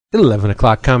11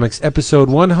 O'Clock Comics, episode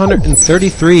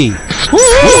 133.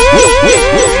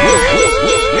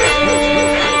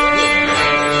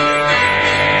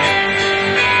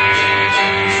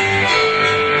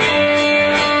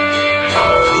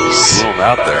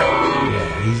 Out there.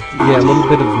 Yeah, a little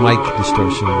bit of mic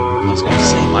distortion. I was going to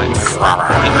say my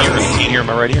can you hear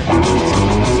him right here?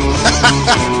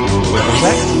 What was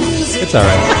that? It's all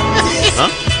right.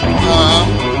 Huh?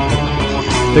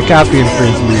 The copy and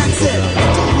Friends music is on.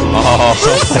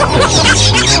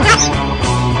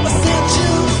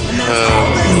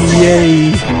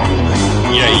 Yay!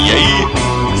 Yay!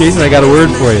 Jacen, I got a word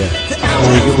for you.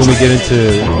 When we get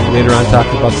into later on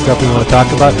talking about stuff we want to talk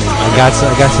about, I got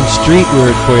some street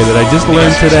word for you that I just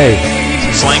learned today.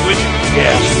 Some language?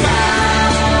 Yeah.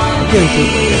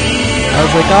 I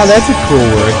was like, oh, that's a cool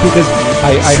word, because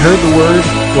I heard the word,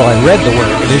 well, I read the word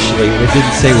initially, and it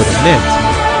didn't say what it meant.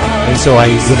 And so I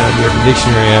went on the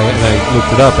dictionary and I looked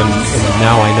it up, and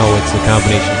now I know it's a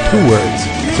combination of two words.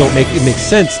 So it makes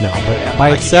sense now, but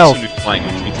by itself.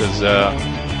 Language, because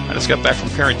I just got back from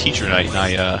parent-teacher night,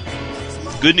 and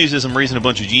good news is I'm raising a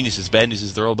bunch of geniuses. Bad news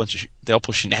is they're all they all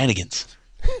pull shenanigans.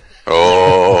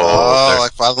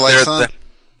 Like father, like son.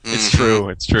 It's true.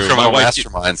 It's true. My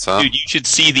masterminds, huh? Dude, you should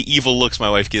see the evil looks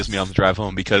my wife gives me on the drive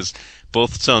home, because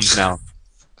both sons now,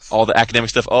 all the academic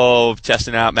stuff. Oh,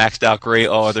 testing out, maxed out, great.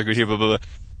 Oh, they're good here, blah blah blah.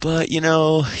 But he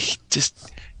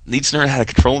just needs to learn how to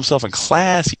control himself in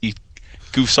class. He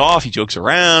goofs off. He jokes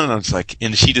around, and I'm just like,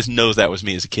 and she just knows that was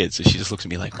me as a kid, so she just looks at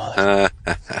me like, mother.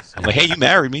 I'm like, hey, you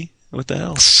married me. What the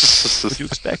hell? What do you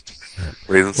expect?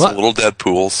 Raising some little dead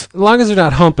pools. As long as they're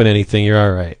not humping anything, you're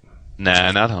all right.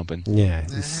 Nah, not humping. Yeah.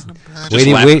 Wait do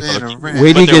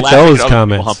you get those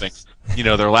comments? Humping.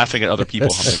 They're laughing at other people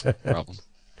humping. Problem.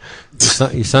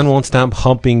 Your son won't stop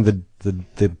humping the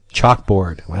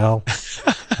chalkboard. Well,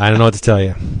 I don't know what to tell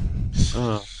you.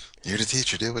 You're the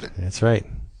teacher. Deal with it. That's right.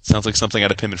 Sounds like something out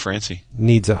of Pim and Francie.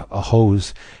 Needs a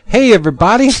hose. Hey,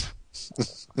 everybody.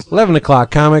 11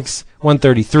 O'Clock Comics,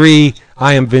 133.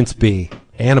 I am Vince B.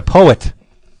 And a poet.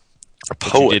 A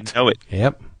poet? You didn't know it.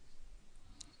 Yep.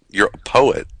 You're a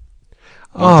poet?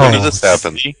 Oh. When did this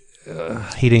happen? He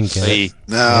didn't get it.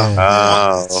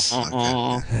 No.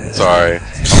 Sorry.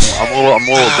 I'm a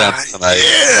little dense tonight.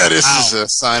 Yeah, this is a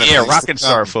sign of... Yeah, rockin'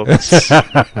 star, folks.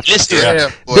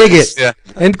 Dig it. Yeah.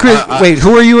 And Chris, wait,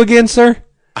 who are you again, sir?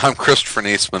 I'm Christopher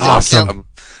Neesman. Awesome.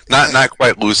 I'm not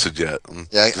quite lucid yet.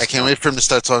 Yeah, I can't wait for him to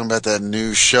start talking about that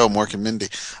new show, Mork and Mindy.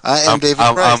 I am David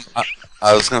Price.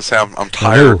 I was going to say I'm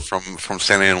tired from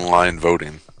standing in line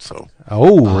voting. So.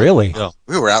 Oh, really?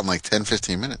 We were out in like 10,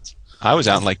 15 minutes. I was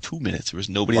out in like 2 minutes. There was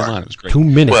nobody in line. It was great. 2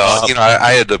 minutes. Well,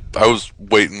 I was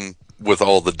waiting with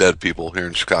all the dead people here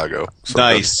in Chicago. So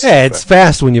nice. Yeah, it's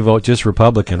fast when you vote just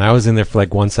Republican. I was in there for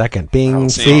like 1 second. Bing,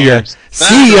 see ya.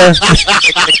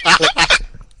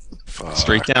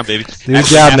 Straight down, baby. Do your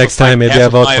job next time. Maybe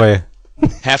I'll vote for you.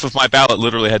 Half of my ballot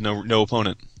literally had no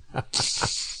opponent.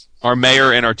 Our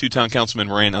mayor and our 2-town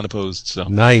councilman ran unopposed. So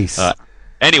nice.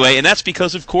 Anyway, and that's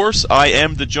because, of course, I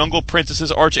am the Jungle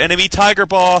Princess's arch enemy, Tiger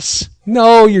Boss.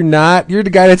 No, you're not. You're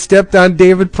the guy that stepped on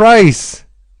David Price.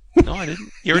 No, I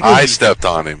didn't. I stepped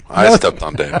on him. I stepped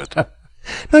on David.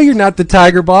 No, you're not the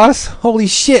Tiger Boss. Holy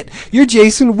shit. You're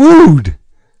Jason Wood.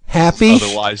 Happy?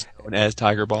 Otherwise known as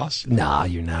Tiger Boss. Nah,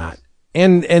 you're not.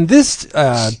 And this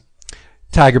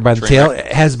Tiger by the Tail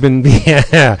has been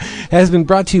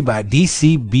brought to you by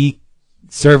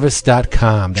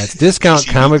DCBService.com. That's discount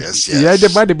comic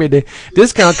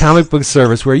discount comic book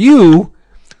service, where you,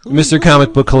 Mr.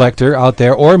 Comic Book Collector out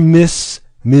there, or Ms.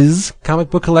 Comic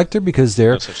Book Collector, because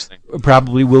there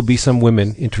probably will be some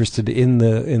women interested in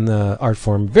the art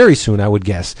form very soon, I would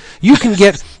guess. You can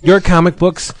get your comic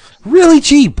books really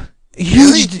cheap.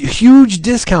 Huge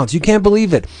discounts. You can't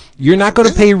believe it. You're not going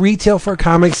to pay retail for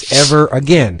comics ever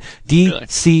again.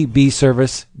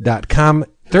 DCBService.com.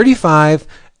 35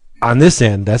 on this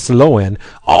end, that's the low end,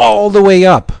 all the way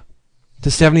up to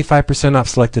 75% off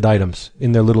selected items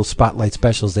in their little spotlight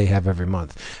specials they have every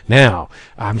month. Now,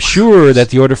 I'm sure that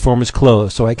the order form is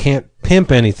closed, so I can't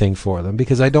pimp anything for them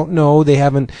because I don't know. They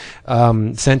haven't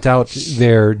sent out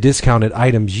their discounted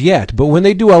items yet. But when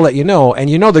they do, I'll let you know, and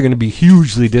you know they're going to be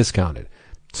hugely discounted.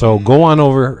 So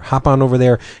hop on over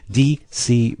there,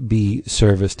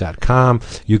 DCBService.com.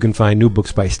 You can find new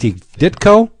books by Steve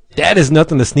Ditko. That is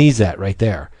nothing to sneeze at right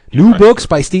there. New books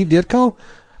by Steve Ditko?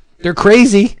 They're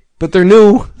crazy, but they're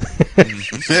new.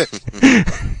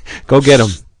 Go get them.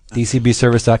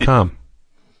 DCBService.com.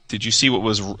 Did you see what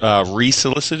was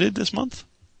re-solicited this month?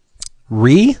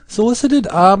 Re-solicited?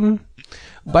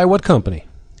 By what company?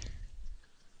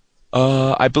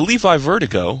 I believe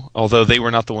Vertigo, although they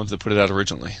were not the ones that put it out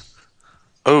originally.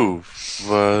 Oh,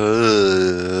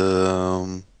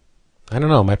 I don't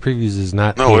know. My previews is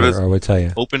not No, here, it is. or I would tell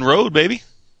you. Open Road, baby.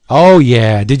 Oh,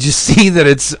 yeah. Did you see that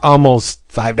it's almost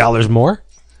 $5 more?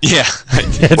 Yeah.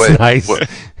 That's Wait, nice.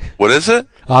 what is it?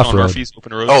 Colin Off-road. Murphy's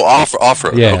Open Road. Oh,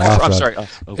 off-road. Yeah, Okay. off-road. I'm sorry.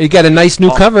 He got a nice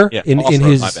new cover yeah, in off-road,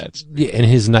 his my bad. in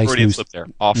his nice Freudian new. slip there.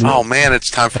 Off-road. Oh man, it's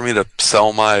time for me to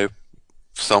sell my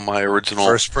original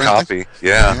First printing? copy.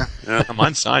 Yeah.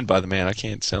 Mine's signed by the man. I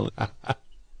can't sell it. I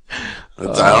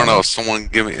don't know. Someone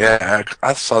give me. Yeah,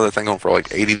 I saw that thing going for like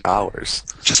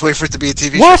 $80. Just wait for it to be a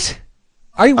TV show. What?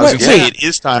 Are you I was what? going to say, it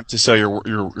is time to sell your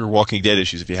Walking Dead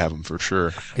issues if you have them, for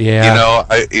sure. Yeah.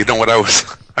 You know what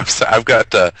I've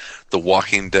got the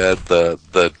Walking Dead,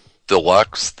 the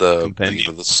deluxe, the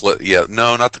slip. Yeah,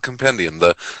 no, not the compendium.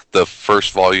 The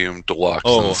first volume deluxe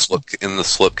in the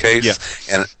slipcase.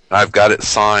 Yeah. And I've got it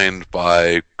signed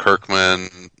by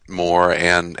Kirkman, Moore,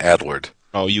 and Adlard.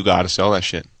 Oh, you got to sell that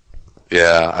shit.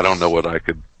 Yeah, I don't know what I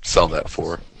could sell that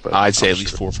for, but I'd say I'm at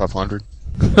least sure. 400 or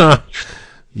 500.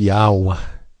 Yow.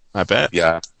 I bet.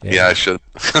 Yeah, I should.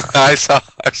 I saw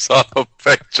a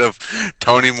picture of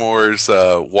Tony Moore's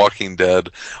Walking Dead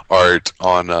art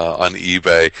on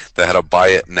eBay that had a buy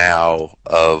it now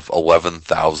of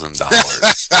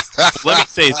 $11,000. Let me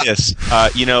say this.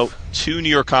 2 New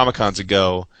York Comic Cons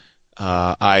ago,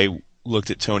 I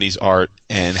looked at Tony's art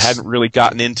and hadn't really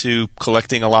gotten into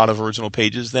collecting a lot of original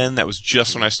pages then. That was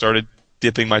just when I started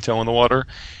dipping my toe in the water.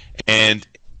 And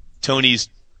Tony's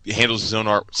handles his own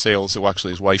art sales. Well,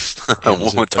 actually, his wife.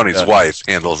 Tony's wife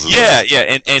handles it.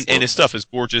 Yeah, and his stuff is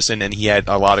gorgeous, and he had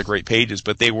a lot of great pages.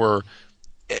 But they were,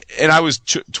 and I was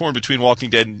torn between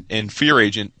Walking Dead and Fear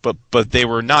Agent, but they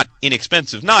were not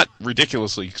inexpensive, not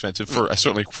ridiculously expensive for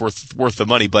certainly worth the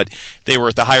money, but they were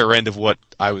at the higher end of what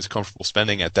I was comfortable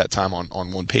spending at that time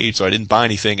on one page. So I didn't buy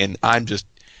anything, and I'm just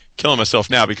killing myself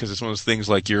now because it's one of those things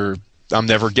like I'm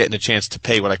never getting a chance to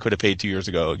pay what I could have paid 2 years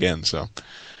ago again. So.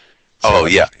 Oh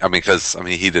yeah, because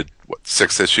he did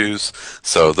 6 issues,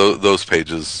 so those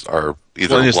pages are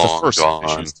either it's long the first gone.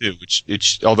 issues too,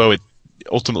 which although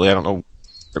ultimately I don't know,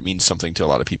 it means something to a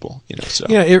lot of people, So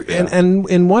And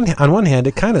on one hand,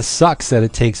 it kind of sucks that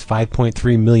it takes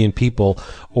 5.3 million people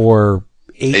or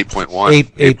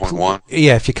 8.1.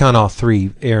 Yeah, if you count all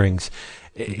 3 airings,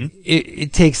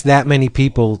 it takes that many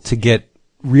people to get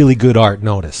really good art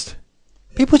noticed.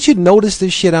 People should notice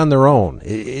this shit on their own.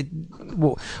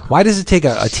 Why does it take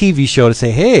a TV show to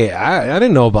say, "Hey, I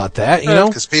didn't know about that"?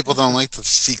 Because people don't like to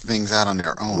seek things out on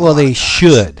their own. Well, they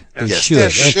should. They Yes, should. they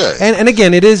should. And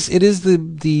again, it is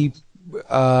the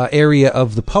area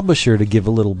of the publisher to give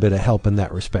a little bit of help in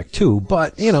that respect too.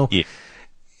 But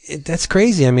that's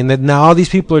crazy. I mean, that now all these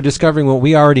people are discovering what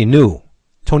we already knew.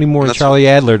 Tony Moore and Charlie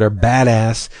Adlard are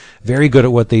badass, very good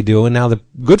at what they do, and now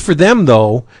good for them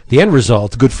though. The end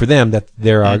result, good for them that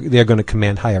they're going to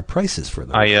command higher prices for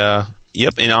them.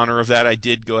 In honor of that, I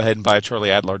did go ahead and buy a Charlie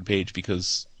Adlard page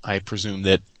because I presume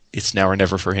that it's now or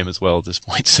never for him as well at this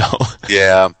point. So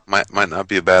yeah, might not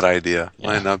be a bad idea. Yeah.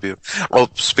 Might not be. Well,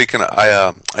 speaking of,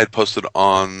 I had posted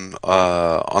on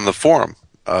the forum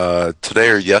today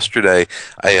or yesterday.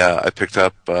 I picked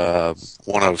up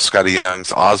one of Skottie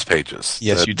Young's Oz pages.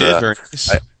 Yes, you did. Very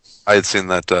nice. I had seen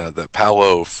that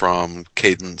Paolo from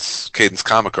Cadence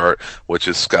Comic Art, which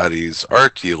is Scottie's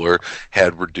art dealer,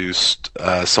 had reduced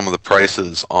some of the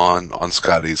prices on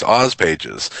Scottie's Oz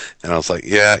pages, and I was like,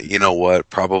 yeah, you know what,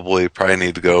 probably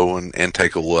need to go and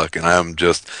take a look, and I'm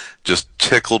just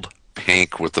tickled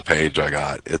pink with the page I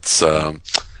got. It's I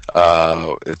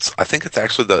think it's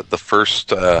actually the first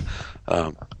quote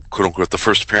unquote the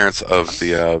first appearance of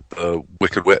the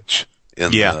Wicked Witch. In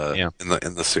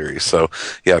the series, so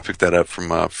yeah, I picked that up from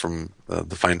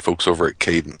the fine folks over at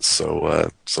Cadence. So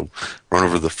run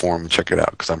over to the forum and check it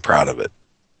out because I'm proud of it.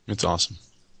 It's awesome.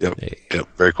 Yep,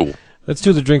 very cool. Let's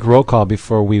do the drink roll call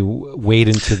before we wade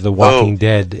into The Walking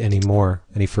Dead any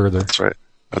further. That's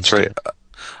right.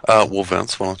 Well,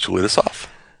 Vince, why don't you lead us off?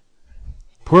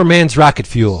 Poor man's rocket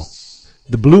fuel.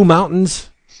 The Blue Mountains.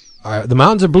 The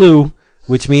mountains are blue,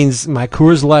 which means my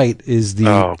Coors Light is the.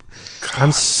 Oh,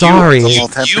 I'm sorry.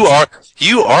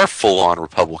 You are full on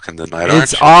Republican tonight, aren't you?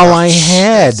 It's all I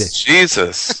had.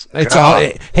 Jesus. It's all.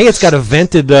 Hey, it's got a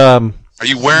vented. Are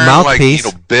you wearing mouthpiece.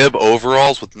 bib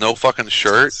overalls with no fucking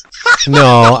shirt?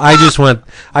 No, I just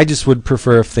would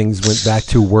prefer if things went back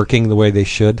to working the way they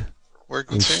should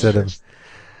instead of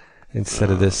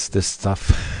this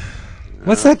stuff.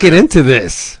 Let's not get into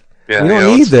this. Yeah, we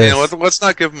don't need this. Let's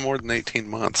not give them more than 18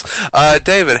 months.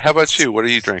 David, how about you? What are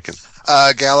you drinking?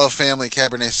 Gallo Family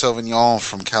Cabernet Sauvignon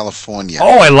from California.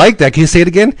 Oh, I like that. Can you say it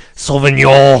again?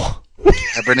 Sauvignon.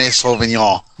 Cabernet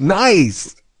Sauvignon.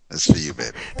 Nice. That's for you,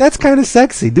 baby. That's kind of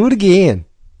sexy. Do it again.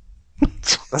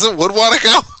 Doesn't Wood want to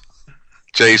go?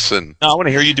 Jason. No, I want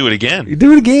to hear you do it again. You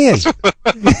do it again.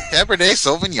 Cabernet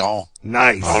Sauvignon.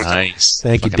 Nice. Oh, nice.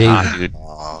 Thank you, Fucking David. hot, dude.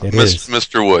 Oh, It is.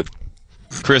 Mr. Wood.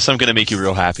 Chris, I'm going to make you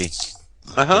real happy.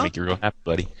 Make you real happy,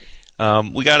 buddy.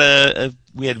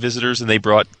 We had visitors, and they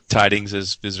brought tidings,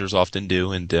 as visitors often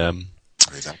do, and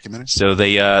so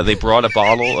they brought a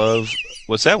bottle of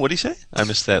what's that? What did he say? I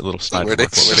missed that little slide. Were they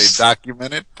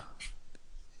documented?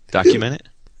 Document it?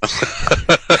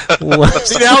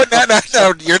 See, now,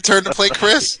 your turn to play,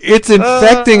 Chris. It's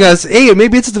infecting us. Hey,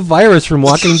 maybe it's the virus from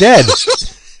Walking Dead.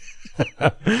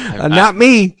 Not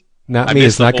me. Not me.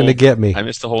 It's not going to get me. I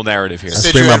missed the whole narrative here. I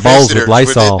spray my balls with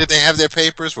Lysol. Did they have their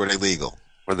papers? Were they legal?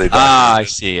 Were they I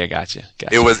see. I got you.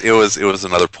 It was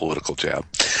another political jab.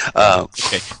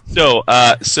 Okay.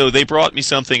 So they brought me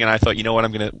something, and I thought, you know what,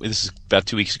 this is about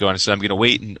 2 weeks ago, and I said I'm gonna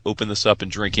wait and open this up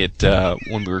and drink it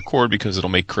when we record because it'll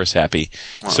make Chris happy.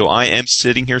 Oh. So I am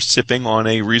sitting here sipping on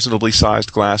a reasonably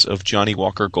sized glass of Johnnie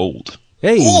Walker Gold.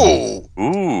 Hey.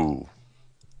 Ooh.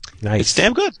 Nice. It's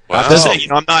damn good. Wow. I have to say,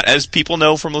 I'm not, as people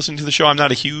know from listening to the show, I'm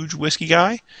not a huge whiskey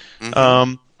guy.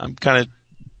 Mm-hmm. I'm kind of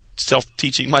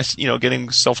self-teaching getting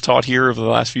self-taught here over the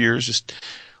last few years, just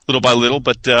little by little.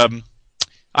 But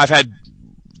I've had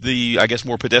the, I guess,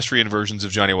 more pedestrian versions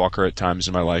of Johnnie Walker at times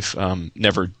in my life.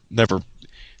 Never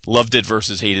loved it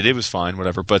versus hated it. It was fine,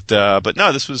 whatever. But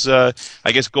no, this was, I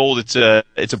guess, Gold. It's a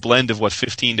blend of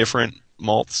 15 different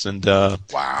malts, and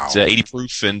wow, it's 80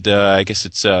 proof, and I guess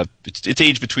it's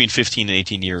aged between 15 and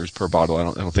 18 years per bottle.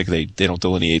 I don't think they don't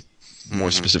delineate more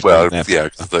specifically. Well, than that. yeah,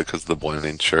 because the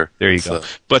blending, sure. There you go.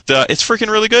 But it's freaking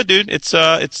really good, dude. It's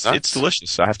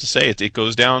delicious. I have to say it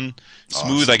goes down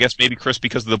smooth. Awesome. I guess maybe, Chris,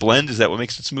 because of the blend. Is that what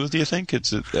makes it smooth? Do you think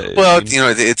it's?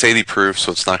 It's 80 proof,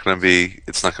 so it's not going to be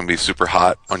super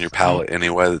hot on your palate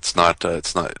anyway. It's not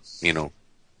not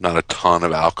a ton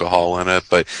of alcohol in it,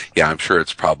 but yeah, I'm sure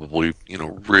it's probably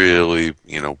really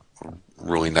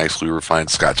really nicely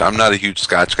refined Scotch. I'm not a huge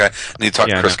Scotch guy. I need to talk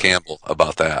to Chris Campbell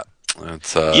about that.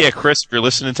 Chris, if you're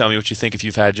listening, tell me what you think if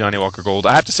you've had Johnnie Walker Gold.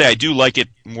 I have to say I do like it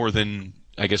more than,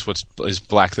 I guess, is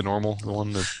black the normal, the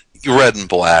one that... Red and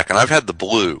black, and I've had the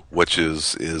blue, which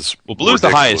is blue's the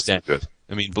highest end. Good.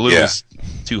 I mean, blue is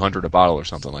 $200 a bottle or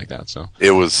something like that. So it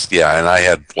was, and I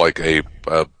had like a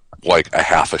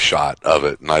half a shot of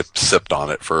it, and I sipped on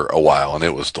it for a while, and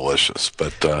it was delicious.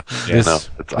 But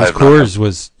Coors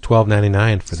was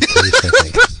 $12.99 for the case, I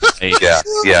think.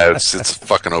 It's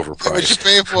fucking overpriced. What you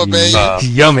paying for, baby?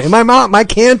 Yummy. My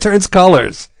can turns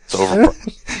colors. It's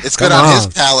overpriced. It's good on his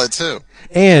palate too.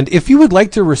 And if you would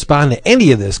like to respond to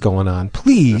any of this going on,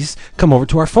 please come over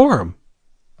to our forum.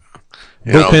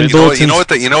 You know what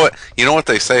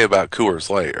they say about Coors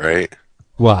Light, right?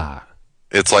 What?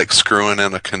 It's like screwing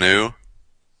in a canoe.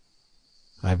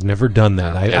 I've never done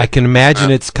that. I can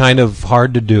imagine it's kind of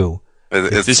hard to do.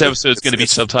 This episode is going to be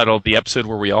subtitled "The Episode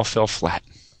Where We All Fell Flat."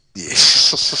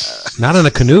 Not on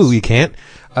a canoe, you can't.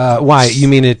 Why? You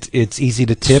mean it's easy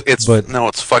to tip? No,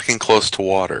 it's fucking close to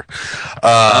water. Hey,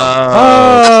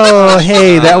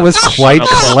 that was quite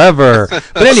clever.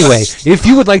 But anyway, if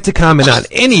you would like to comment on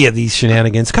any of these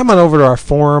shenanigans, come on over to our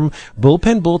forum,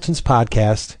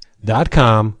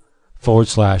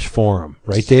 bullpenbulletinspodcast.com/forum.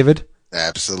 Right, David?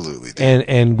 Absolutely. David.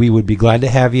 And we would be glad to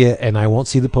have you. And I won't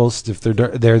see the posts if they're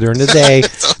there during the day,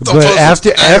 but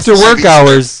after work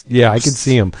hours, I can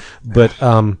see them. But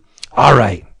all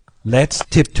right. Let's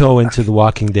tiptoe into The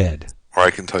Walking Dead. Or I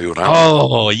can tell you what I'm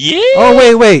yeah.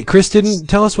 Oh, wait. Chris didn't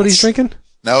tell us what he's drinking?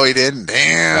 No, he didn't.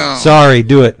 Damn. Sorry,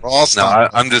 do it.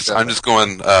 I'm just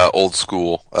going old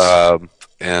school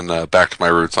and back to my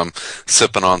roots. I'm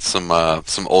sipping on some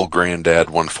old Granddad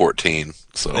 114.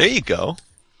 So there you go.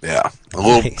 Yeah, a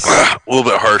little bit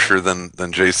harsher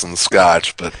than Jason's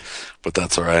Scotch, but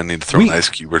that's all right. I need to throw an ice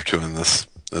cube or two in this.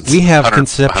 We have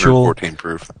conceptual 114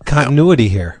 proof continuity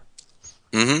here.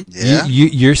 Mm-hmm. Yeah.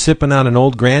 You're sipping on an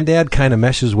old Granddad kind of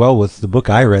meshes well with the book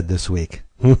I read this week.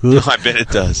 I bet it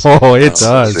does. Oh, it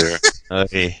does.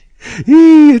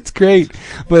 It's great.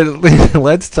 But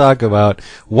let's talk about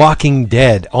Walking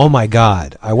Dead. Oh my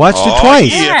God. I watched it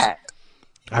twice. Yeah.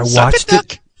 I watched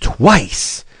it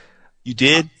twice. You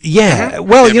did? Yeah.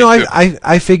 Well,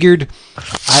 I figured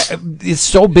it's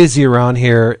so busy around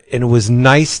here, and it was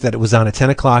nice that it was on at 10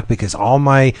 o'clock because all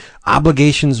my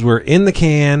obligations were in the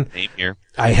can. Same here.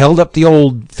 I held up the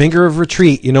old finger of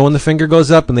retreat, when the finger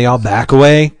goes up and they all back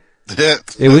away.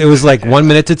 It was like 1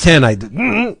 minute to 10. I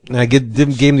gave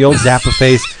him the old Zappa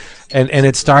face, and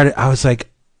it started. I was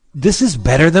like, this is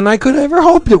better than I could have ever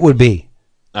hoped it would be.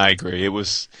 I agree. It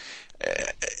was.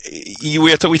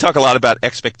 we talk a lot about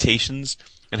expectations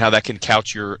and how that can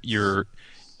couch your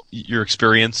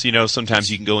experience. You know, sometimes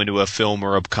you can go into a film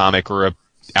or a comic or a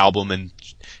album and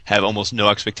have almost no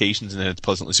expectations, and then it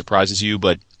pleasantly surprises you.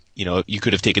 But you know, you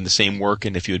could have taken the same work,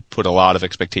 and if you had put a lot of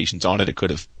expectations on it, it could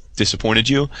have disappointed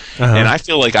you. And I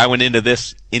feel like I went into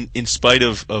this in spite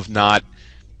of not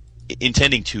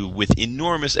intending to, with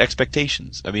enormous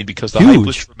expectations. I mean, because the hype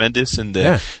was tremendous, and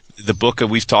the book,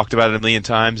 we've talked about it a million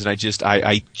times, and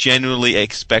I genuinely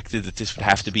expected that this would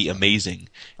have to be amazing,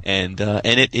 and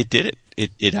it did it.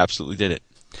 It absolutely did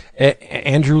it.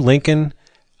 Andrew Lincoln,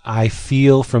 I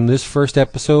feel from this first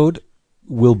episode,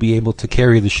 will be able to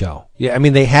carry the show. Yeah, I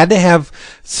mean, they had to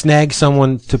snag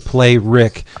someone to play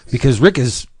Rick, because Rick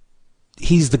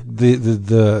he's the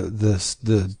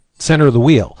center of the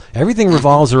wheel. Everything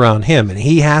revolves around him, and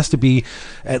he has to be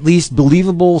at least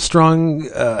believable, strong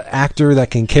actor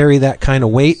that can carry that kind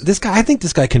of weight. I think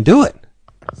this guy can do it.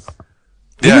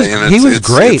 He was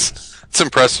great. It's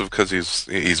impressive because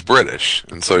he's British,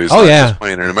 and so he's not just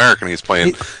playing an American. He's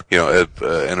playing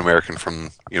an American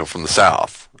from the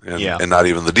South, and not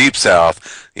even the Deep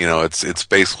South. You know, it's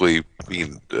basically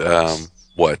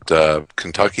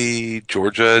Kentucky,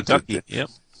 Georgia. Kentucky, yep.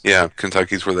 Yeah,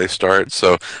 Kentucky's where they start.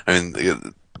 So I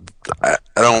mean, I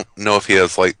don't know if he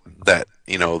has like that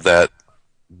that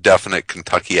definite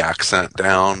Kentucky accent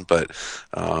down, but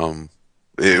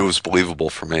it was believable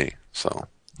for me. So.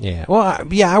 Yeah, well,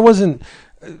 I wasn't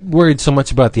worried so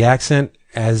much about the accent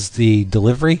as the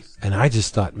delivery, and I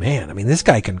just thought, man, I mean, this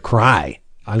guy can cry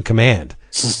on command,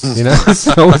 you know.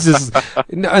 So it's just,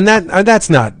 and that's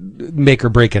not make or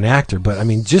break an actor, but I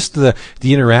mean, just the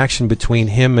interaction between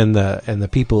him and the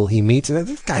people he meets, and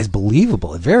this guy's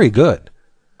believable, very good.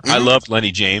 I loved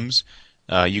Lenny James.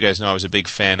 You guys know I was a big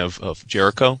fan of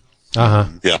Jericho. Yeah,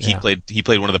 he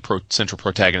played one of the central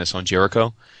protagonists on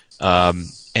Jericho.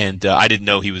 And I didn't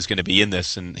know he was going to be in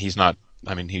this, and he's not.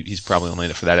 I mean, he's probably only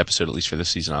in it for that episode, at least for this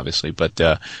season, obviously. But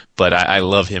I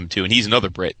love him too, and he's another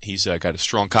Brit. He's got a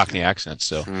strong Cockney accent.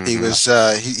 So he was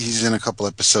he's in a couple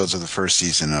episodes of the first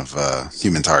season of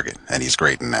Human Target, and he's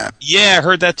great in that. Yeah, I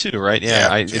heard that too. Right?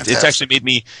 Yeah, it's actually made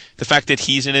me, the fact that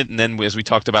he's in it, and then as we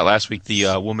talked about last week,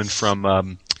 the woman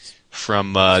from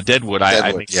Deadwood.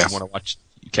 I make me want to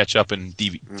catch up and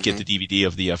get the DVD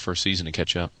of the first season and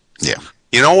catch up. Yeah.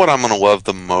 You know what I'm going to love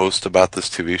the most about this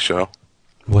TV show?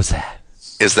 What's that?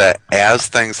 Is that as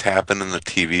things happen in the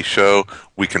TV show,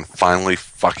 we can finally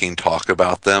fucking talk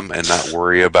about them and not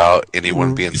worry about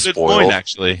anyone being spoiled. Good point,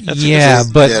 actually.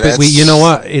 But you know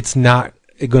what? It's not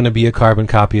going to be a carbon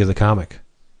copy of the comic.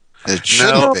 It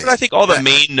shouldn't be. But I think all the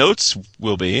main notes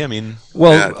will be. I mean,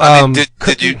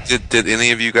 did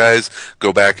any of you guys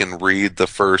go back and read the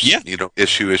first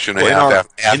issue and a half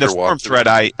after in the forum thread?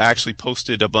 I actually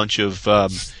posted a bunch of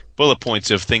bullet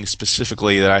points of things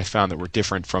specifically that I found that were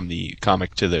different from the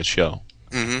comic to the show.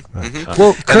 Well,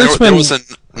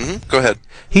 Kurtzman, go ahead.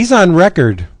 He's on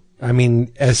record. I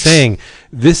mean, as saying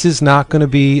this is not going to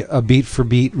be a beat for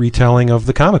beat retelling of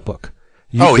the comic book.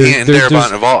 He and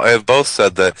Darabont have both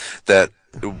said that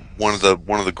one of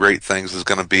the great things is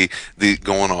going to be the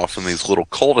going off in these little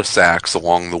cul-de-sacs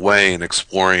along the way and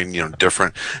exploring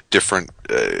different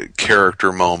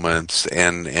character moments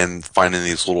and finding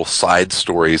these little side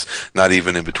stories, not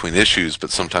even in between issues, but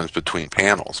sometimes between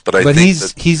panels. But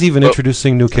he's even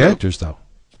introducing new characters though.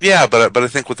 Yeah, but I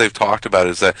think what they've talked about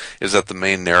is that the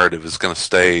main narrative is going to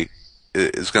stay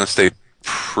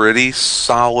pretty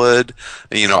solid.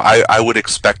 I would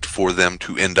expect for them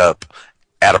to end up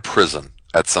at a prison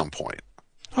at some point.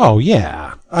 Oh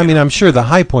yeah, I mean, I'm sure the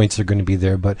high points are going to be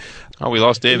there, but we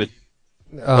lost David.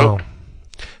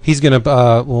 He's gonna.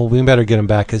 Well, we better get him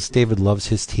back because David loves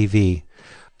his TV.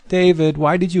 David,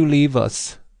 why did you leave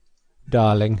us,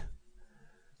 darling?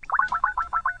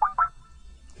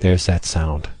 There's that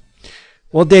sound.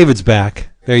 Well, David's back.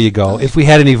 There you go. If we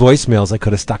had any voicemails, I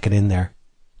could have stuck it in there.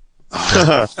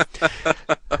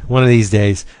 One of these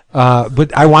days.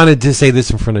 But I wanted to say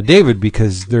this in front of David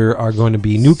because there are going to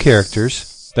be new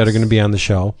characters that are going to be on the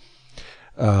show.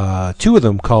 Two of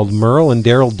them called Merle and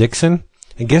Daryl Dixon.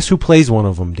 And guess who plays one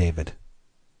of them, David?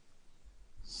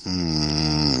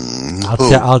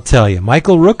 I'll tell you.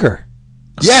 Michael Rooker.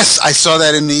 Yes, I saw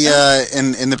that in the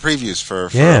in the previews for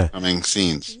upcoming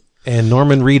scenes. And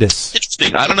Norman Reedus.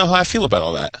 Interesting. I don't know how I feel about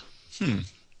all that.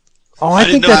 Oh, I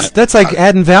think that's like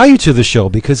adding value to the show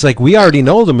because like we already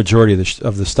know the majority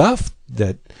of the stuff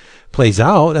that plays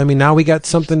out. I mean, now we got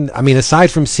something. I mean,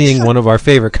 aside from seeing one of our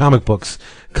favorite comic books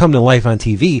come to life on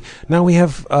TV, now we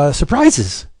have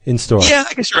surprises in store. Yeah,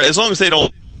 I guess you're right. As long as they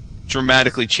don't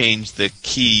dramatically change the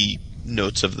key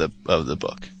notes of the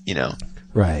book,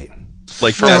 Right.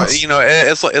 Like For, that's,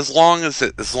 as long as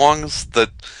the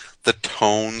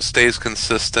tone stays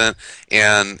consistent,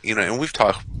 and and we've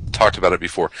talked about it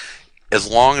before. As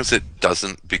long as it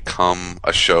doesn't become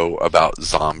a show about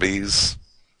zombies,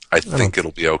 I think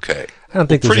it'll be okay. I don't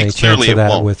think there's pretty any clearly chance of it that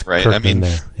won't, with right? Kirkman I mean,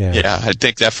 there. Yeah. I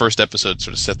think that first episode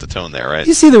sort of set the tone there, right?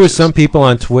 You see, there was some people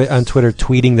on Twitter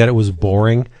tweeting that it was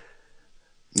boring.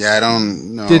 Yeah, I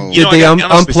don't know. Did I they gotta be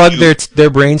honest with unplug you. their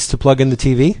brains to plug in the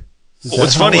TV?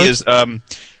 What's funny is,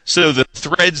 so the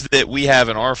threads that we have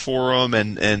in our forum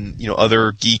and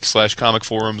other geek/comic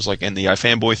forums, like in the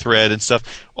iFanboy thread and stuff,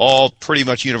 all pretty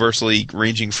much universally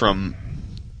ranging from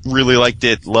really liked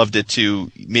it, loved it,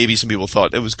 to maybe some people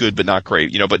thought it was good but not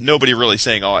great, but nobody really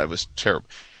saying, oh, it was terrible.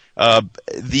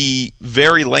 The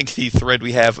very lengthy thread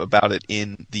we have about it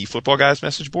in the Football Guys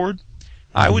message board,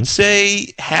 I would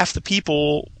say half the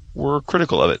people were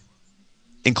critical of it,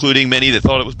 including many that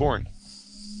thought it was boring.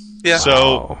 Yeah.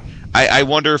 So I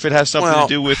wonder if it has something to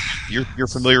do with your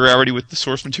familiarity with the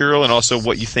source material, and also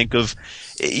what you think of,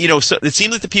 so it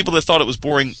seemed like the people that thought it was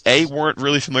boring, A, weren't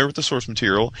really familiar with the source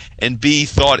material, and B,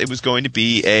 thought it was going to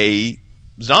be a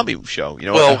zombie show.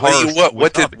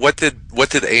 What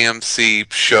did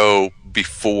AMC show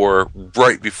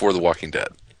right before The Walking Dead?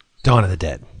 Dawn of the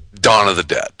Dead. Dawn of the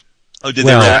Dead. Oh, did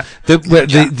they that?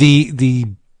 The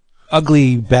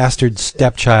ugly bastard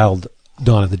stepchild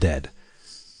Dawn of the Dead.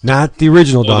 Not the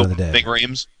original Dawn of the Dead. Big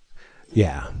Rams?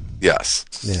 Yeah. Yes.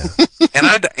 Yeah. and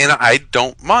I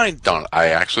don't mind Dawn. I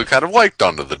actually kind of like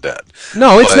Dawn of the Dead.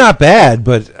 No, it's not bad,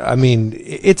 but I mean,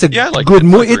 it's a good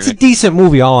movie. It's a decent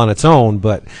movie all on its own,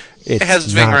 but it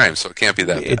has Ving Rhames, so it can't be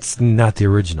that bad. It's not the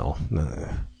original.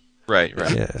 Right.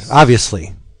 Yeah,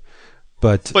 obviously.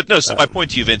 But no, so my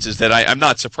point to you, Vince, is that I'm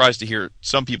not surprised to hear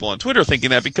some people on Twitter thinking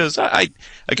that, because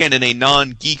again, in a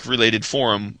non-geek related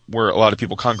forum where a lot of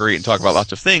people congregate and talk about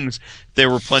lots of things, there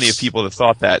were plenty of people that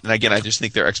thought that. And again, I just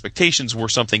think their expectations were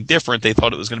something different. They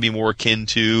thought it was going to be more akin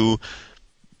to,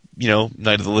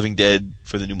 Night of the Living Dead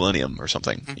for the new millennium or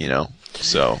something,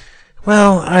 so.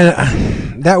 Well,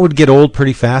 that would get old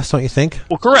pretty fast, don't you think?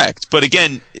 Well, correct. But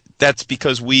again, that's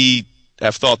because we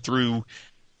have thought through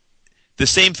the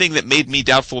same thing that made me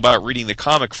doubtful about reading the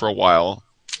comic for a while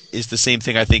is the same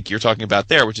thing I think you're talking about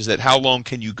there, which is that how long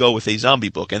can you go with a zombie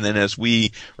book? And then as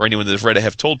we, or anyone that has read it,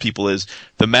 have told people, is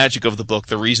the magic of the book,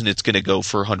 the reason it's going to go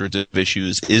for hundreds of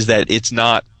issues, is that it's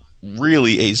not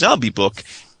really a zombie book.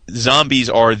 Zombies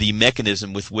are the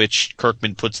mechanism with which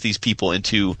Kirkman puts these people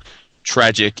into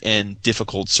tragic and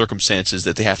difficult circumstances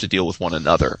that they have to deal with one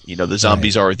another. The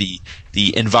zombies are the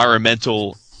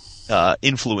environmental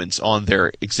influence on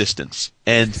their existence,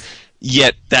 and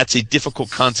yet that's a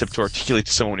difficult concept to articulate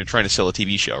to someone when you're trying to sell a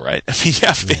TV show, right? I mean,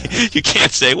 you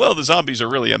can't say, well, the zombies are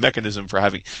really a mechanism for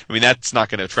having. I mean, that's not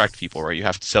going to attract people, right? You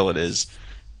have to sell it as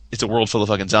it's a world full of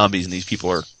fucking zombies, and these people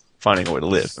are finding a way to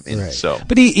live. I mean, so.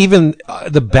 But even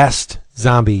the best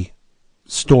zombie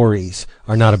stories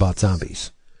are not about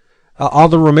zombies. All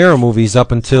the Romero movies up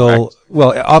to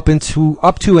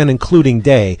and including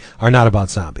Day are not about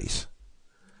zombies.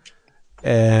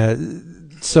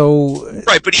 So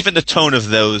right, but even the tone of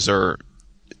those are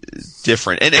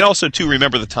different, and also to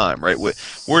remember the time, right?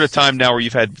 We're at a time now where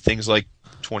you've had things like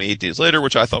 28 Days Later,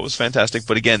 which I thought was fantastic,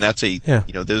 but again, that's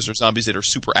those are zombies that are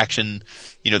super action,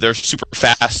 they're super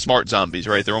fast, smart zombies,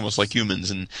 right? They're almost like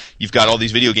humans, and you've got all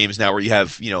these video games now where you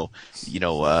have, there's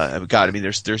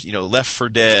Left 4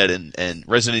 Dead and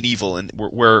Resident Evil, and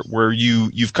where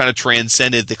you've kind of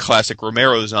transcended the classic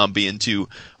Romero zombie into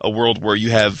a world where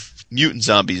you have mutant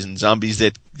zombies and zombies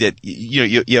that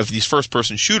you have these first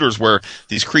person shooters where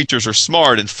these creatures are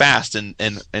smart and fast and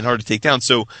hard to take down.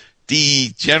 So the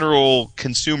general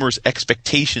consumer's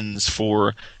expectations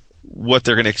for what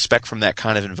they're going to expect from that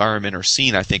kind of environment or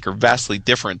scene, I think, are vastly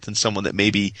different than someone that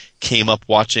maybe came up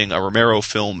watching a Romero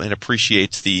film and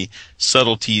appreciates the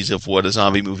subtleties of what a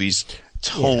zombie movie's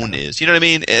tone is. You know what I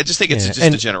mean? I just think it's just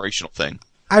a generational thing.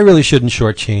 I really shouldn't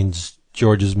shortchange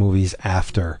George's movies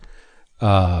after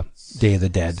Day of the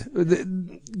Dead.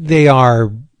 They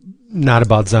are not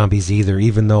about zombies either,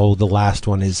 even though the last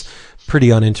one is pretty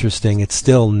uninteresting. It's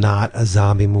still not a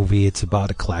zombie movie. It's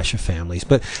about a clash of families.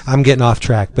 But I'm getting off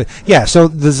track. But yeah, so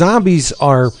the zombies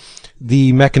are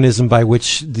the mechanism by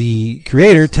which the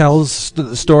creator tells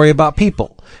the story about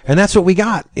people. And that's what we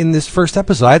got in this first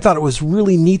episode. I thought it was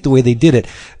really neat the way they did it,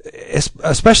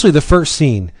 especially the first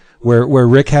scene where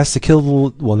Rick has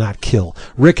to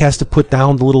Rick has to put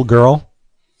down the little girl.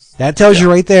 That tells you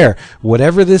right there,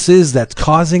 whatever this is that's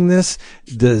causing this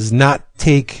does not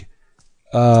take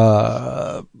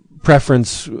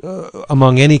preference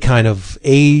among any kind of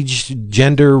age,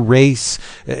 gender, race.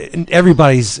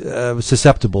 Everybody's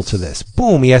susceptible to this.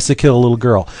 Boom, he has to kill a little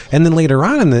girl. And then later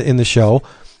on in the show,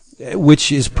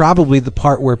 which is probably the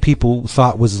part where people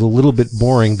thought was a little bit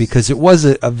boring because it was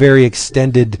a very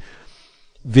extended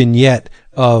vignette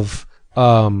of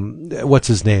what's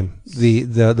his name?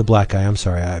 The black guy. I'm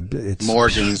sorry. It's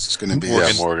Morgan's going to be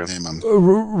Morgan.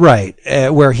 Right,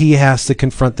 where he has to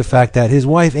confront the fact that his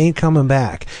wife ain't coming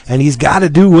back, and he's got to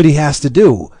do what he has to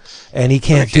do, and he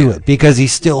can't do it because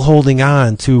he's still holding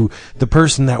on to the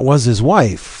person that was his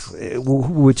wife,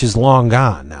 which is long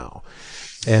gone now.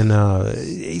 And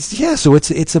so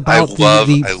it's about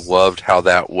I loved how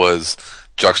that was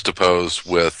juxtaposed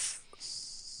with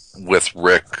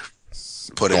Rick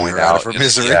putting her out of her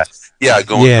misery.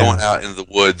 Going out in the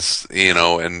woods,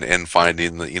 and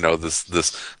finding the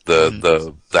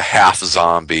half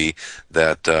zombie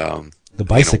that the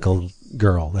bicycle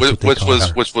girl,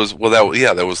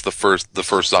 that was the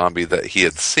first zombie that he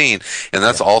had seen, and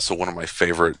that's also one of my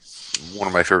favorite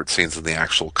scenes in the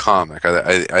actual comic.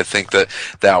 I think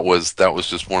that was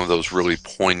just one of those really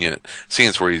poignant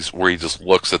scenes where he just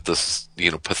looks at this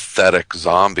pathetic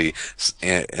zombie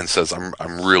and says,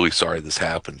 "I'm really sorry this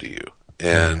happened to you."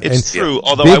 And it's true.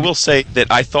 Although I will say that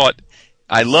I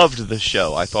loved the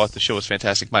show. I thought the show was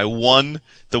fantastic. The one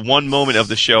moment of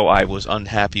the show I was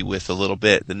unhappy with a little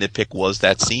bit. The nitpick was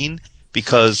that scene,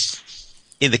 because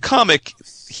in the comic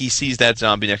he sees that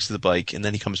zombie next to the bike and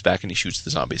then he comes back and he shoots the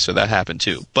zombie. So that happened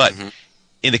too. But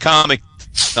in the comic,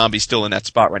 zombie's still in that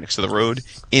spot right next to the road.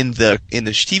 In the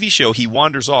TV show, he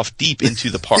wanders off deep into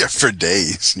the park for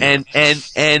days. And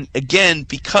again,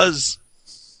 because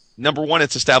number one,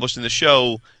 it's established in the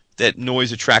show that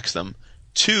noise attracts them.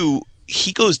 Two,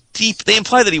 he goes deep. They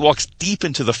imply that he walks deep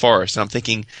into the forest. And I'm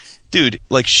thinking, dude,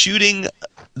 like shooting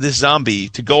this zombie,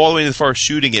 to go all the way to the forest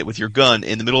shooting it with your gun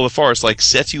in the middle of the forest, like,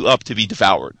 sets you up to be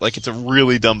devoured. Like, it's a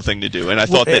really dumb thing to do. And I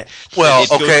thought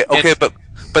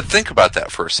but think about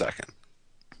that for a second.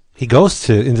 He goes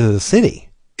into the city.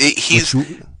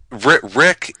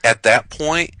 Rick at that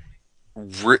point.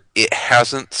 It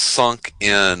hasn't sunk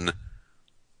in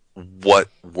what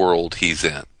world he's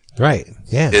in. Right.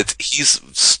 Yeah. He's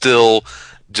still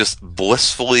just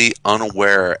blissfully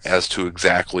unaware as to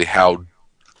exactly how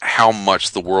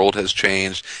much the world has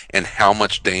changed and how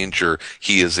much danger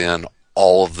he is in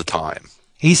all of the time.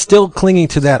 He's still clinging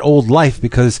to that old life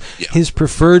because his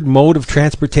preferred mode of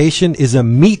transportation is a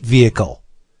meat vehicle.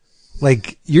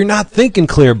 Like, you're not thinking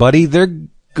clear, buddy. They're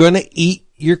gonna eat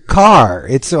your car.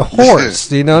 It's a horse.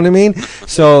 You know what I mean?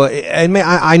 So,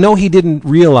 I know he didn't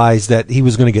realize that he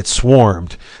was going to get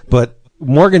swarmed, but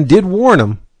Morgan did warn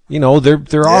him.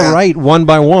 They're all right one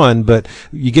by one, but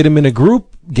you get them in a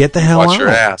group, get the hell out. Watch your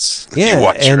ass. Yeah,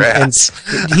 watch your ass.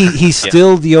 And he's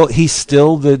still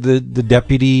the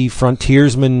deputy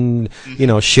frontiersman,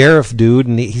 sheriff dude,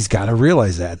 and he's got to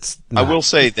realize that. I will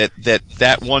say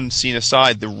that one scene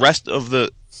aside, the rest of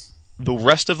the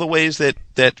ways that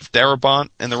Darabont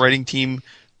and the writing team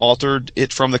altered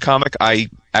it from the comic, I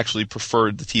actually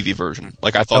preferred the TV version.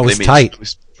 Like, I thought they made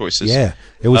tight choices. Yeah,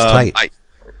 it was tight.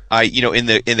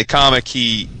 In the comic,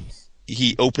 he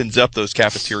opens up those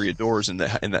cafeteria doors in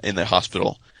the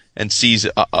hospital and sees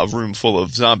a room full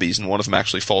of zombies, and one of them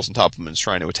actually falls on top of him and is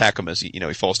trying to attack him as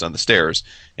he falls down the stairs,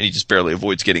 and he just barely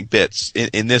avoids getting bits.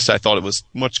 In this, I thought it was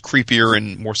much creepier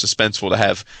and more suspenseful to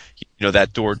have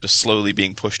that door just slowly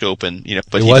being pushed open,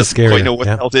 but he doesn't quite know what's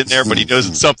held in there, but he knows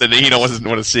it's something that he doesn't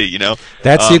want to see,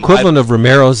 That's the equivalent of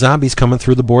Romero's zombies coming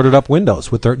through the boarded up windows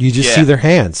with you just see their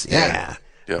hands. Yeah.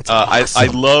 I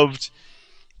loved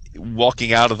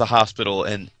walking out of the hospital,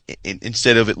 and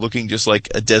instead of it looking just like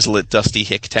a desolate, dusty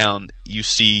hick town, you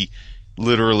see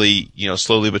literally,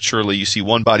 slowly but surely, you see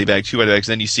one body bag, two body bags,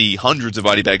 then you see hundreds of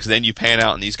body bags, then you pan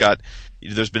out and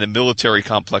there's been a military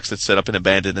complex that's set up and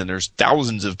abandoned, and there's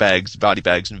thousands of body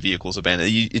bags and vehicles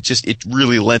abandoned. It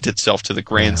really lent itself to the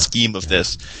grand scheme of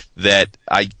this that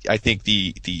I think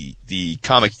the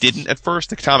comic didn't at first.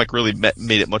 The comic really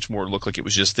made it much more look like it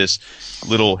was just this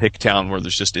little hick town where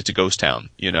it's a ghost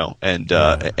town, and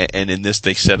in this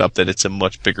they set up that it's a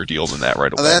much bigger deal than that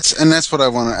right away. That's what I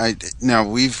want to. Now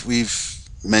we've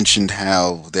mentioned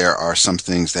how there are some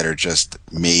things that are just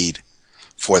made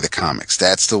for the comics.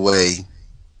 That's the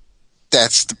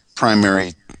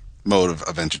primary mode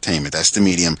of entertainment. That's the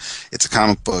medium. It's a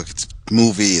comic book, it's a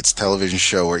movie, it's a television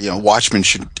show, or Watchmen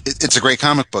it's a great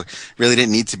comic book. Really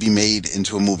didn't need to be made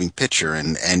into a moving picture,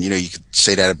 and you could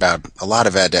say that about a lot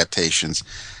of adaptations.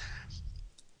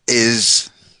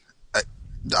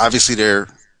 Obviously they're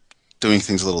doing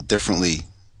things a little differently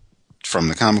from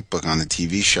the comic book on the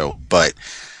TV show, but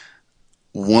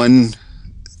one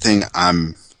thing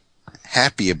I'm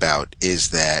happy about is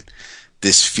that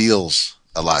this feels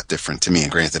a lot different to me.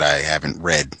 And granted, I haven't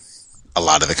read a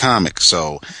lot of the comics,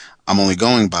 so I'm only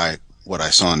going by what I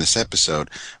saw in this episode,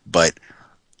 but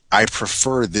I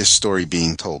prefer this story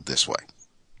being told this way.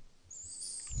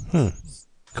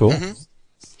 Cool. Mm-hmm.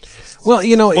 Well,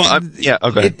 you know,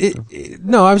 okay.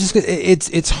 No, I was just.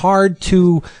 It's hard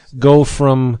to go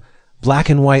from black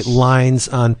and white lines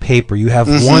on paper. You have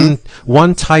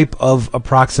one type of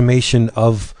approximation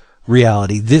of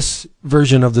reality, this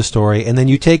version of the story, and then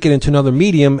you take it into another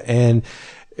medium, and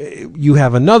you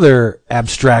have another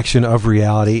abstraction of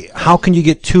reality. How can you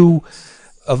get two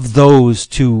of those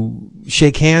to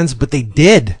shake hands? But they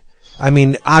did. I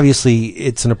mean, obviously,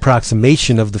 it's an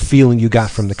approximation of the feeling you got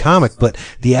from the comic, but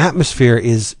the atmosphere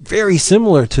is very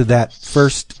similar to that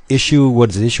first issue.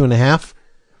 What is it, issue and a half?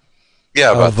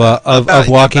 Yeah, of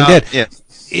Walking Dead. Yeah.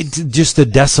 It's just the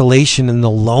desolation and the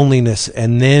loneliness,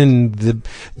 and then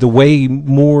the way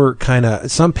more kind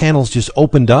of some panels just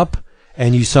opened up,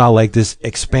 and you saw like this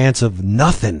expanse of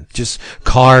nothing, just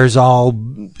cars all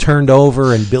turned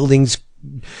over and buildings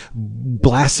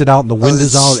blasted out and the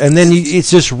windows all, and then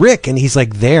it's just Rick, and he's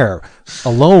like there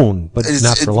alone, but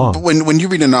not for long. But when you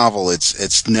read a novel,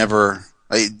 it's never,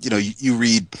 you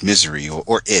read Misery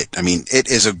or It. I mean, It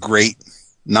is a great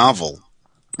novel,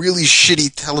 really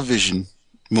shitty television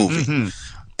movie.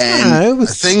 And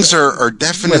things are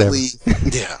definitely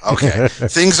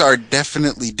things are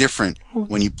definitely different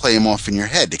when you play them off in your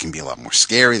head. They can be a lot more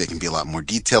scary, they can be a lot more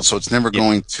detailed, so it's never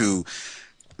going to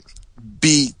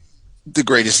be the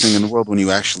greatest thing in the world when you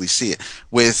actually see it.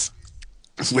 With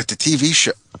the TV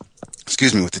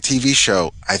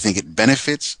show, I think it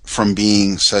benefits from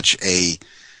being such a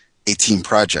team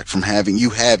project, from having you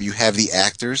have the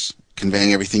actors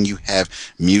conveying everything, you have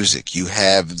music, you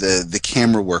have the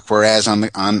camera work, whereas on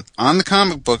the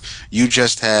comic book you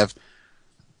just have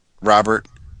Robert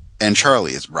and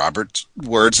Charlie. It's Robert's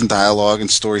words and dialogue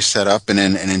and story set up, and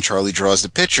then Charlie draws the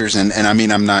pictures, and I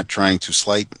mean, I'm not trying to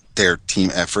slight their team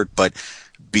effort, but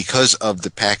because of the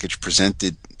package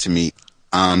presented to me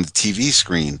on the TV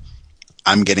screen,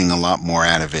 I'm getting a lot more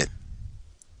out of it,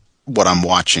 what I'm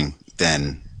watching,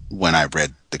 than when I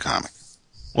read the comic.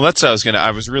 Well, that's how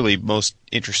I was really most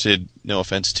interested, no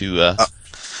offense to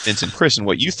Vince and Chris, in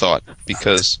what you thought,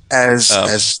 because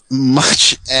as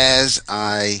much as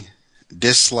I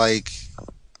dislike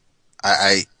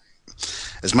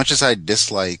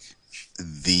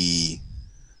the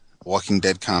Walking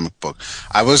Dead comic book,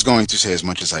 I was going to say as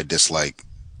much as I dislike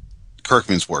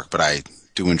Kirkman's work, but I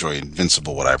do enjoy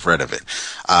Invincible, what I've read of it.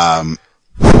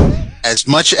 As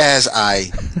much as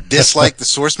I dislike the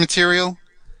source material,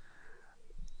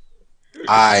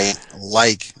 I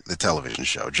like the television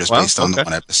show just based on the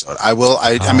one episode. I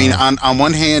mean, on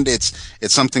one hand, it's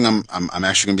something I'm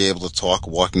actually going to be able to talk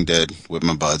Walking Dead with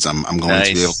my buds. I'm going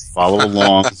to be able to follow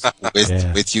along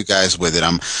with you guys with it.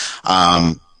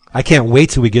 I can't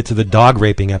wait till we get to the dog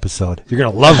raping episode. You're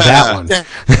gonna love that one.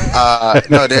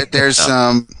 No, there's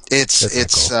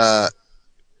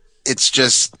it's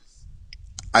just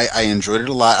I enjoyed it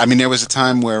a lot. I mean, there was a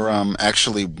time where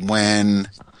actually when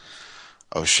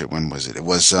was it? It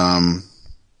was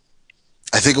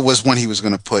I think it was when he was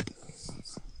going to put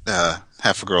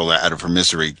half a girl out of her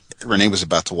misery. Renee was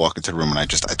about to walk into the room, and I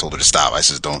told her to stop. I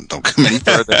says, "Don't come any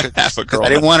further." Half a girl. I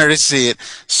didn't want her to see it.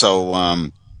 So,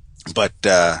 but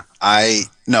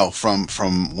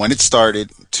from when it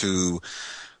started to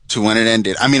when it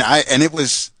ended. I mean, it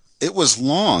was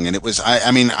long, and it was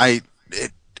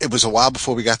a while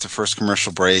before we got to first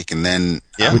commercial break, and then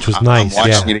which was nice. I'm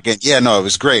watching it again. Yeah, no, it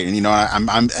was great. And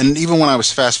and even when I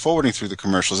was fast forwarding through the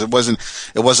commercials, it wasn't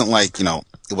like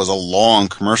it was a long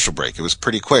commercial break. It was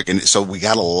pretty quick, and so we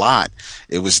got a lot.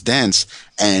 It was dense,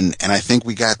 and I think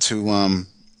we got to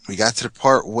the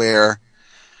part where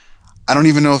I don't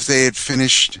even know if they had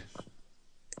finished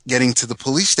getting to the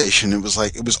police station. It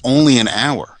was only an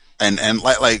hour, and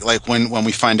like when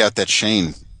we find out that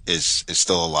Shane is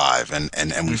still alive, and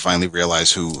we finally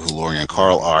realize who Lori and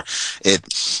Carl are.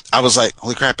 I was like,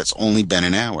 holy crap, it's only been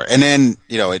an hour. And then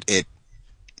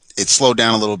it slowed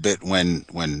down a little bit when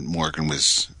Morgan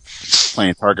was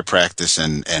playing target practice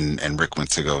and Rick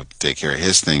went to go take care of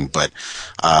his thing. But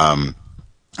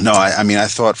no, I mean, I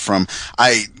thought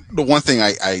the one thing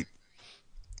I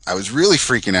was really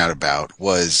freaking out about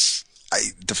was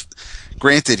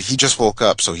granted, he just woke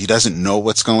up, so he doesn't know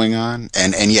what's going on,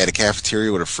 and yeah, the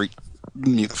cafeteria would have freaked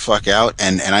me the fuck out,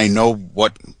 and I know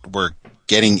what we're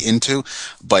getting into,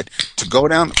 but to go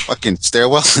down the fucking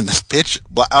stairwell in the pitch,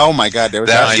 oh my god, there was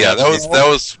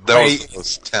that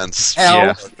was tense.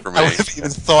 Hell, for me. I would have even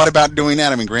thought about doing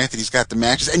that. I mean, granted, he's got the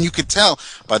matches, and you could tell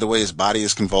by the way his body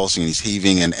is convulsing and he's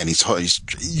heaving, and he's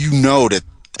you know that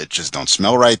it just don't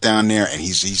smell right down there, and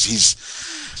he's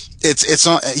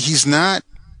not.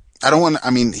 I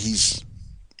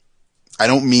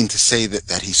don't mean to say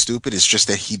that he's stupid. It's just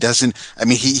that he doesn't. I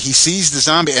mean, he sees the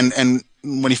zombie, and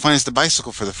when he finds the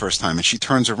bicycle for the first time, and she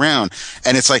turns around,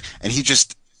 and it's like, and he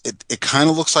just, it kind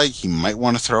of looks like he might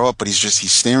want to throw up, but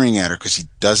he's staring at her because he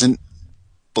doesn't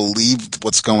believe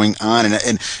what's going on,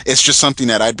 and it's just something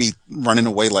that I'd be running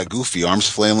away like Goofy, arms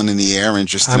flailing in the air, and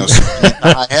just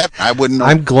I wouldn't know.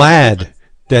 I'm glad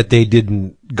that they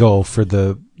didn't go for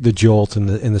the jolt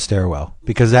in the stairwell,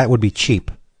 because that would be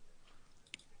cheap.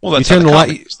 Well, that's you turn how the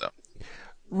comic is, though.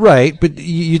 Right, but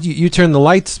you turn the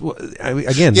lights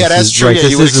again. Yeah, that's true. Right, yeah,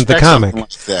 this isn't the comic, like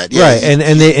that. Yeah, right?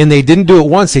 And they didn't do it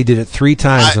once; they did it 3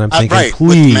 times, and I'm thinking,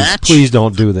 please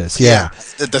don't do this. Yeah.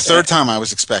 The third time I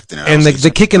was expecting it, and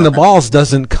the kick in the balls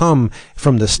doesn't come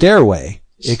from the stairway;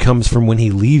 it comes from when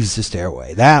he leaves the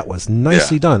stairway. That was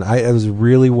nicely done. It was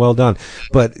really well done.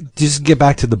 But just get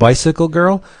back to the bicycle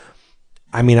girl.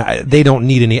 I mean, they don't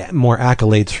need any more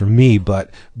accolades from me,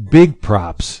 but big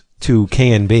props to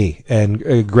K&B and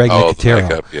Greg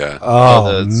Nicotero.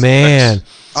 Man.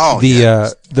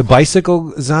 The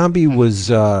bicycle zombie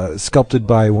was sculpted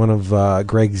by one of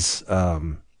Greg's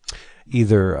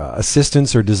either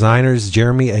assistants or designers,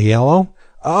 Jeremy Aiello.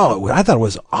 Oh, I thought it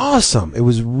was awesome. It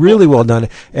was really well done.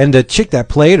 And the chick that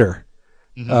played her,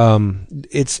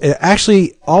 it's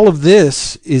actually, all of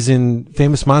this is in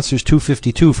Famous Monsters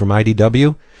 252 from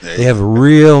IDW. They have a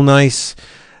real nice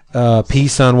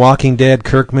piece on Walking Dead.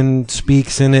 Kirkman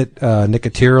speaks in it.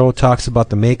 Nicotero talks about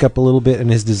the makeup a little bit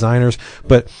and his designers.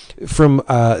 But from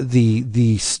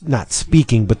the not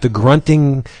speaking, but the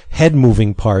grunting, head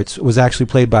moving parts was actually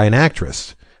played by an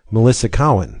actress, Melissa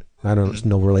Cowan. I don't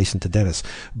know, no relation to Dennis,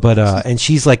 but and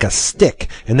she's like a stick,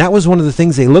 and that was one of the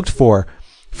things they looked for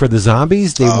the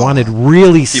zombies. They wanted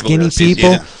really skinny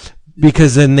people.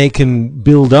 Because then they can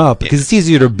build up. Because it's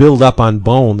easier to build up on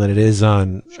bone than it is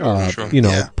on,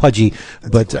 pudgy.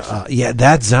 But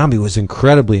that zombie was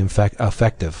incredibly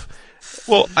effective.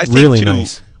 Well, I think really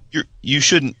nice.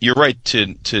 You're right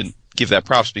to give that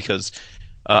props, because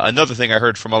another thing I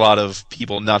heard from a lot of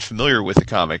people not familiar with the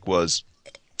comic was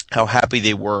how happy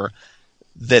they were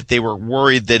that they were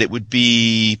worried that it would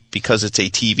be, because it's a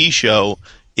TV show,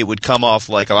 it would come off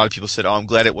like a lot of people said, I'm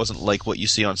glad it wasn't like what you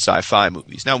see on sci-fi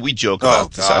movies. Now, we joke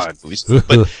about the sci-fi movies,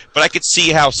 but I could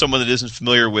see how someone that isn't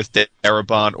familiar with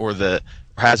Darabont or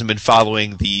hasn't been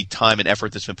following the time and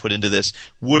effort that's been put into this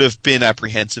would have been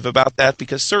apprehensive about that,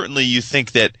 because certainly you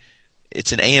think that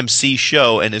it's an AMC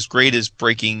show, and as great as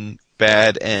Breaking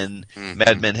Bad and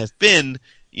Mad Men have been,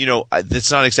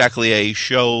 it's not exactly a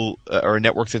show or a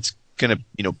network that's going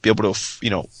to be able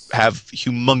to have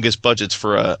humongous budgets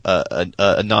for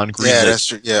a non-green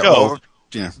show.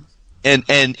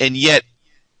 And yet,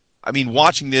 I mean,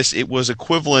 watching this, it was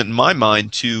equivalent in my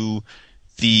mind to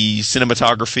the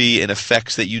cinematography and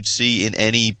effects that you'd see in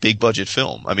any big budget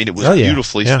film. I mean, it was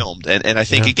beautifully filmed. And I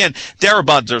think, again,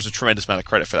 Darabont deserves a tremendous amount of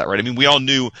credit for that, right? I mean, we all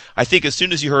knew, I think as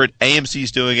soon as you heard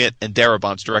AMC's doing it and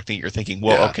Darabont's directing it, you're thinking,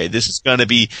 well, okay, this is going to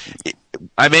be,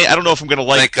 I don't know if I'm going to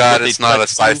like. Thank God it's not a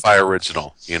sci-fi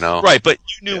original, Right, but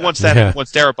you knew once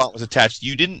Darabont was attached,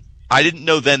 I didn't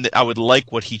know then that I would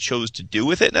like what he chose to do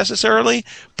with it necessarily,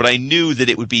 but I knew that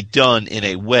it would be done in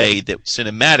a way that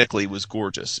cinematically was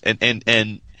gorgeous.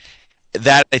 And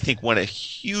that, I think, went a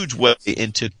huge way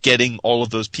into getting all of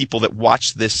those people that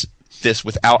watched this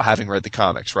without having read the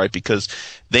comics, right? Because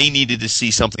they needed to see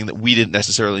something that we didn't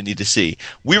necessarily need to see.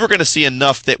 We were going to see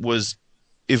enough that was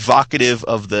evocative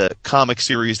of the comic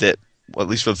series that, well, at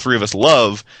least for the three of us,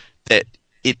 love, that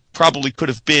it probably could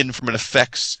have been, from an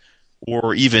effects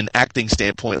or even acting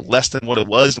standpoint, less than what it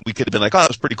was. We could have been like, that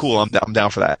was pretty cool, I'm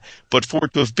down for that. But for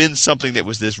it to have been something that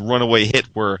was this runaway hit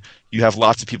where you have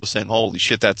lots of people saying, holy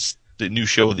shit, that's the new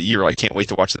show of the year, I can't wait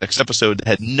to watch the next episode, that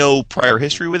had no prior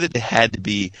history with it, it had to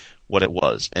be what it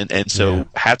was. And so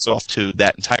hats off to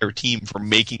that entire team for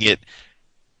making it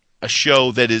a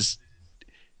show that is,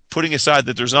 putting aside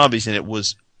that there's zombies in it,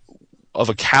 was of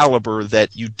a caliber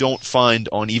that you don't find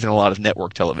on even a lot of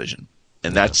network television.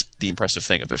 And that's the impressive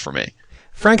thing of it for me.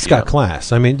 Frank's got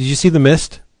class. I mean, did you see The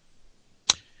Mist?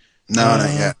 No, not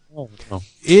yet.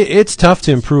 It's tough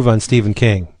to improve on Stephen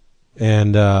King.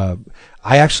 And I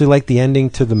actually like the ending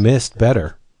to The Mist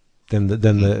better than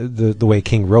the way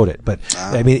King wrote it. But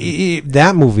I mean,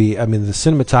 that movie, I mean, the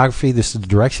cinematography, the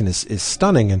direction is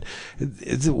stunning, and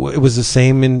it was the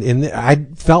same I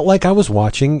felt like I was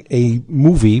watching a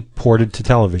movie ported to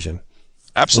television.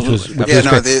 Absolutely.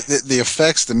 The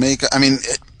effects, the makeup. I mean,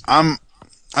 I'm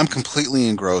completely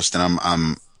engrossed, and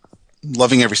I'm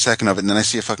loving every second of it. And then I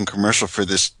see a fucking commercial for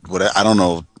this. I don't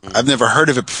know. I've never heard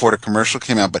of it before the commercial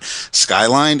came out, but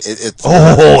Skyline. It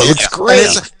looks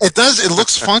great. It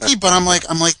looks funky, but I'm like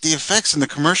the effects in the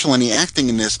commercial and the acting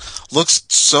in this looks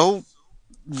so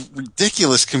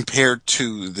ridiculous compared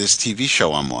to this TV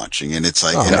show I'm watching. And it's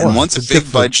like, and once a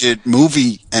big budget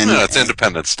movie, and it's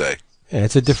Independence Day. Yeah,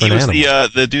 it's a different animal.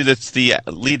 The dude that's the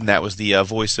lead in that was the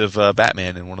voice of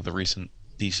Batman in one of the recent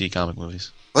DC comic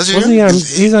movies. Wasn't he on?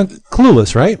 He's on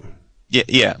Clueless, right?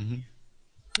 Yeah.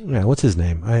 Yeah, what's his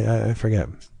name? I forget.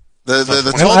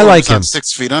 The I like him.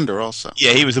 6 Feet Under also.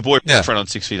 Yeah, he was the boyfriend on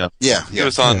 6 Feet Under. Yeah, he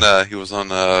was on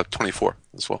 24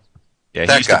 as well. Yeah,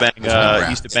 he used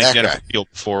to bang Jennifer Field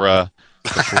before.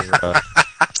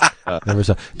 Never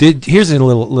saw. Here's a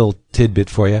little tidbit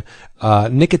for you.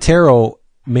 Nicotero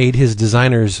made his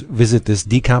designers visit this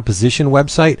decomposition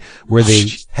website where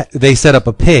they set up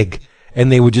a pig. And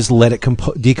they would just let it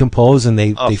decompose, and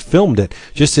they filmed it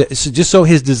just so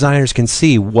his designers can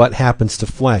see what happens to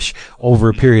flesh over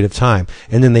a period of time.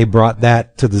 And then they brought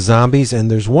that to the zombies. And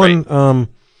there's one,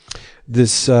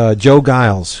 this Joe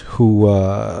Giles, who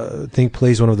I think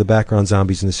plays one of the background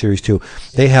zombies in the series too.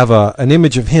 They have an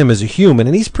image of him as a human,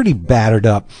 and he's pretty battered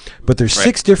up. But there's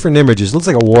 6 different images. It looks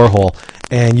like a war hole,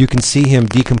 and you can see him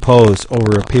decompose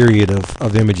over a period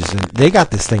of images. And they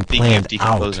got this thing planned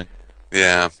out.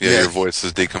 Yeah, your voice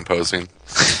is decomposing.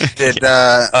 While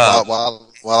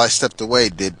I stepped away,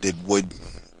 did Wood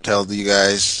tell you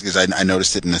guys, because I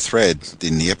noticed it in the thread,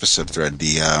 in the episode thread,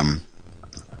 the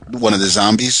one of the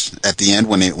zombies at the end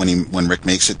when Rick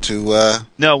makes it to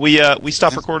No, we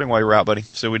stopped recording while you were out, buddy,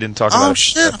 so we didn't talk about it. Oh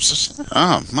shit, I'm so sorry.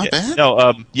 Oh, my bad.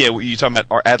 No, you talking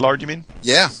about Adlard, you mean?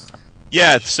 Yeah.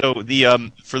 Yeah, so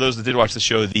for those that did watch the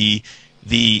show, the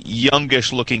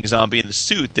youngish-looking zombie in the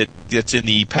suit that's in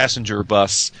the passenger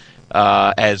bus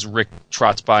as Rick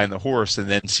trots by on the horse and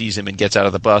then sees him and gets out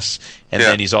of the bus. And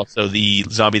then he's also the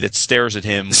zombie that stares at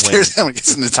him when he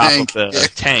gets in the top tank. of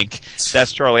the tank.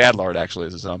 That's Charlie Adlard, actually,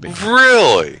 as a zombie.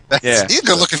 Really? He's a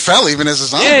good-looking fella, even as a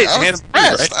zombie. Yeah, I was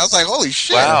impressed. Right? I was like, holy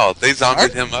shit. Wow, they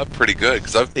zombied him up pretty good.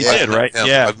 Cause I've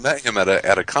met him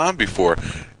at a con before,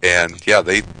 and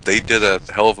they did a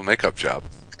hell of a makeup job.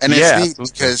 And it's neat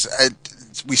because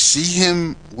we see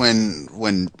him when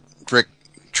Rick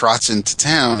trots into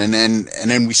town, and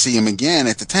then we see him again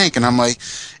at the tank, and I'm like,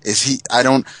 is he?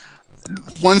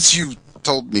 Once you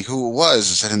told me who it was,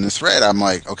 said in the thread, I'm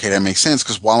like, okay, that makes sense.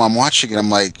 Because while I'm watching it,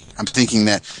 I'm thinking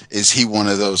that is he one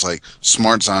of those like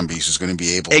smart zombies who's going to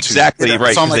be able exactly to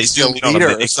right? Sound like still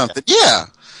leader or something? Yeah.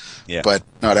 But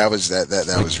no, that was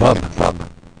really.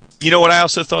 You know what I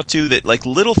also thought too, that like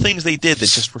little things they did that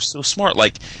just were so smart,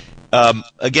 like.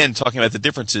 Again, talking about the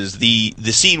differences, the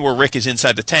scene where Rick is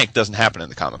inside the tank doesn't happen in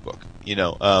the comic book.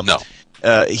 No.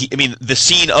 The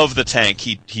scene of the tank,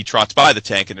 he trots by the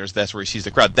tank, and that's where he sees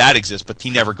the crowd. That exists, but he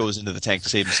never goes into the tank to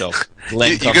save himself.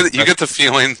 You get the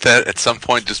feeling that at some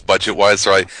point, just budget-wise,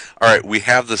 they're like, all right, we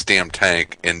have this damn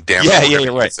tank, and damn it,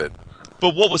 you're right.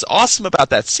 But what was awesome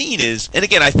about that scene is, and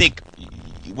again, I think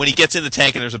when he gets in the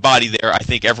tank and there's a body there, I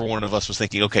think every one of us was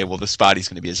thinking, okay, well, this body's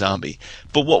going to be a zombie.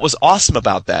 But what was awesome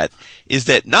about that is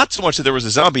that not so much that there was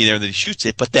a zombie there and that he shoots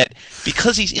it, but that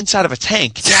because he's inside of a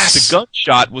tank, the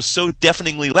gunshot was so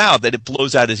deafeningly loud that it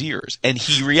blows out his ears. And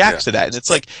he reacts to that. And it's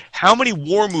like, how many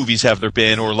war movies have there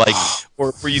been or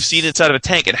where you've seen inside of a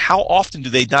tank, and how often do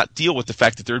they not deal with the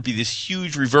fact that there would be this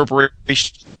huge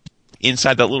reverberation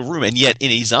inside that little room? And yet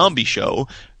in a zombie show,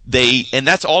 and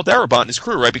that's all Darabont and his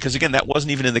crew, right? Because again, that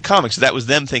wasn't even in the comics. That was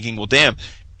them thinking, well, damn,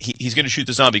 he's going to shoot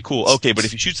the zombie. Cool. Okay, but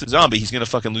if he shoots the zombie, he's going to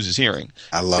fucking lose his hearing.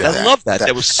 I love that.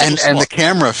 That was so smart. And the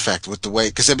camera effect with the way,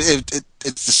 because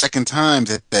it's the second time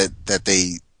that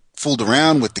they fooled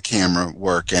around with the camera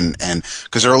work, and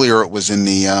because earlier it was in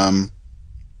the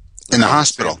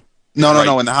hospital.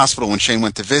 No, in the hospital when Shane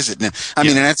went to visit. And, I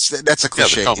mean, and that's a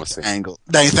cliche angle.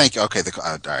 Thank you. Okay,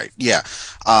 all right, yeah.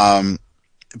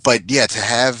 But yeah, to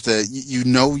have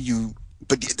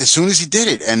but as soon as he did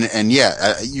it,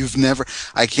 you've never,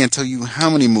 I can't tell you how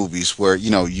many movies where,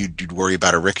 you'd worry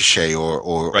about a ricochet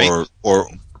or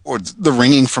the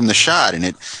ringing from the shot,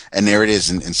 and there it is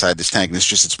inside this tank. And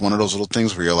it's one of those little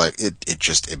things where you're like,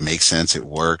 it makes sense. It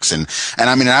works. And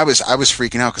I mean, I was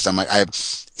freaking out because I'm like,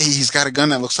 he's got a gun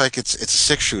that looks like it's a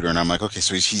 6-shooter. And I'm like, okay,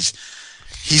 so he's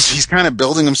kind of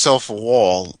building himself a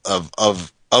wall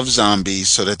of of zombies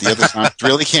so that the other zombies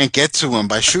really can't get to him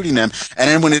by shooting them. And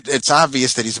then when it's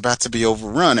obvious that he's about to be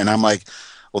overrun, and I'm like,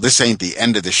 well, this ain't the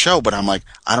end of the show, but I'm like,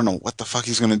 I don't know what the fuck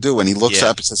he's going to do. And he looks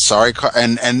up and says, sorry,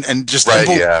 and just, Right,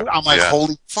 I'm like,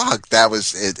 holy fuck, that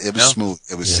was, it was smooth.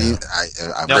 It was,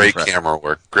 I'm great impressed. camera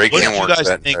work. Great camera work for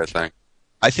that entire thing.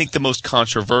 I think the most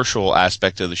controversial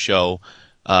aspect of the show,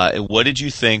 what did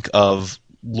you think of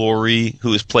Laurie, who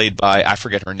was played by, I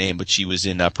forget her name, but she was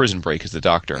in Prison Break as the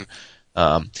doctor.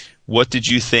 What did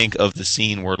you think of the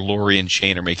scene where Laurie and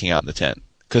Shane are making out in the tent?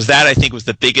 Because that, I think, was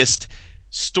the biggest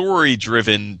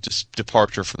story-driven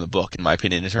departure from the book, in my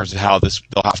opinion, in terms of how they'll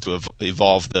have to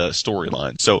evolve the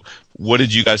storyline. So what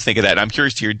did you guys think of that? And I'm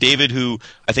curious to hear David, who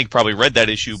I think probably read that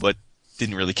issue but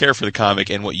didn't really care for the comic,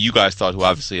 and what you guys thought, who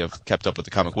obviously have kept up with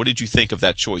the comic. What did you think of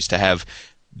that choice to have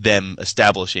them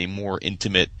establish a more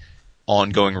intimate,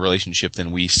 ongoing relationship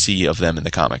than we see of them in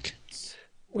the comic?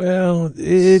 Well,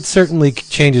 it certainly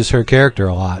changes her character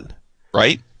a lot.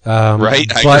 Right? Right,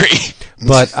 I agree.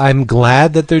 But I'm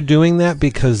glad that they're doing that,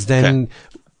 because then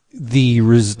the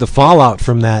fallout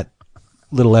from that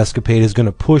little escapade is going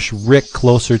to push Rick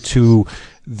closer to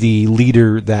the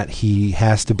leader that he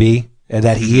has to be, and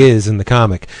that he is in the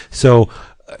comic. So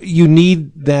you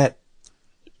need that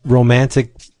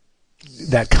romantic,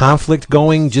 that conflict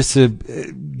going, just to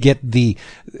get the,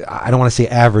 I don't want to say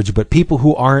average, but people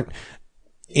who aren't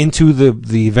into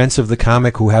the events of the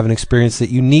comic, who haven't experienced it,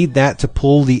 you need that to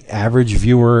pull the average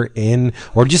viewer in,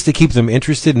 or just to keep them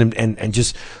interested and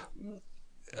just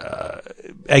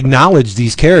acknowledge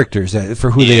these characters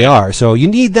for who they are. So you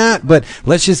need that, but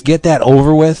let's just get that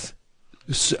over with.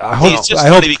 It's just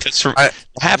funny because from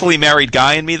happily married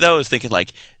guy in me, though, is thinking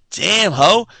like, damn,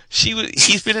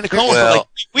 he's been in a coma for like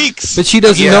 3 weeks. But she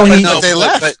doesn't know they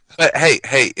left. But hey,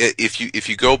 if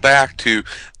you go back to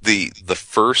the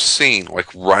first scene,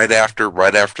 like right after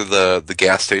the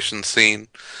gas station scene,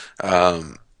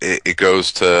 it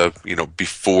goes to,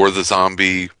 before the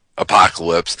zombie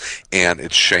apocalypse, and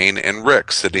it's Shane and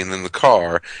Rick sitting in the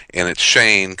car, and it's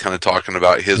Shane kind of talking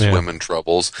about his women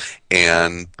troubles,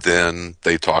 and then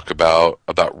they talk about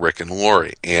Rick and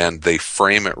Laurie, and they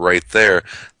frame it right there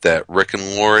that Rick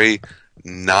and Laurie,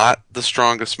 not the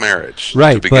strongest marriage.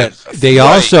 Right, but they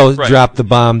also dropped the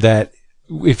bomb that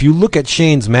if you look at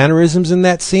Shane's mannerisms in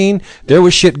that scene, there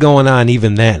was shit going on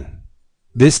even then.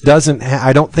 This doesn't.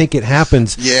 I don't think it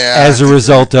happens as a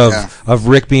result of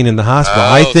Rick being in the hospital.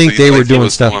 I think they were doing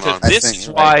stuff. This is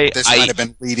why this might have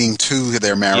been leading to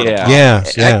their marriage. Yeah.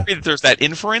 I agree that there's that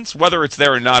inference. Whether it's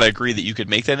there or not, I agree that you could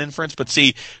make that inference. But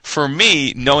see, for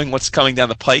me, knowing what's coming down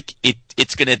the pike,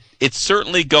 it's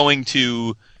certainly going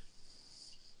to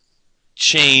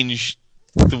change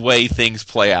the way things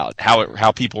play out,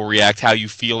 how people react, how you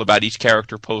feel about each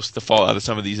character post the fallout of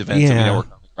some of these events. Yeah.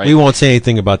 Right? We won't say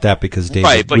anything about that because David.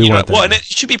 Right, but and it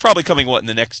should be probably coming in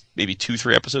the next maybe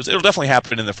 2-3 episodes. It'll definitely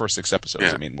happen in the first 6 episodes.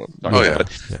 Yeah. I mean,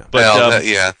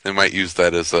 they might use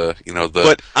that as a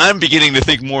But I'm beginning to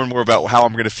think more and more about how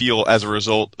I'm going to feel as a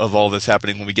result of all this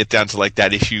happening when we get down to like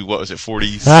that issue. What was it,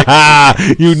 46?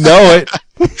 You know it.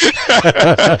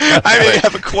 I may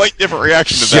have a quite different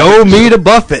reaction to that. Show me to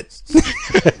Buffett.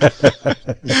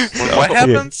 What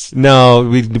happens? No,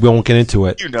 we won't get into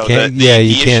it. You know can't, the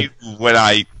you can't. Issue when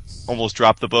I almost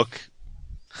dropped the book.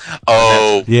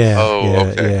 Okay.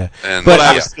 Yeah. And, but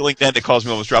I was feeling then it caused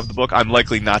me almost drop the book. I'm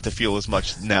likely not to feel as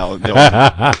much now.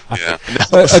 A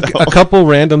couple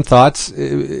random thoughts,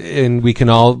 and we can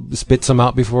all spit some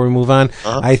out before we move on.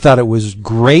 I thought it was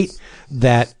great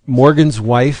that Morgan's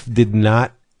wife did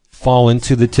not fall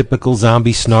into the typical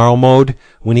zombie snarl mode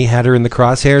when he had her in the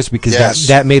crosshairs, because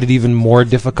that made it even more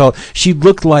difficult. She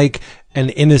looked like an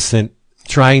innocent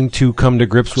trying to come to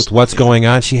grips with what's going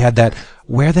on. She had that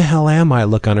 "where the hell am I"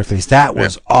 look on her face. That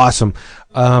was awesome.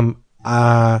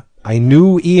 I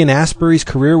knew Ian Astbury's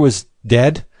career was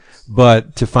dead,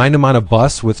 but to find him on a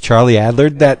bus with Charlie Adler,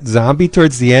 that zombie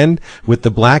towards the end with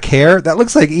the black hair, that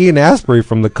looks like Ian Astbury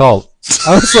from The Cult.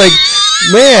 I was like,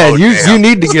 man, you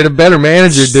need to get a better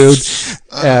manager, dude.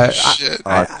 Shit.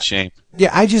 Shame.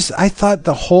 Yeah, I thought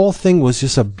the whole thing was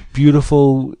just a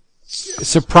beautiful,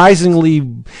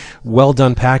 surprisingly well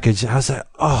done package. I was like,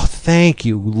 oh, thank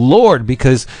you, Lord,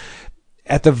 because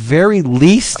at the very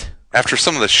least, after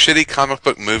some of the shitty comic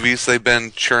book movies they've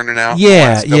been churning out the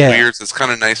last couple years, it's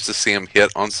kind of nice to see them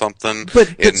hit on something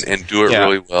and do it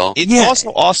really well. It's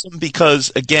also awesome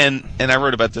because, again, and I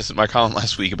wrote about this in my column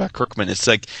last week about Kirkman, it's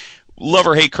like, love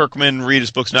or hate Kirkman, read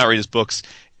his books, not read his books.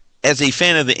 As a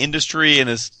fan of the industry and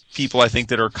as people I think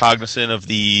that are cognizant of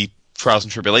the trials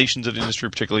and tribulations of the industry,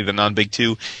 particularly the non-big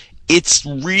two, it's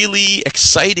really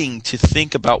exciting to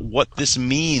think about what this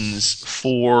means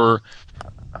for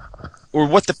or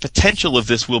what the potential of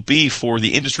this will be for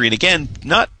the industry. And again,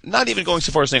 not even going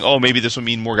so far as saying, oh, maybe this will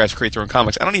mean more guys create their own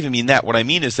comics. I don't even mean that. What I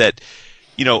mean is that,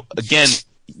 again,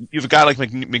 you have a guy like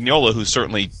Mignola who's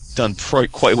certainly done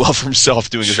quite well for himself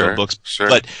doing his own books. Sure.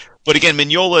 But again,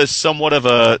 Mignola is somewhat of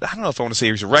I don't know if I want to say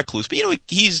he's a recluse, but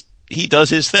he does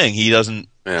his thing. He doesn't.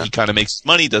 Yeah. He kind of makes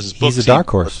money, does his books. He's a dark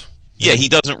horse. Yeah, he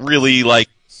doesn't really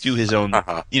do his own.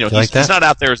 He's not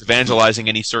out there as evangelizing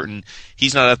any certain.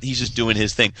 He's not. He's just doing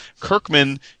his thing.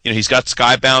 Kirkman, he's got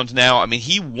Skybound now. I mean,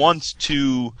 he wants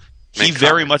to. He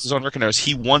very much is on record as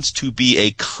he wants to be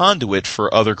a conduit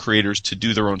for other creators to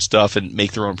do their own stuff and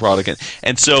make their own product.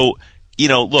 And so,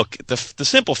 look, the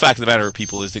simple fact of the matter,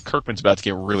 people, is that Kirkman's about to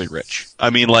get really rich. I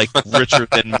mean, like richer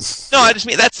than. No, I just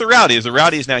mean that's the reality. The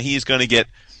reality is now he's going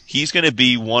to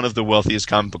be one of the wealthiest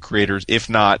comic book creators, if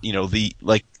not,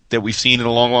 that we've seen in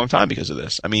a long, long time because of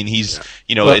this. I mean, he's,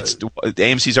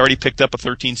 AMC's already picked up a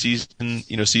 13 season,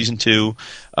 season 2,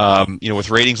 with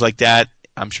ratings like that.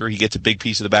 I'm sure he gets a big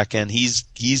piece of the back end. He's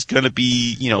going to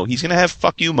be, he's going to have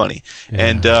fuck you money.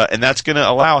 Yeah. And that's going to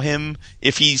allow him,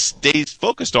 if he stays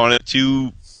focused on it,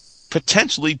 to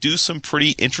potentially do some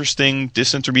pretty interesting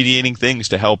disintermediating things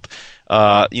to help,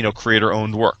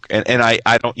 creator-owned work. And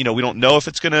I don't, we don't know if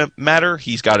it's going to matter.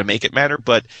 He's got to make it matter.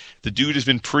 But the dude has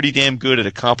been pretty damn good at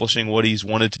accomplishing what he's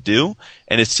wanted to do.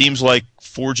 And it seems like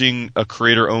forging a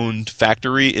creator-owned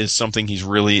factory is something he's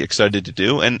really excited to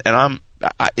do. And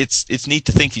it's neat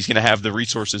to think he's going to have the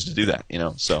resources to do that.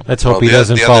 So let's hope he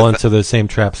doesn't fall into the same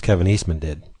traps Kevin Eastman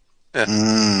did.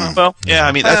 Yeah. Well, yeah,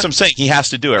 I mean, that's what I'm saying. He has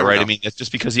to do it, right? I mean, it's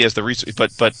just because he has the resources.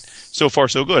 But so far,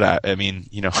 so good. I mean,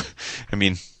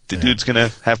 the dude's going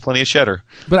to have plenty of cheddar.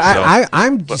 But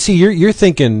I'm see, you're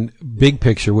thinking big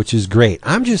picture, which is great.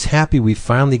 I'm just happy we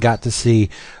finally got to see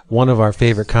one of our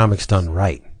favorite comics done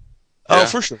right. Oh,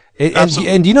 for sure. And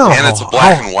it's a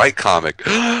black and white comic.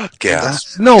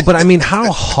 Gas. No, but I mean,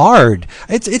 how hard?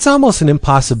 It's almost an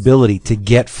impossibility to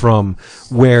get from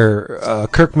where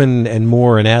Kirkman and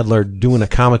Moore and Adler doing a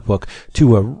comic book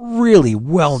to a really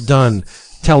well done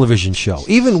television show.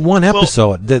 Even one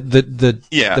episode,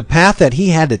 the path that he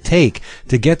had to take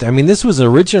to get there. I mean, this was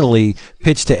originally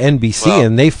pitched to NBC,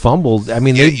 and they fumbled. I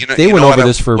mean, they went over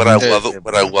this for. What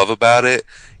I love about it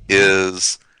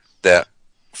is that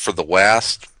for the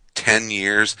last 10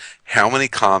 years, how many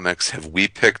comics have we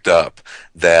picked up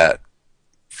that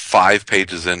 5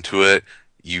 pages into it,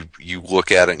 you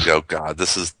look at it and go, God,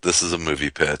 this is a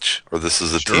movie pitch, or this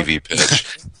is a TV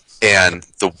pitch. And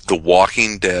the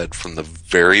Walking Dead from the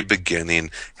very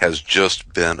beginning has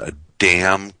just been a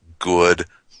damn good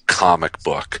comic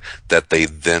book that they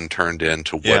then turned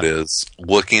into what is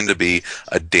looking to be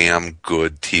a damn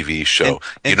good TV show.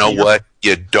 And you know what?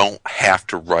 You don't have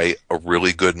to write a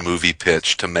really good movie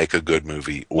pitch to make a good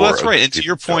movie. Well, that's right. And to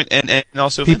your point, and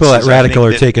also people at Radical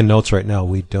are taking notes right now.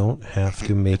 We don't have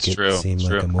to make it seem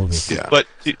like a movie. Yeah. But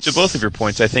to both of your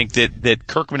points, I think that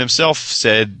Kirkman himself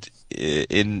said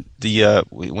in the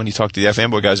when he talked to the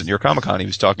Fanboy guys at New York Comic Con, he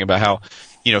was talking about how,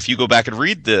 if you go back and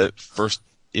read the first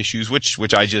issues,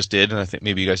 which I just did, and I think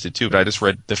maybe you guys did too, but I just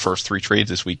read the first 3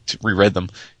 trades this week, reread them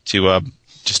to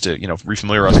just to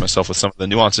refamiliarize myself with some of the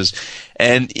nuances.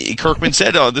 And Kirkman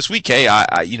said this week, hey,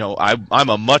 I'm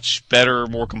a much better,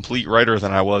 more complete writer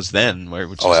than I was then,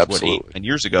 which is what, 8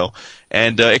 years ago,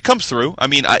 and it comes through. I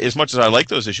mean, as much as I like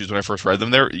those issues when I first read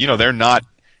them, they're not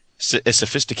as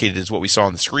sophisticated as what we saw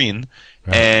on the screen,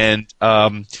 right. And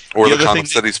or the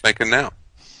comics that he's making now.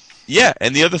 Yeah,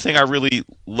 and the other thing I really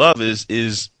love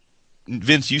is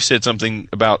Vince, you said something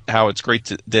about how it's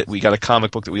great that we got a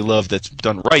comic book that we love that's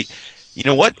done right. You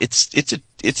know what? It's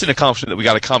an accomplishment that we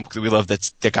got a comic book that we love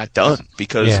that got done,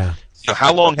 because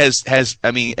how long has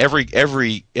I mean, every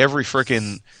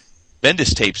frickin'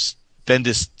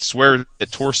 Bendis swear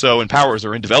that Torso and Powers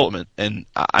are in development, and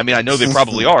I mean, I know they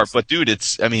probably are, but dude,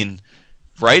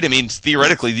 right? I mean,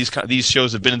 theoretically, these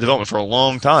shows have been in development for a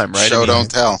long time, right? Show don't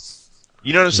tell.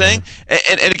 You know what I'm saying?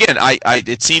 And again,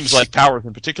 it seems like Powers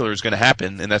in particular is going to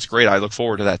happen, and that's great. I look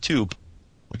forward to that too.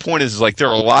 The point is like there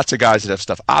are lots of guys that have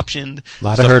stuff optioned, a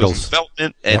lot of hurdles,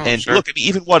 development, and look, I mean,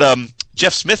 even what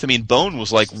Jeff Smith, I mean, Bone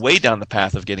was like way down the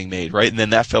path of getting made, right? And then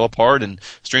that fell apart, and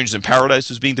Strangers in Paradise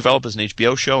was being developed as an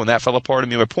HBO show, and that fell apart. I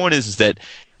mean, my point is that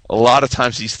a lot of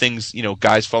times these things,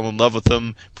 guys fall in love with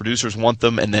them, producers want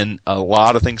them, and then a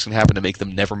lot of things can happen to make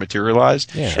them never materialize.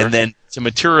 Yeah, sure. And then to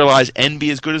materialize and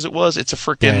be as good as it was, it's a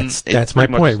freaking... That's my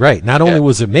point, right. Not only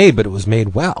was it made, but it was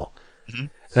made well. Mm-hmm.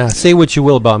 Now, say what you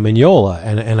will about Mignola,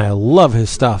 and I love his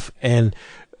stuff, and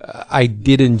I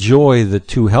did enjoy the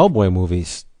 2 Hellboy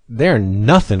movies. They're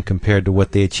nothing compared to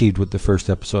what they achieved with the first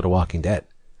episode of Walking Dead.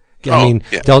 I mean,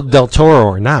 yeah. Del Toro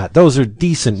or not, those are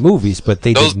decent movies, but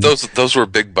they didn't. Those were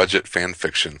big budget fan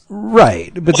fiction.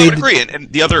 Right, but I would agree.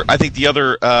 And the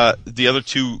other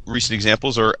two recent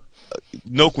examples are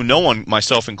no one,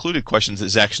 myself included, questions that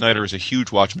Zack Snyder is a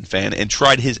huge Watchmen fan and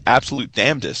tried his absolute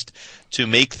damnedest to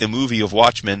make the movie of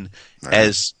Watchmen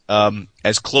as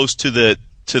close to the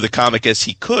comic as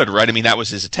he could. Right? I mean, that was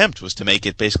his attempt, was to make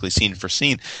it basically scene for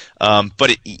scene.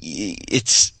 But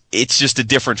it's just a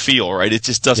different feel, right? It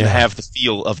just doesn't have the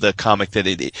feel of the comic that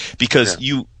it because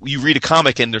you read a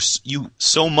comic and there's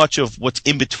so much of what's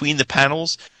in between the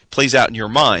panels plays out in your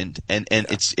mind, and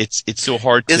it's so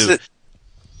hard to.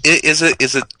 Is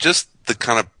it just the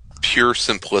kind of pure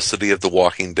simplicity of The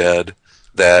Walking Dead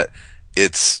that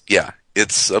it's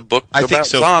a book about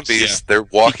zombies. Yeah. They're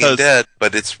Walking Dead,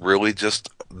 but it's really just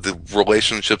the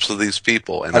relationships of these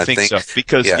people. And I think so.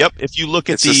 Because if you look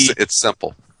at it's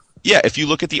simple. Yeah, if you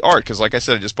look at the art, because like I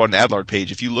said, I just bought an Adlard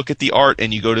page. If you look at the art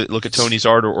and you go to look at Tony's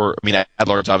art, or I mean,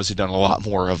 Adlard's obviously done a lot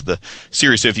more of the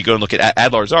series. So if you go and look at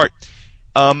Adlard's art,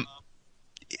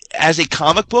 as a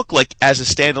comic book, like as a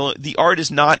standalone, the art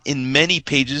is not in many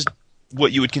pages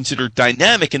what you would consider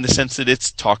dynamic in the sense that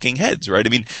it's talking heads, right? I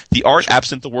mean, the art,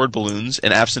 absent the word balloons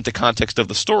and absent the context of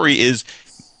the story, is,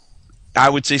 I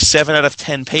would say, 7 out of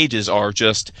 10 pages are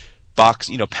just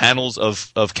panels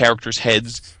of characters'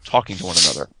 heads talking to one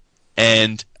another,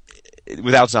 and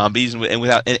without zombies and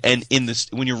without and in this,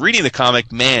 when you're reading the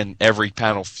comic, man, every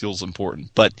panel feels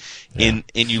important. But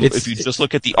if you just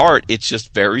look at the art, it's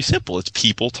just very simple. It's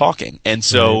people talking, and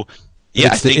so I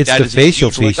think that is the facial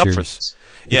features.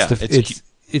 Yeah,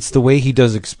 it's the way he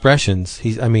does expressions.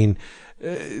 Within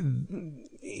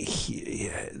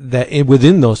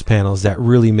those panels that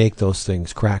really make those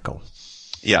things crackle.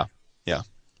 Yeah.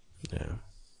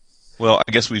 Well,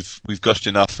 I guess we've gushed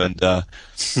enough, and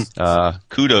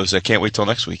kudos. I can't wait till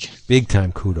next week. Big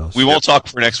time kudos. We won't talk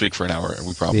for next week for an hour.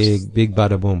 We promise. Big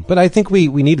bada boom. But I think we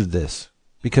needed this.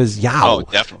 Because Oh,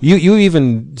 definitely. You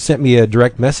even sent me a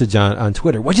direct message on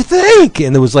Twitter. What'd you think?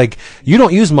 And it was like, you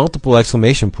don't use multiple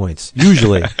exclamation points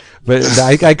usually, but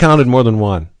I counted more than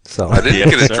one. So I didn't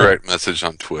get a direct message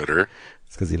on Twitter.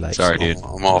 It's because he likes me. Dude.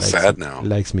 I'm all sad now. He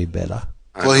likes me better.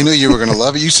 Well, he knew you were going to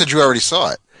love it. You said you already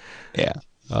saw it. Yeah.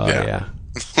 Oh yeah.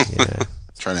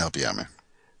 Trying to help you out, man.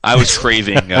 I was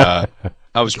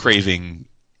craving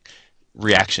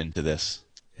reaction to this.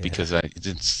 Because I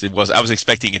was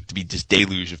expecting it to be just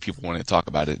deluge of people wanting to talk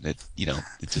about it, and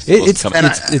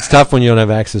it's tough when you don't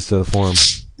have access to the forum.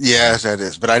 Yes, that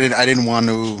is. But I didn't want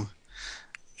to.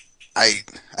 I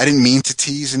didn't mean to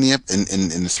tease in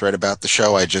the thread about the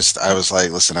show. I was like,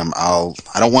 listen, I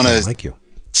don't want to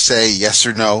say yes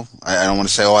or no. I don't want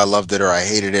to say, oh, I loved it or I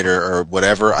hated it or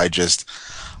whatever.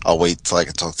 I'll wait till I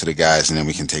can talk to the guys, and then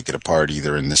we can take it apart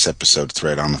either in this episode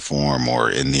thread on the forum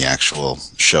or in the actual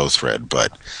show thread.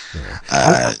 But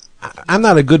I'm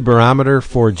not a good barometer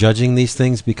for judging these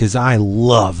things because I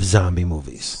love zombie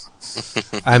movies.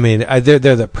 I mean, they're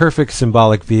the perfect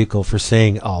symbolic vehicle for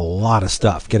saying a lot of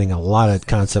stuff, getting a lot of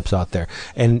concepts out there.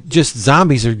 And just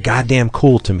zombies are goddamn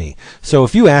cool to me. So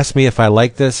if you ask me if I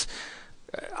like this,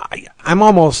 I'm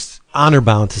almost honor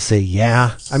bound to say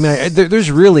yeah. I mean,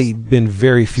 there's really been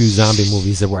very few zombie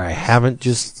movies where I haven't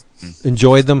just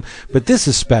enjoyed them, but this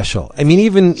is special. I mean,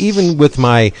 even with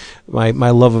my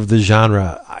love of the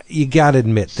genre, you got to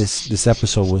admit this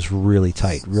episode was really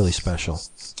tight, really special.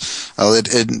 Well,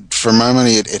 for my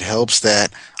money, it helps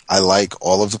that I like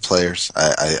all of the players.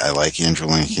 I like Andrew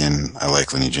Lincoln. I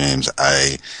like Lenny James.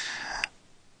 I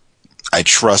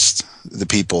trust the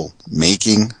people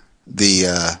making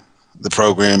the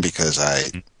program because I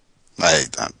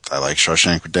like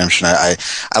Shawshank Redemption. I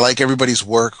like everybody's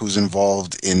work who's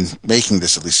involved in making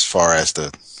this, at least as far as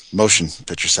the motion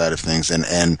picture side of things,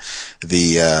 and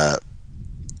the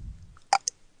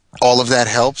all of that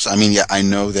helps. I mean, yeah, I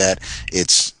know that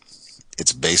it's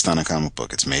based on a comic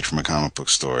book. It's made from a comic book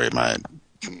story.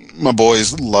 My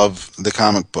boys love the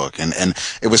comic book, and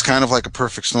it was kind of like a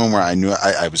perfect storm where I knew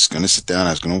I was going to sit down,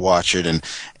 I was going to watch it,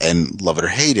 and love it or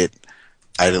hate it,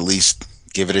 I'd at least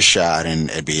give it a shot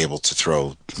and be able to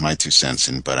throw my 2 cents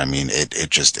in. But I mean,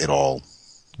 it all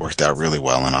worked out really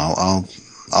well, and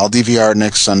I'll DVR it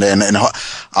next Sunday, and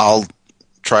I'll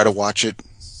try to watch it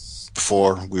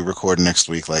before we record next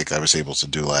week, like I was able to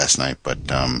do last night. But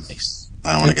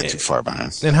I don't want to get too far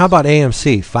behind. And how about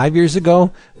AMC? 5 years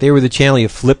ago, they were the channel you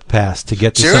flipped past to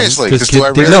get to seriously. Really?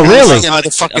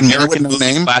 The fucking American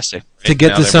movie classic. To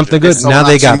get to something good. Now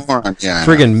they got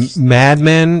friggin' Mad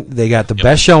Men. They got the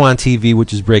best show on TV,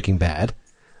 which is Breaking Bad.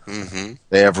 Mm-hmm.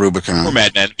 They have Rubicon. Or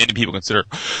Mad Men. Many people consider.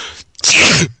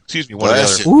 Excuse me. One or the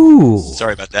other. Ooh.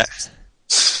 Sorry about that.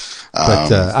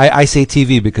 But I say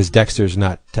TV because Dexter's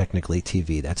not technically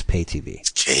TV. That's pay TV.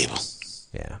 It's cable.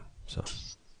 Yeah. So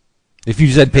if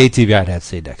you said pay TV, I'd have to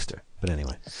say Dexter. But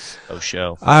anyway. Oh,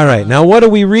 show. All right. Now, what are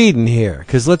we reading here?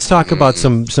 Because let's talk about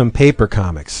some paper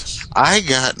comics. I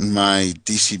got my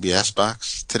DCBS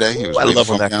box today. It was I love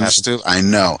when that happens. I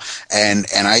know, and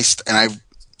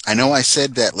I know I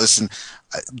said that. Listen,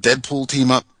 Deadpool team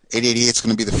up 888 is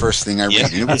going to be the first thing I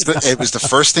read. Yeah. It was the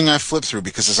first thing I flipped through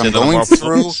because as I'm Did the going Marvel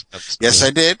through, movies? yes, I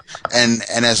did, and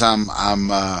as I'm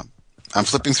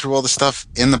flipping through all the stuff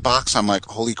in the box. I'm like,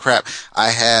 holy crap! I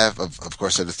have, of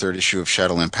course, I have the third issue of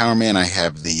Shadowland Power Man. I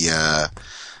have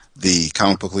the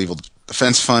Comic Book Legal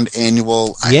Defense Fund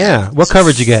annual. What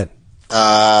coverage you get?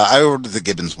 I ordered the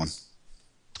Gibbons one.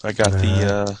 I got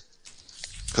the...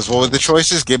 Because what were the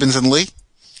choices? Gibbons and Lee?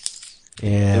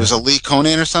 Yeah. It was a Lee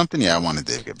Conan or something? Yeah, I wanted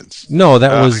Dave Gibbons. No,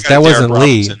 that I wasn't got Derek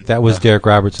Lee. Robertson. That was Derek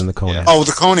Robertson, the Conan. Yeah. Oh,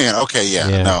 the Conan. Okay, yeah.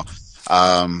 Yeah. No.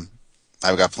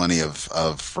 I've got plenty of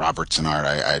Robertson art.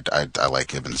 I like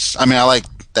Gibbons. I mean, I like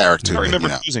Derek too. I remember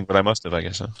but, choosing, but I must have, I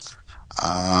guess. Huh?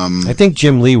 I think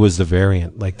Jim Lee was the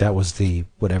variant. Like that was the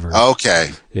whatever.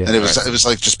 Okay. Yeah. And it was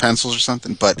like just pencils or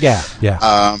something. But Yeah.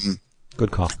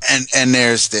 Good call. and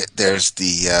there's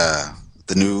the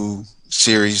new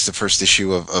series, the first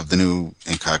issue of the new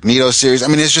Incognito series. I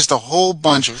mean, there's just a whole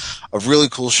bunch of really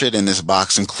cool shit in this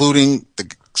box, including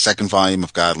the second volume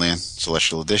of Godland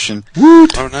Celestial Edition.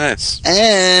 Oh, nice.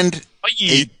 And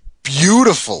a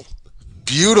beautiful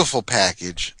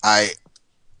package.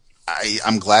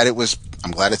 I'm glad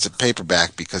it's a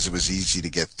paperback because it was easy to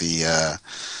get the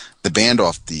band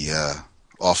off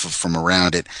of from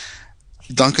around it.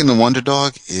 Duncan the Wonder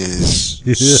Dog is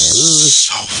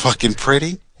so fucking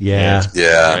pretty. Yeah.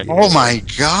 Yeah. Right. Oh my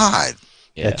god.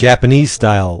 Yeah. A Japanese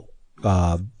style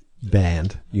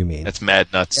band, you mean? That's mad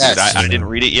nuts, Yes. dude. I didn't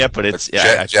read it yet, but it's...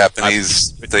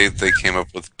 Japanese, they came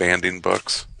up with banding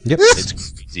books. Yep. It's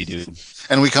crazy, dude.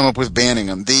 And we come up with banning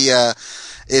them.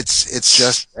 It's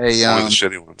just a One of the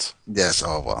shitty ones. yes.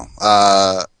 Oh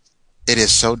well. It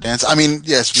is so dense. I mean,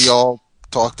 yes, we all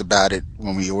talked about it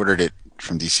when we ordered it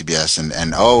from DCBS,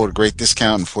 and a great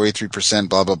discount and 43%,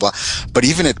 blah blah blah. But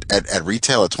even at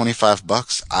retail at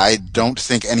 $25, I don't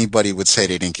think anybody would say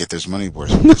they didn't get their money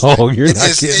worth. Oh, you're not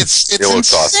kidding. It's It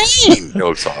looks insane. awesome. It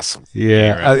looks awesome.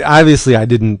 Yeah, obviously I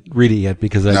didn't read it yet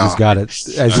because I just got it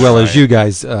as well as you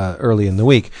guys early in the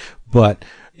week. But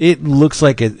it looks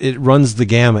like it runs the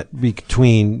gamut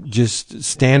between just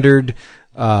standard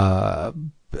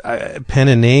pen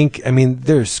and ink. I mean,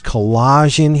 there's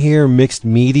collage in here, mixed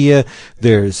media.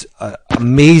 There's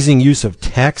amazing use of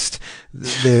text.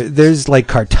 There's like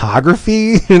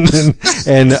cartography and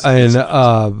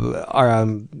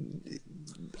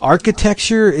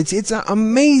architecture. It's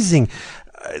amazing.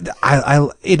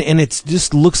 It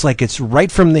just looks like it's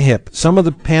right from the hip. Some of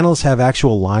the panels have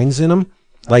actual lines in them.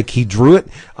 Like he drew it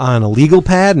on a legal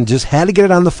pad and just had to get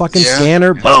it on the fucking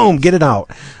scanner. Boom, get it out.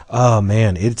 Oh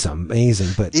man, it's amazing.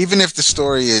 But even if the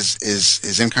story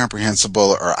is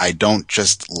incomprehensible or I don't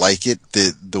just like it,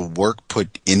 the work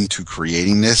put into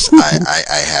creating this,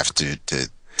 I have to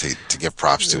give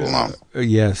props to alone.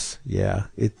 Yes, yeah.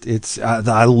 It's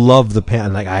I love the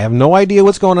panel. Like I have no idea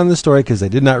what's going on in the story because I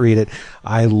did not read it.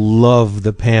 I love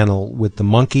the panel with the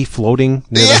monkey floating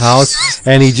near the house,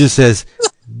 and he just says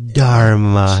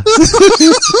Dharma.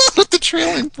 The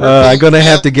trailing. I'm gonna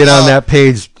have to get on that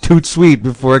page toot sweet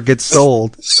before it gets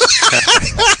sold.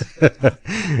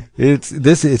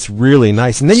 It's really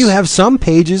nice, and then you have some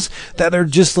pages that are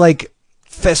just like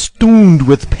festooned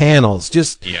with panels,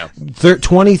 just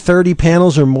 20, 30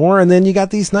 panels or more, and then you got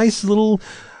these nice little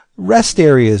rest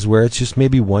areas where it's just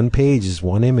maybe one page is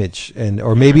one image,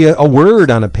 or maybe a word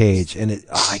on a page, and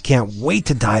I can't wait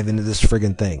to dive into this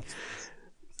friggin' thing.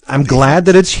 I'm glad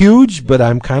that it's huge, but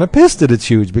I'm kind of pissed that it's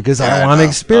huge because I want to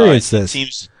experience this.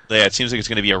 It seems like it's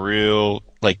going to be a real,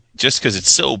 like, just because it's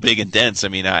so big and dense. I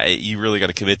mean, you really got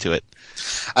to commit to it.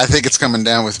 I think it's coming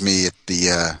down with me at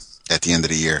the end of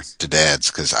the year to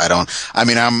Dad's because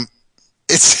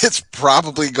it's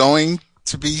probably going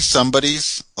to be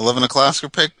somebody's 11 o'clock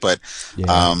pick, but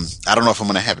I don't know if I'm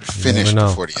going to have it finished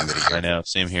before the end of the year. I know,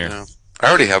 same here. Yeah. I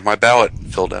already have my ballot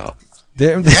filled out.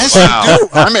 Yes, Wow. you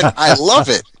do. I love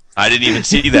it. I didn't even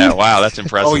see that. Wow, that's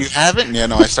impressive. Oh, you haven't? Yeah,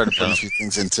 no, I started putting a few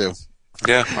things in too.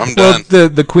 Yeah, I'm Well,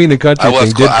 done. the Queen and Country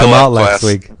thing did come out last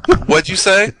week. What'd you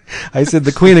say? I said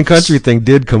the Queen and Country thing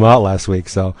did come out last week,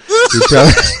 so you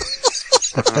probably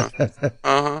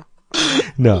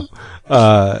no.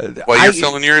 While you're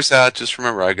filling yours out, just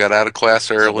remember I got out of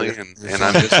class early, and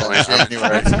I'm just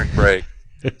on spring break.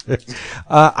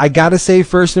 I gotta say,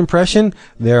 first impression,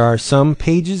 there are some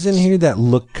pages in here that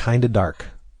look kind of dark.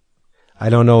 I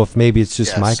don't know if maybe it's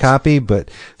just my Yes. copy, but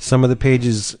some of the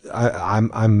pages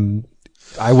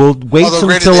I will wait Although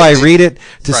until granted, I they- read it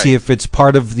to right. see if it's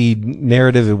part of the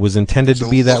narrative it was intended So to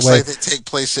be it that looks way. like they take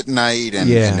place at night, and,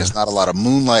 Yeah. and there's not a lot of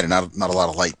moonlight and not a lot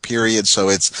of light period. So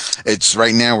it's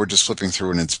right now we're just flipping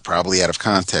through, and it's probably out of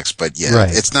context. But yeah,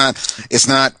 Right. it's not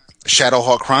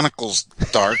Shadowhawk Chronicles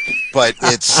dark, but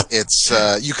it's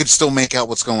you could still make out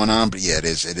what's going on. But yeah, it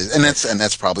is, and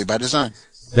that's probably by design.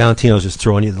 Valentino's just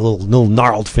throwing you the little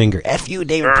gnarled finger. F you,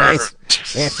 David Price.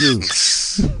 F you.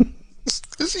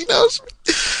 Because he knows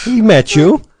me. He met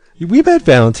you. We met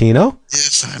Valentino.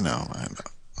 Yes, I know.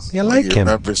 You like He him.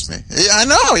 remembers me. Yeah, I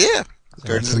know. Yeah,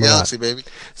 Guardians of the him a lot. Galaxy, baby.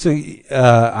 So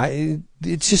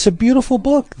it's just a beautiful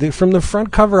book. From the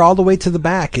front cover all the way to the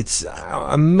back. It's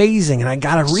amazing, and I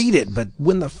got to read it. But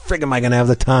when the frig am I going to have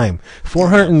the time?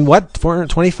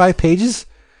 425 pages?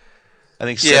 I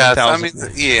think Yeah,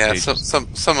 7,000 pages.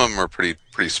 some of them are pretty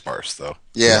sparse though.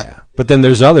 Yeah. But then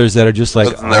there's others that are just like,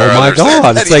 But oh there are my others that-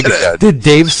 God. It's like, Yeah. did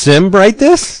Dave Sim write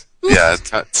this? Yeah,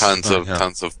 tons Oh,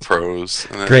 yeah. of prose.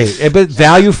 And then- Great. But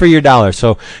value for your dollar.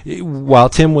 So while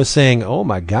Tim was saying, oh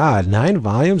my God, 9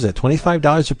 volumes at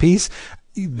 $25 a piece,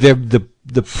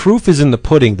 the proof is in the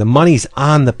pudding. The money's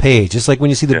on the page. Just like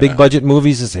when you see the big budget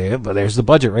movies, you say, but there's the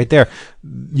budget right there.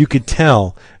 You could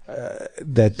tell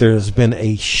that there's been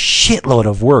a shitload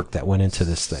of work that went into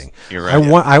this thing. You're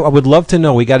right. I would love to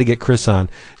know. We got to get Chris on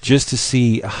just to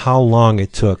see how long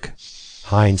it took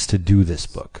Hines to do this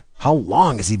book. How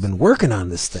long has he been working on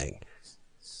this thing?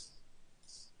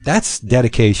 That's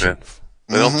dedication.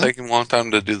 Yeah. They don't take him a long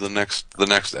time to do the next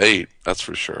 8. That's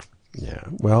for sure. Yeah.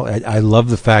 Well, I love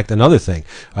the fact. Another thing,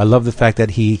 I love the fact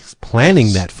that he's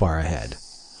planning that far ahead,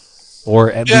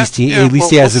 or at least he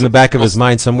has in the back of his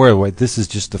mind somewhere. Wait, this is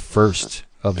just the first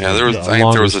of. Yeah, the, I think there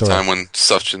longer was a story. time when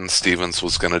Sutton Stevens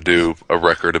was going to do a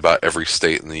record about every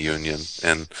state in the union,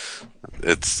 and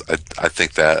I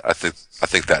think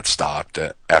that stopped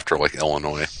after like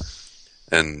Illinois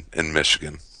and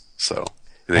Michigan. So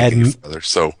they didn't get further.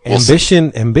 So we'll see.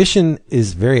 ambition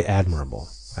is very admirable.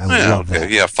 I love that.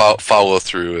 Yeah, follow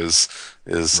through is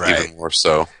Right. even more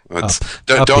so. It's,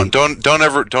 Upbeat.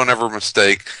 don't ever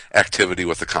mistake activity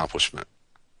with accomplishment.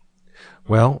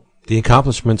 Well, the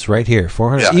accomplishments right here,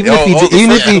 400.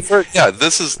 Yeah,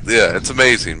 it's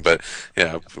amazing, but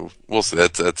yeah, we'll see.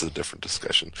 That's a different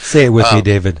discussion. Say it with me,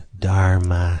 David.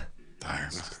 Dharma.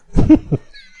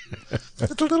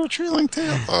 It's a little trailing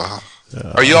tail.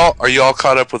 Are you all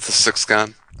caught up with the Sixth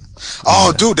Gun?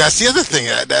 Oh, dude, that's the other thing.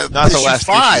 That Not the issue last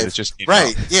 5. issue that just came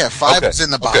Right. out. Yeah, 5 Okay, was in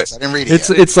the box. okay. I didn't read it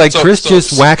yet. It's like So- Chris so-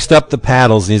 just waxed up the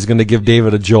paddles and he's going to give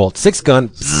David a jolt. 6 gun,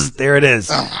 bzz, there it is.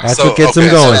 That's So, what gets okay,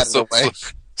 him going. That's the way.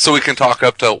 So we can talk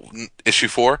up to issue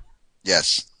 4.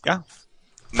 Yes. Yeah.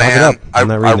 Man, up. I'm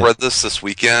not I reading it. read this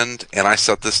weekend, and I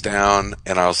set this down,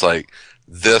 and I was like,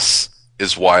 "This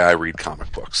is why I read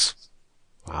comic books."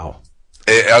 Wow.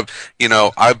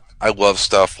 I love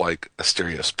stuff like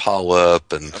Asterios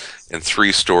Polyp and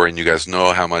 3 Story, and you guys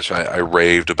know how much I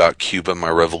raved about Cuba and My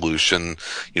Revolution.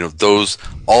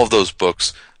 All of those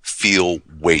books feel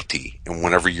weighty, and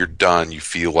whenever you're done, you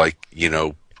feel like,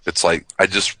 it's like I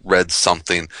just read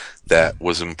something that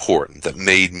was important, that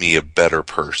made me a better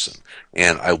person.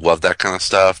 And I love that kind of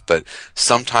stuff, but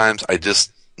sometimes I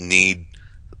just need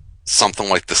something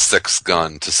like the Sixth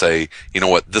Gun to say, you know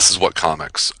what, this is what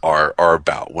comics are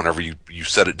about. Whenever you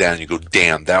set it down, you go,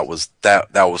 damn, that was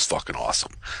fucking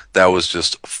awesome. That was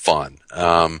just fun.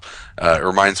 It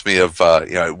reminds me of,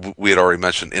 we had already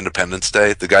mentioned Independence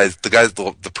Day.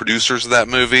 The producers of that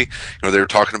movie, they were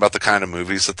talking about the kind of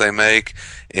movies that they make,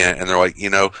 and they're like,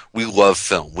 we love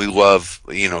film. We love,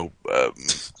 Now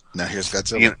here's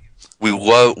Godzilla. we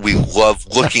love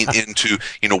looking into,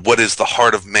 what is the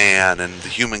heart of man and the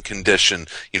human condition.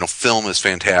 Film is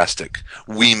fantastic.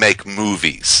 We make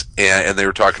movies, and they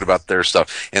were talking about their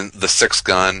stuff. And The Sixth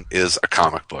Gun is a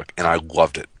comic book, and I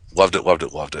loved it. Loved it.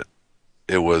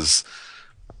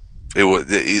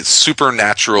 It's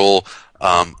supernatural,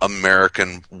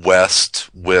 American West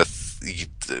with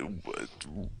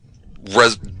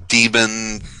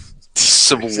demon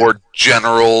Civil War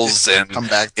generals and Come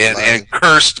back to life. and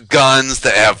cursed guns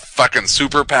that have fucking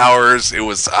superpowers. It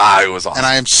was awesome. And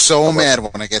I am so mad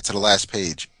when I get to the last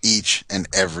page each and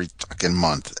every fucking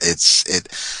month.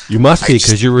 You must be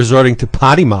because you're resorting to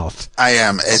potty mouth. I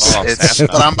am.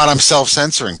 But I'm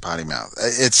self-censoring potty mouth.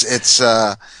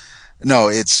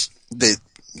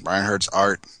 Brian Hurtt's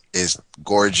art is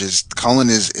gorgeous. Cullen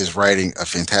is writing a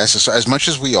fantastic. So as much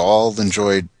as we all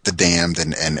enjoyed The Damned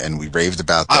and we raved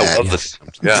about that, I love this.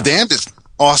 Yeah. The Damned is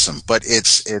awesome. But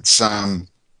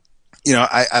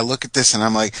I look at this and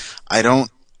I'm like, I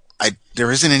don't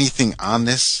there isn't anything on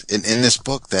this in this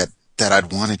book that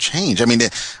I'd want to change. I mean,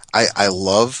 I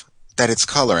love that it's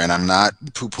color, and I'm not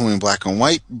poo-pooing black and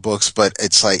white books, but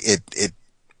it's like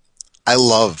I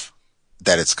love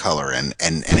that it's color, and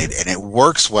it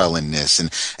works well in this,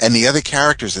 and the other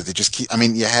characters that they just keep. I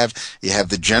mean, you have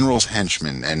the general's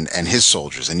henchmen and his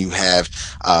soldiers, and you have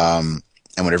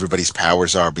and what everybody's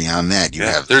powers are beyond that. You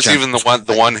have there's even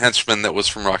the one henchman that was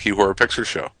from Rocky Horror Picture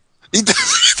Show. He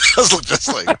does look just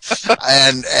like him.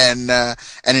 And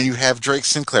then you have Drake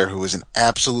Sinclair, who is an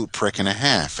absolute prick and a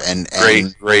half, and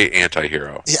great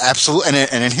anti-hero. Yeah, absolutely, and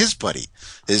then his buddy,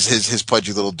 his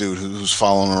pudgy little dude who's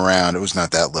following him around. It was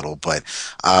not that little, but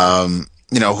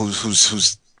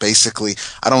who's basically,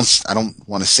 I don't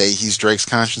want to say he's Drake's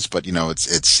conscience, but he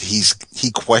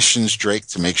questions Drake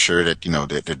to make sure that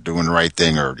that they're doing the right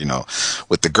thing, or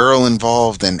with the girl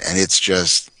involved, and it's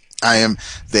just.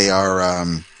 They are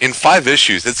in 5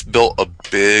 issues. It's built a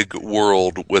big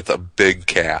world with a big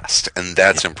cast, and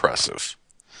that's impressive.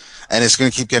 And it's going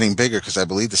to keep getting bigger because I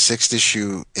believe the 6th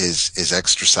issue is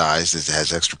extra sized. It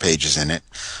has extra pages in it.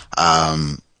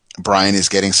 Brian is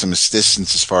getting some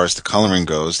assistance as far as the coloring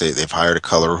goes. They've hired a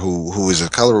colorer who is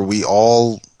a colorer we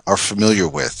all are familiar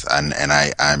with, and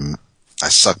I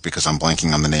suck because I'm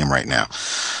blanking on the name right now.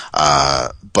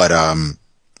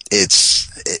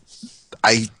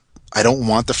 I don't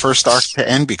want the first arc to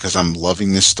end because I'm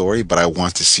loving this story, but I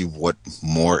want to see what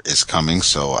more is coming.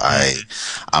 So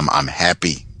I'm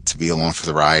happy to be along for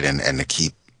the ride and to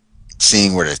keep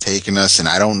seeing where they're taking us. And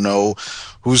I don't know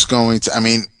who's going to. I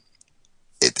mean,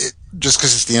 it just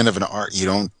because it's the end of an arc, you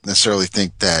don't necessarily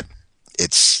think that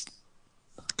it's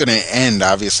going to end.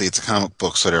 Obviously, it's a comic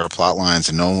book, so there are plot lines,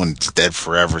 and no one's dead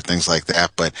forever, things like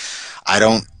that. But I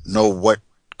don't know what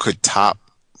could top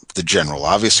the general.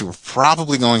 Obviously, we're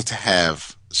probably going to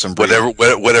have some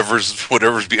whatever's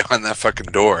behind that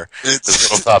fucking door.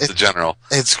 It'll top the general.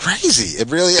 It's crazy. It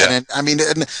really is. And I mean,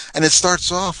 and it starts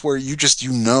off where you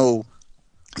know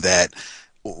that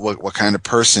what kind of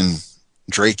person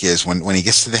Drake is when he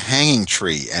gets to the hanging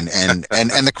tree and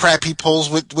the crap he pulls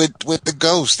with the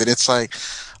ghost, and it's like,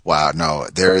 wow, no,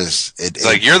 there is.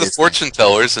 You're the fortune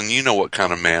tellers, and you know what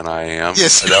kind of man I am.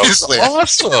 Yes, that was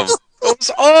awesome. It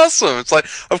was awesome. It's like,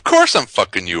 of course I'm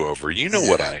fucking you over. You know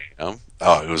what I am.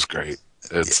 Oh, it was great.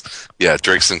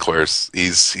 Drake Sinclair's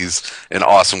he's an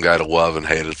awesome guy to love and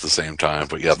hate at the same time.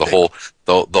 But yeah, the whole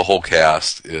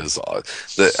cast is.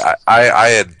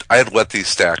 I had let these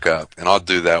stack up, and I'll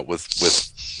do that with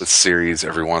series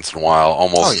every once in a while.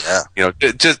 Almost,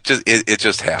 it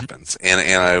just happens.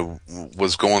 And I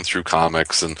was going through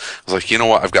comics, and I was like, you know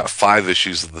what? I've got 5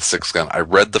 issues of the Six Gun. I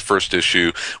read the first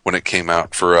issue when it came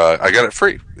out for. I got it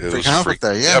free. It was Comic Book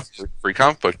Day, yeah. Free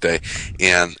Comic Book Day,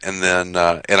 and then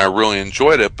I really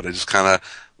enjoyed it, but I just kind of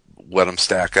let them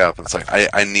stack up. And it's like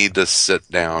I need to sit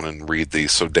down and read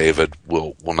these so David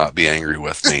will not be angry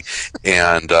with me.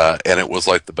 And it was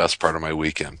like the best part of my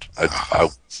weekend.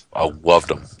 I loved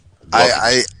them.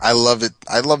 I love it.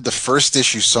 I love the first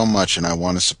issue so much, and I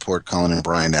want to support Cullen and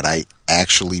Brian that I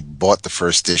actually bought the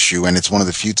first issue, and it's one of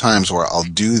the few times where I'll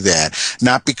do that,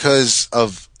 not because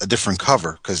of a different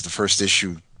cover, because the first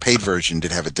issue paid version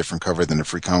did have a different cover than the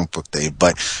Free Comic Book Day,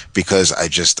 but because I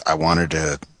wanted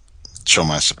to show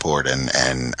my support, and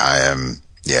I am,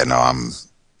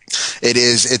 it's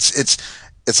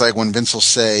like when Vince will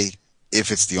say, if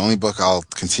it's the only book I'll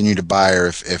continue to buy, or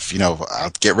if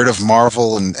I'll get rid of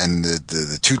Marvel and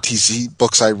the 2 TC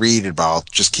books I read, but I'll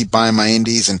just keep buying my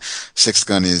indies, and Sixth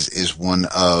Gun is one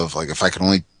of, like, if I can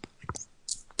only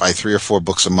buy 3 or 4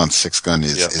 books a month, Sixth Gun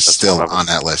is still on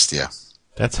that list, yeah.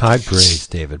 That's high praise,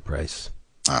 David Price.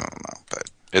 I don't know, but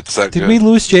it's that Did good. we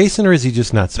lose Jacen, or is he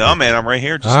just not speaking? No, man, I'm right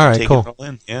here. Just all right, taking cool. it all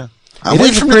in. Yeah. I'm it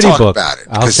waiting is for a him to pretty talk book. about it.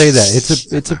 I'll say that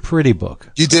it's a pretty book.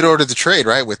 You did order the trade,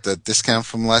 right, with the discount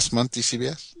from last month,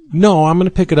 DCBS? No, I'm going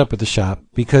to pick it up at the shop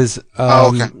because.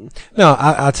 Okay. No,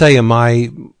 I'll tell you, my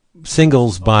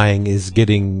singles buying is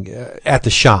getting at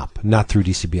the shop, not through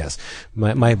DCBS.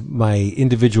 My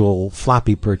individual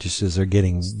floppy purchases are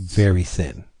getting very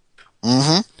thin.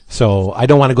 Mm-hmm. So I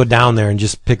don't want to go down there and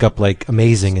just pick up like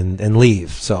Amazing and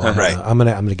leave. So Right. I'm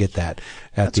gonna get that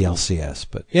at the LCS.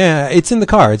 But yeah, it's in the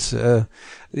cards.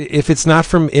 If it's not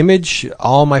from Image,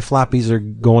 all my floppies are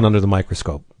going under the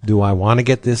microscope. Do I want to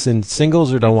get this in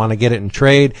singles, or do I want to get it in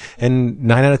trade? And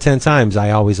 9 out of 10 times,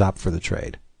 I always opt for the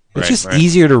trade. It's just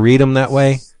easier to read them that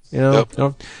way. Yep.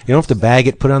 You don't have to bag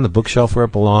it, put it on the bookshelf where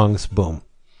it belongs. Boom.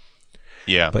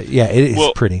 Yeah. But yeah, it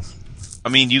is pretty. I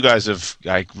mean, you guys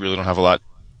I really don't have a lot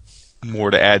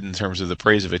more to add in terms of the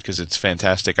praise of it, because it's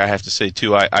fantastic. I have to say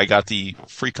too, I got the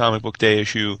Free Comic Book Day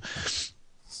issue.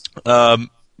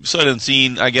 sight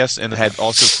unseen, I guess, and had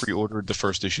also pre-ordered the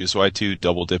first issue, so I too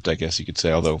double dipped, I guess you could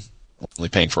say. Although only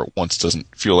paying for it once doesn't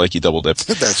feel like you double dipped.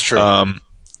 That's true.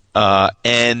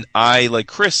 And I, like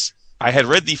Chris, I had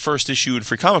read the first issue in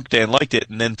Free Comic Day and liked it,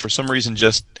 and then for some reason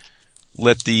just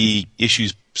let the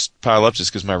issues pile up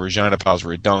just because my Regina piles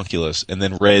were redonkulous, and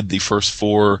then read the first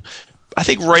 4. I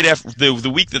think right after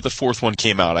the week that the 4th one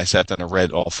came out, I sat down and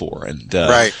read all 4, and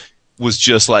was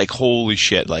just like, holy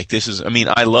shit! Like this is. I mean,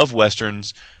 I love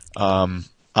westerns. I'm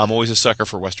always a sucker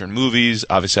for western movies.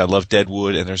 Obviously, I love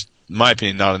Deadwood, and there's, in my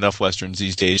opinion, not enough westerns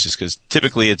these days, just because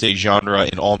typically it's a genre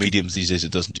in all mediums these days.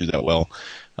 It doesn't do that well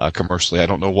commercially. I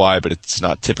don't know why, but it's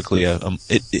not typically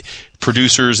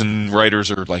producers and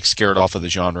writers are like scared off of the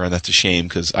genre, and that's a shame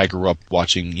because I grew up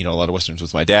watching a lot of westerns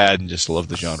with my dad and just love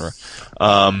the genre.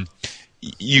 I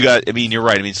mean, you're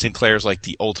right. I mean, Sinclair's like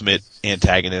the ultimate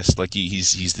antagonist. Like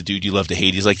he's the dude you love to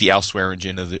hate. He's like the Al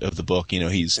Swearingen of the book.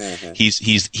 He's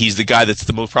the guy that's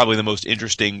probably the most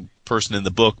interesting person in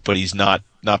the book, but he's not.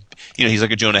 He's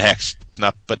like a Jonah Hex.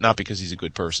 Not because he's a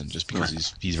good person, just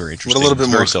because he's very interesting. But a little bit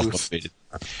very more self-motivated.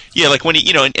 Yeah, like when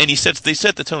they set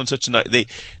the tone such a nice.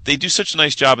 They do such a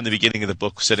nice job in the beginning of the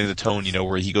book setting the tone.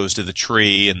 Where he goes to the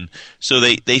tree, and so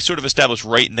they sort of establish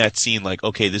right in that scene, like,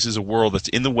 okay, this is a world that's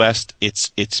in the West.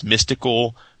 It's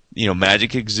mystical.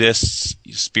 Magic exists,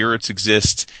 spirits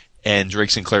exist, and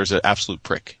Drake Sinclair's an absolute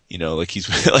prick. Like he's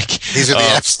like these are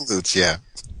the absolutes, yeah.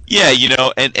 Yeah,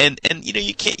 and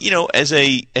you can't, as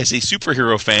a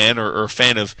superhero fan or a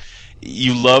fan of,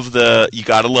 you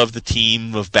gotta love the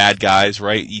team of bad guys,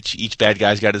 right? Each bad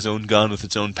guy's got his own gun with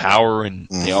its own power, and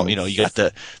you got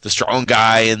the strong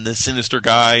guy and the sinister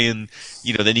guy, and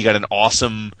then you got an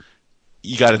awesome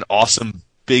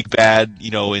big bad,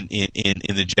 in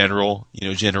the general,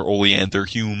 General Oleander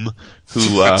Hume,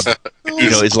 who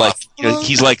is like,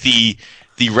 he's like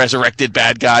the resurrected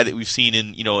bad guy that we've seen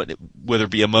in, whether it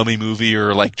be a mummy movie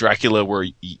or like Dracula, where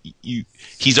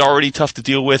he's already tough to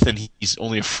deal with, and he's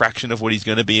only a fraction of what he's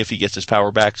going to be if he gets his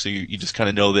power back. So you just kind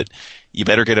of know that you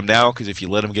better get him now, because if you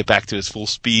let him get back to his full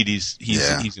speed, he's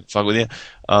going to fuck with you.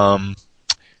 I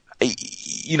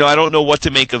don't know what to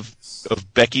make of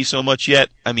Becky so much yet.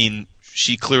 I mean,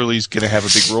 she clearly is going to have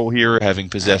a big role here, having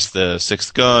possessed the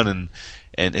 6th gun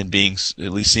and being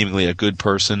at least seemingly a good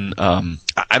person.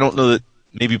 I don't know that.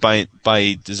 Maybe by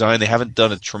design, they haven't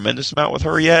done a tremendous amount with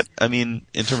her yet. I mean,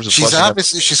 in terms of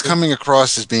she's coming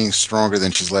across as being stronger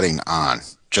than she's letting on.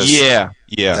 Yeah.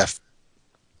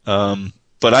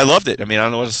 But I loved it. I mean, I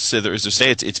don't know what else to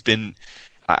say. It's been.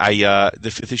 The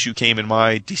 5th issue came in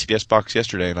my DCBS box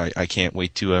yesterday, and I can't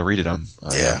wait to read it. I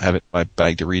have it in my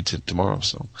bag to read tomorrow.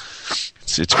 So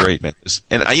it's great, man.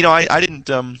 And I didn't.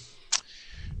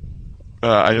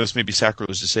 I know it's maybe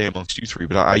sacrilege to say amongst you three,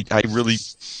 but I really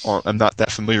I'm not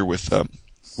that familiar with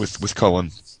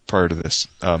Cullen prior to this.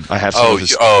 I have.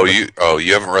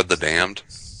 You haven't read The Damned?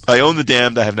 I own The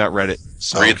Damned. I have not read it.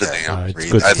 So. Read The Damned.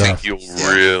 I think you'll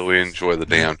really enjoy The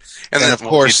Damned. And then of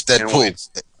course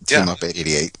Deadpool. Team Up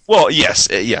 888. Well, yes,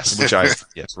 which I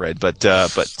read, but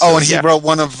and he wrote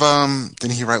one of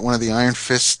didn't he write one of the Iron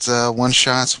Fist one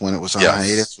shots when it was on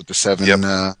hiatus with the 7?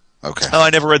 Yep. Okay. Oh, I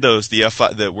never read those.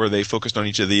 The where they focused on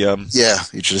each of the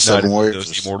each of the 7 warriors,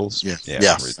 those immortals. Yeah.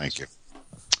 Thank you.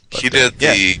 But, he did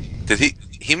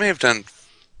he may have done.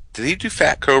 Did he do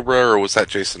Fat Cobra, or was that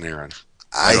Jason Aaron?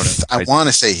 I want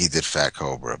to say he did Fat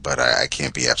Cobra, but I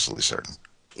can't be absolutely certain.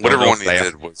 Whatever one he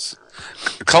did was.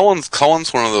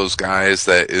 Cullen's one of those guys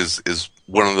that is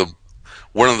one of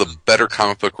the better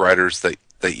comic book writers that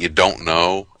you don't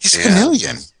know. He's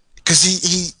chameleon because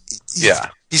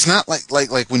he's not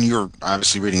like when you're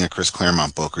obviously reading a Chris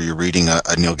Claremont book, or you're reading a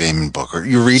Neil Gaiman book, or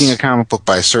you're reading a comic book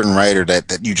by a certain writer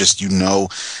that you know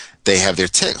they have their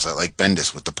ticks, like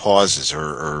Bendis with the pauses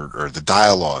or the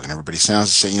dialogue, and everybody sounds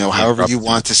the same, however you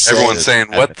want to say. Everyone's saying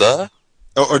what the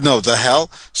or no, the hell.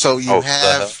 So you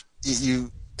have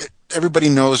everybody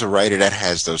knows a writer that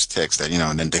has those ticks that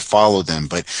and then they follow them.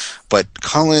 But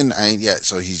Cullen,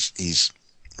 so he's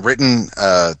written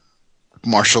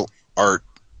martial art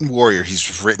warrior.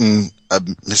 He's written a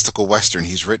mystical western.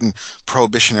 He's written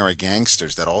prohibitionary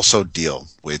gangsters that also deal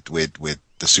with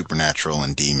the supernatural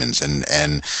and demons.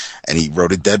 And he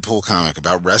wrote a Deadpool comic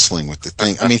about wrestling with the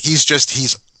thing. I mean,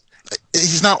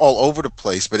 he's not all over the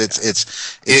place, but it's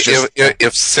just,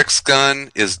 if 6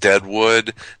 Gun is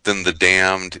Deadwood, then The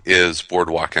Damned is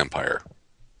Boardwalk Empire.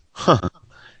 Huh.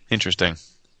 Interesting.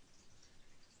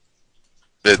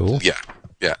 Cool.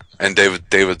 Yeah. And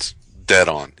David's dead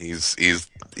on. He's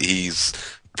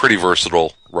pretty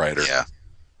versatile writer. Yeah.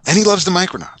 And he loves the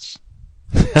Micronauts.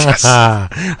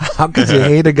 How could you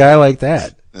hate a guy like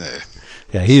that?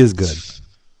 Yeah, he is good.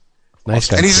 Nice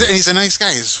guy. And he's a nice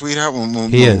guy. He's a sweetheart.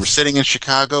 When we're sitting in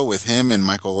Chicago with him and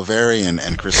Michael Oliveri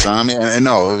and Chris Sami, and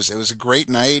no, it was a great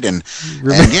night. And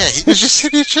yeah, he was just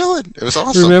sitting here chilling. It was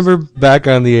awesome. Remember back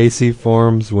on the AC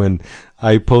forums when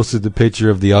I posted the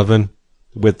picture of the oven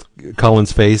with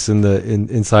Cullen's face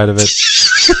inside of it?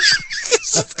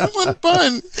 Cullen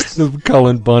Bunn. The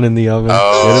Cullen Bunn in the oven.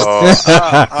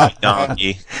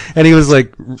 Donkey. And he was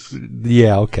like,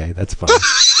 yeah, okay, that's fine.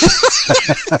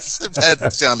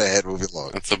 That's down the head moving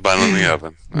along. That's a bun in the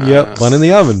oven. Yep, bun in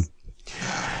the oven.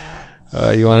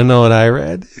 You want to know what I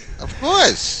read? Of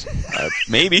course.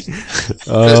 Maybe.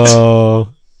 Oh.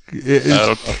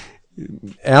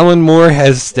 Alan Moore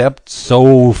has stepped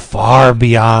so far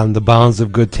beyond the bounds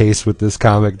of good taste with this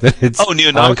comic that it's... Oh,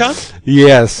 Neonomicon?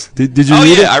 Yes. Did you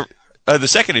read it? The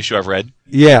second issue I've read.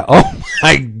 Yeah. Oh,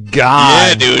 my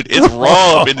God. Yeah, dude. It's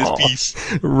raw up in this piece.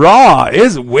 Raw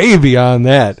is way beyond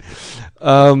that.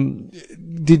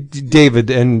 Did David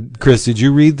and Chris, did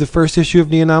you read the first issue of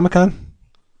Neonomicon?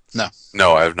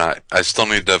 No, I have not. I still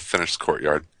need to finish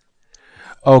Courtyard.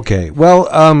 Okay. Well,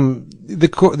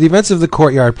 the events of the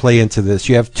Courtyard play into this.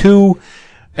 You have two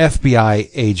FBI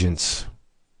agents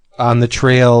on the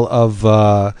trail of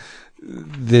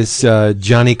this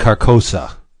Johnny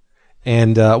Carcosa.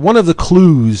 And one of the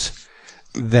clues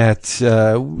that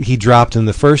he dropped in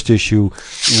the first issue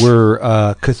were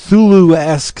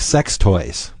Cthulhu-esque sex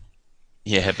toys.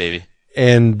 Yeah, baby.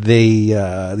 And the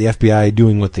FBI,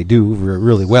 doing what they do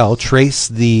really well, trace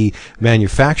the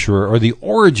manufacturer or the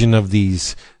origin of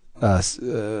these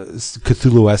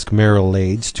Cthulhu-esque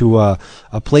marmalades to a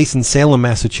place in Salem,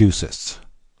 Massachusetts.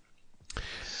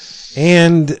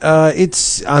 And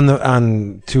it's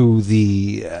to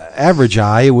the average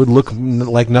eye, it would look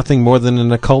like nothing more than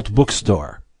an occult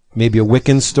bookstore. Maybe a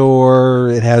Wiccan store.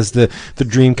 It has the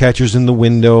dream catchers in the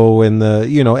window and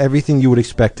everything you would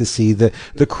expect to see, the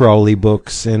Crowley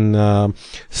books and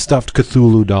stuffed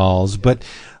Cthulhu dolls. But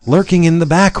lurking in the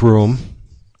back room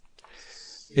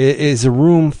is a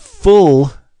room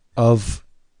full of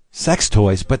sex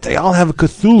toys, but they all have a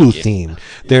Cthulhu theme.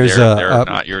 They're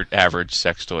not your average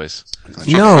sex toys.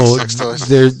 No,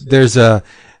 there's a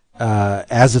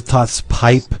Azathoth's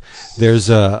pipe. There's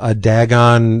a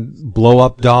Dagon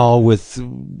blow-up doll with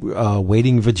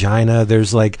waiting vagina.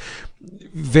 There's like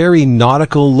very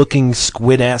nautical-looking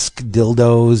squid-esque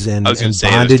dildos and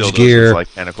bondage gear.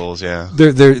 Like tentacles, yeah.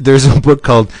 There's a book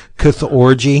called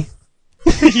Cthorgy.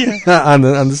 on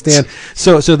the stand.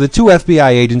 So the two FBI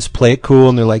agents play it cool,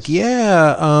 and they're like,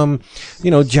 yeah,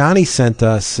 Johnny sent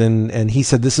us, and he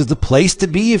said this is the place to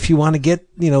be if you want to get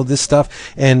this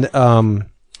stuff. And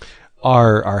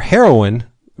our heroine,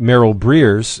 Meryl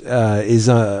Breers, is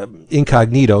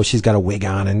incognito. She's got a wig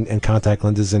on and contact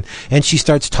lenses, and she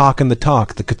starts talking the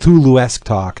talk, the Cthulhu-esque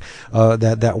talk,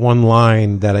 that one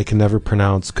line that I can never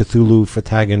pronounce, Cthulhu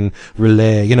Fatagan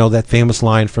Relay, that famous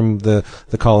line from the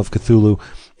Call of Cthulhu.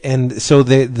 And so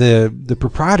the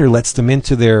proprietor lets them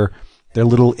into their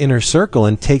little inner circle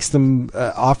and takes them,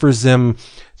 offers them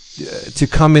to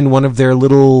come in one of their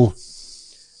little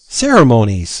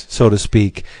ceremonies, so to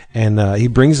speak, and he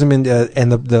brings them in,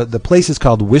 and the place is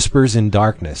called Whispers in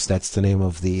Darkness. That's the name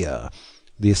of the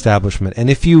establishment. And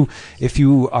if you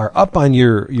are up on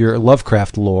your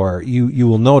Lovecraft lore, you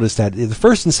will notice that the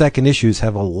first and second issues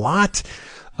have a lot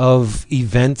of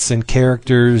events and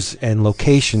characters and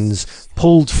locations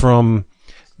pulled from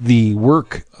the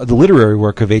literary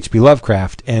work of H.P.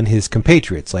 Lovecraft and his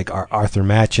compatriots, like Arthur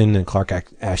Machen and Clark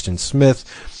Ashton Smith.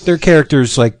 They're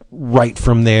characters like right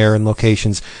from there and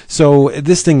locations. So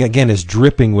this thing again is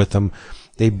dripping with them.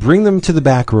 They bring them to the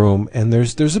back room, and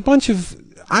there's a bunch of,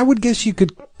 I would guess you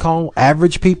could call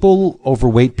average people,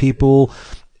 overweight people,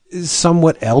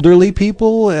 somewhat elderly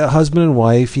people, husband and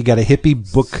wife. You got a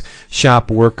hippie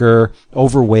bookshop worker,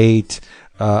 overweight,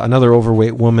 another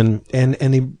overweight woman,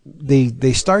 and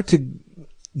they start to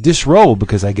disrobe,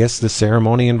 because I guess the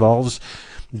ceremony involves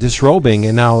disrobing.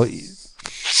 And now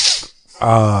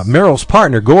Meryl's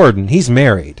partner, Gordon, he's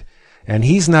married, and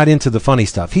he's not into the funny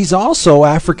stuff. He's also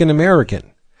African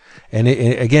American. And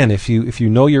again, if you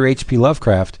know your H.P.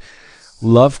 Lovecraft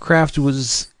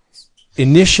was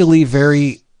initially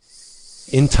very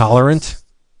intolerant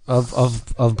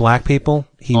of black people.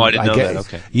 I didn't know that.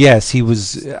 Okay. Yes, he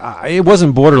was. It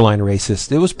wasn't borderline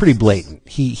racist. It was pretty blatant.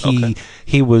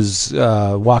 He was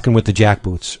walking with the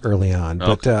jackboots early on,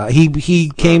 but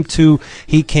he came to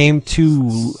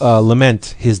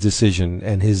lament his decision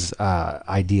and his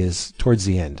ideas towards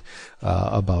the end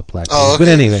about black people. Oh, okay. But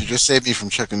anyway, you just saved me from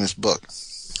checking this book.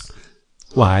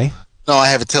 Why? No, I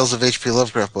have a Tales of H.P.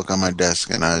 Lovecraft book on my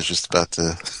desk, and I was just about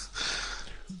to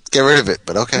get rid of it,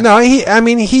 but okay. No,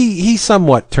 he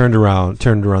somewhat turned around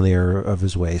the error of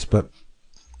his ways, but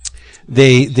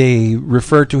they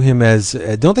refer to him as,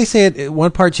 don't they say it at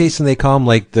one part, Jacen, they call him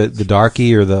like the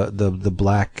darky or the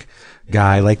black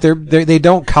guy. Like they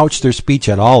don't couch their speech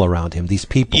at all around him, these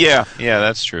people. Yeah,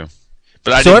 that's true.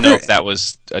 But I didn't know if that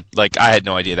was I had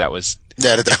no idea that was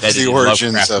that was the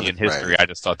origins of in history. Right. I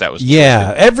just thought that was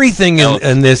everything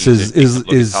in this is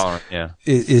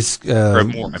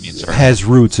has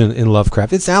roots in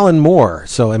Lovecraft. It's Alan Moore,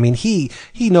 so I mean he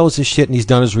knows his shit and he's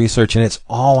done his research and it's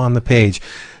all on the page.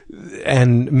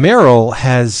 And Meryl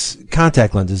has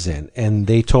contact lenses in, and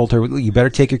they told her, you better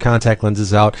take your contact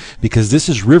lenses out because this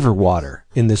is river water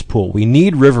in this pool. We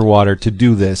need river water to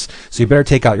do this, so you better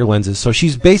take out your lenses. So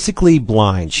she's basically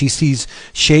blind. She sees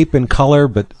shape and color,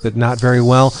 but not very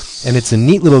well, and it's a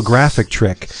neat little graphic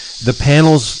trick. The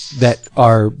panels that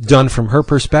are done from her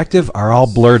perspective are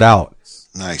all blurred out.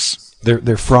 Nice.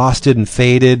 They're frosted and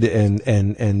faded, and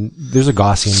there's a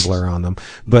Gaussian blur on them.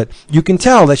 But you can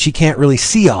tell that she can't really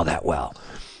see all that well.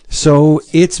 So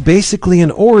it's basically an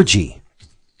orgy.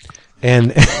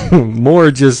 And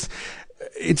Moore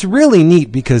it's really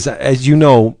neat because, as you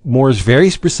know, Moore's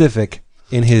very specific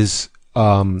in his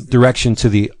direction to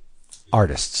the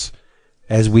artists.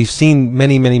 As we've seen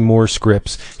many, many Moore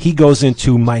scripts, he goes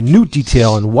into minute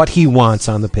detail on what he wants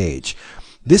on the page.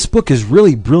 This book is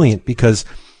really brilliant because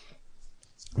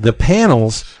the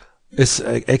panels,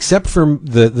 except for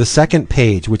the second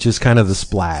page, which is kind of the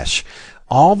splash,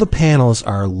 all the panels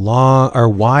are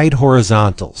wide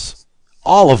horizontals,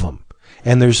 all of them,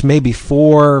 and there's maybe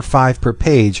 4 or 5 per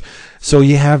page. So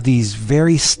you have these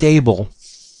very stable,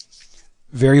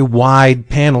 very wide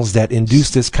panels that induce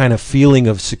this kind of feeling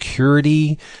of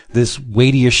security, this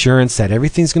weighty assurance that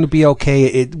everything's going to be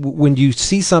okay. When you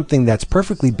see something that's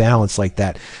perfectly balanced like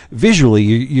that, visually,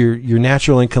 your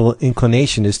natural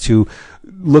inclination is to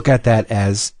look at that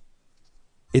as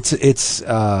it's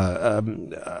a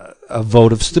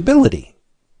vote of stability,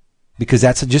 because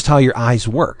that's just how your eyes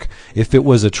work. If it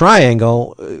was a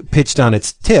triangle pitched on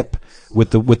its tip,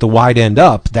 with the wide end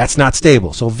up, that's not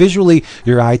stable. So visually,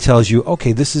 your eye tells you,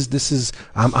 okay, this is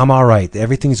I'm all right.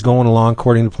 Everything's going along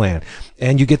according to plan.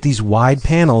 And you get these wide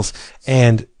panels,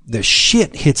 and the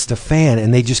shit hits the fan,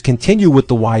 and they just continue with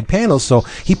the wide panels. So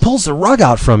he pulls the rug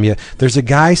out from you. There's a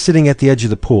guy sitting at the edge of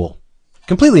the pool,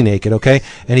 completely naked, okay?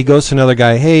 And he goes to another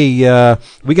guy, hey,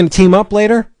 we gonna team up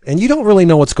later? And you don't really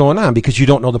know what's going on because you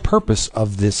don't know the purpose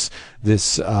of this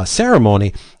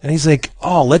ceremony. And he's like,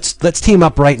 oh, let's team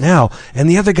up right now. And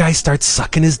the other guy starts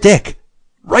sucking his dick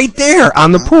right there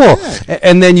on the pool.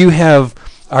 And then you have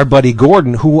our buddy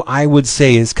Gordon, who I would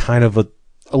say is kind of a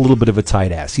little bit of a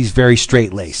tight ass. He's very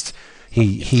straight laced.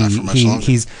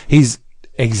 He's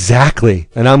exactly.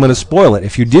 And I'm going to spoil it.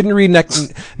 If you didn't read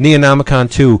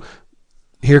Neonomicon 2,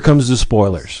 here comes the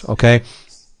spoilers, okay?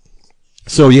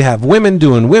 So you have women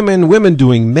doing women, women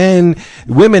doing men,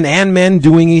 women and men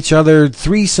doing each other,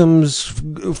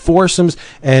 threesomes, foursomes,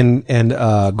 and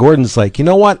Gordon's like, you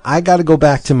know what? I got to go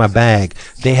back to my bag.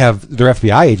 They're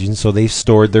FBI agents, so they've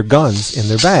stored their guns in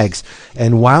their bags.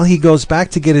 And while he goes back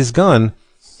to get his gun,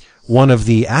 one of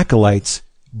the acolytes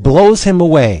blows him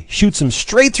away, shoots him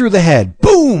straight through the head.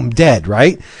 Boom, dead,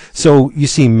 right? So you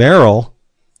see Meryl,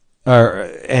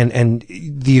 and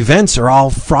the events are all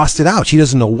frosted out. She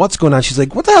doesn't know what's going on. She's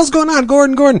like, what the hell's going on,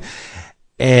 Gordon?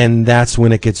 And that's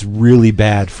when it gets really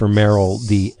bad for Meryl,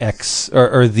 the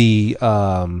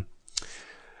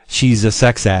she's a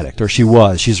sex addict, or she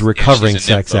was. She's a recovering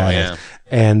sex addict. Yeah.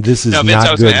 And this is now, Vince, not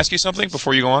I was going to ask you something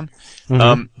before you go on.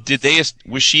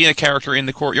 Mm-hmm. Was she a character in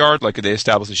the courtyard? Like, did they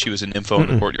establish that she was an nympho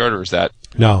in the courtyard, or is that?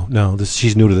 No.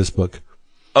 She's new to this book.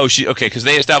 Oh, because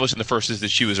they established in the first is that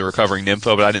she was a recovering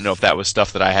nympho, but I didn't know if that was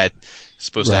stuff that I had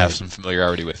supposed to have some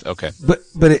familiarity with. Okay.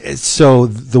 So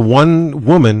the one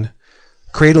woman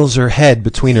cradles her head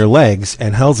between her legs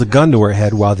and holds a gun to her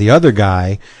head, while the other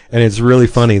guy, and it's really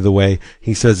funny the way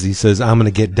he says, I'm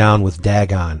going to get down with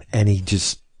Dagon, and he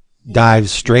just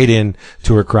dives straight in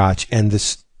to her crotch, and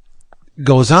this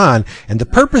goes on, and the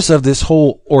purpose of this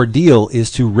whole ordeal is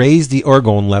to raise the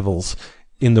orgone levels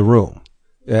in the room.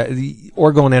 The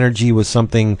orgone energy was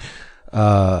something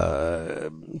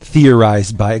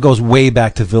theorized by, it goes way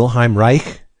back to Wilhelm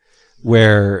Reich,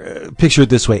 where, picture it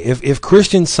this way, if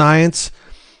Christian Science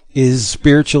is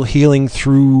spiritual healing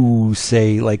through,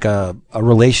 say, like a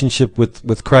relationship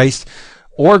with Christ,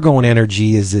 orgone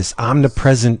energy is this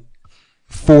omnipresent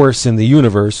force in the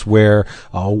universe where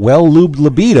a well-lubed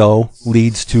libido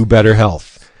leads to better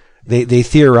health. They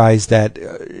theorize that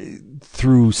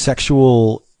through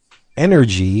sexual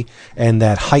energy and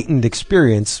that heightened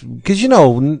experience. Because,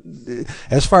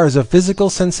 as far as a physical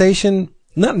sensation,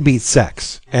 nothing beats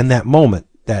sex. And that moment,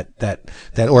 that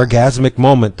orgasmic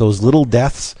moment, those little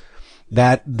deaths,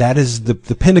 that is the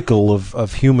pinnacle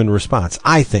of human response,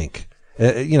 I think.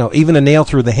 Even a nail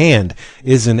through the hand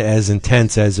isn't as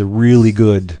intense as a really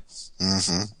good,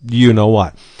 you know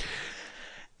what.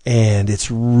 And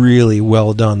it's really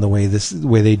well done the way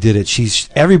they did it.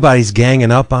 Everybody's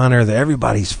ganging up on her.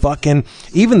 Everybody's fucking.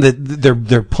 Even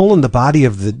they're pulling the body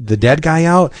of the dead guy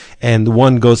out, and the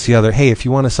one goes to the other. Hey, if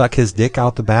you want to suck his dick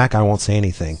out the back, I won't say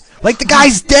anything. Like, the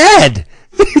guy's dead.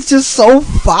 It's just so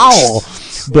foul.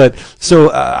 But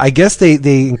so I guess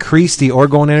they increased the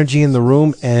orgone energy in the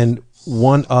room, and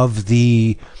one of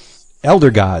the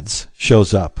elder gods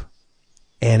shows up.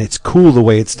 And it's cool the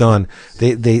way it's done.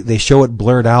 They show it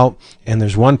blurred out, and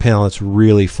there's one panel that's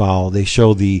really foul. They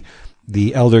show the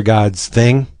elder god's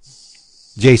thing.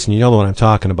 Jacen, you know what I'm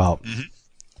talking about. Mm-hmm.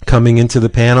 Coming into the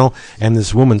panel, and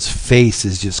this woman's face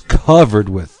is just covered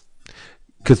with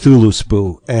Cthulhu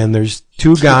spoo, and there's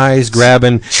two guys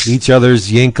grabbing each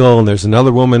other's yinkle, and there's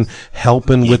another woman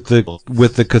helping with the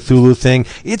Cthulhu thing.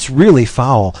 It's really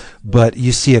foul, but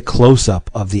you see a close-up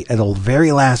of the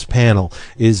very last panel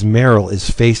is Meryl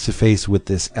is face to face with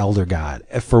this elder god.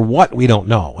 For what, we don't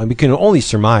know, and we can only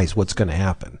surmise what's going to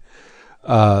happen.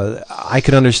 I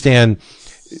could understand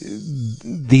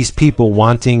these people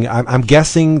wanting. I'm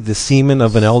guessing the semen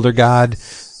of an elder god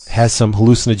has some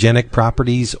hallucinogenic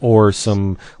properties or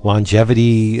some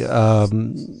longevity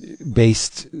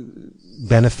based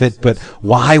benefit, but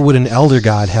why would an elder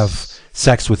god have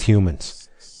sex with humans?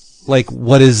 Like,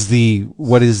 what is the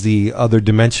other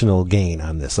dimensional gain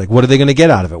on this? Like, what are they going to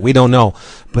get out of it? We don't know.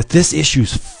 But this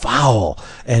issue's foul,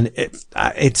 and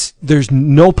there's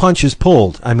no punches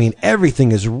pulled. I mean,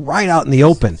 everything is right out in the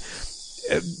open.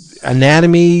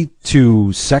 Anatomy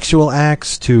to sexual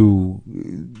acts to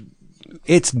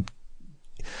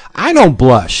I don't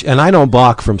blush and I don't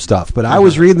balk from stuff, but I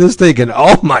was reading this thinking,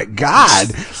 oh my God,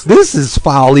 this is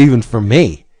foul even for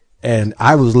me. And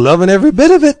I was loving every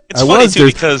bit of it. It's funny too,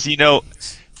 because,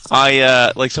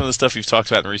 I, like some of the stuff you've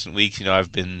talked about in recent weeks,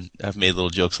 I've made little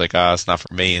jokes like, it's not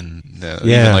for me, and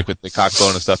even like with the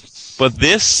cockbone and stuff. But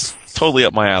this totally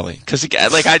up my alley. Cause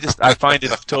I find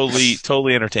it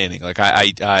totally entertaining. Like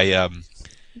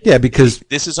yeah, because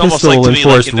this is almost like to me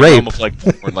like in the realm of like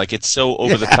porn. Like, it's so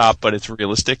over the top, but it's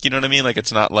realistic. You know what I mean? Like,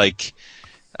 it's not like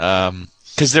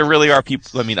because there really are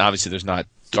people. I mean, obviously, there's not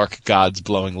dark gods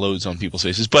blowing loads on people's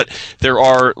faces, but there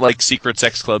are like secret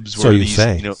sex clubs where these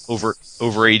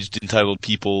overaged entitled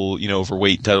people,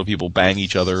 overweight entitled people bang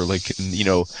each other, like, and,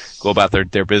 go about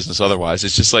their business. Otherwise,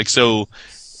 it's just like so.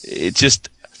 It's just.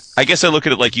 I guess I look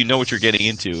at it like what you're getting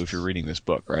into if you're reading this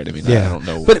book, right? I mean, I don't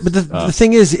know. But the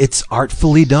thing is, it's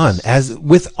artfully done, as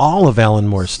with all of Alan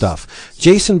Moore's stuff.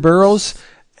 Jacen Burrows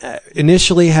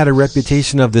initially had a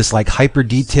reputation of this like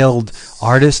hyper-detailed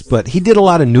artist, but he did a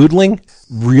lot of noodling,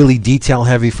 really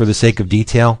detail-heavy for the sake of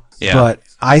detail. Yeah. But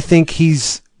I think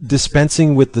he's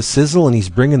dispensing with the sizzle, and he's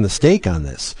bringing the steak on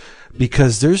this.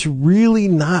 Because there's really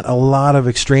not a lot of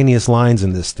extraneous lines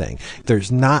in this thing.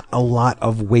 There's not a lot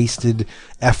of wasted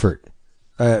effort.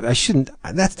 That's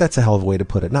a hell of a way to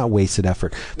put it. Not wasted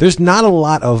effort. There's not a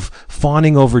lot of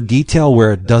fawning over detail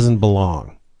where it doesn't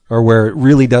belong, or where it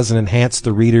really doesn't enhance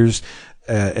the reader's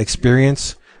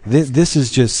experience. This is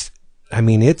just,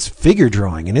 it's figure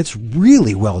drawing, and it's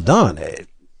really well done.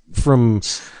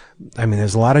 There's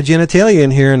a lot of genitalia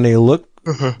in here, and they look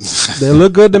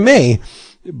good to me.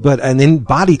 And then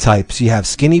body types, you have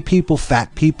skinny people,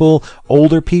 fat people,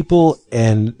 older people,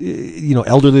 and,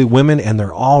 elderly women, and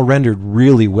they're all rendered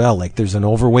really well. Like, there's an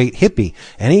overweight hippie,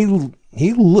 and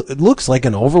he looks like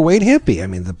an overweight hippie. I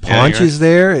mean, the paunch is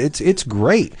there. It's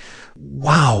great.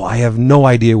 Wow. I have no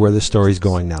idea where this story's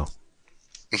going now.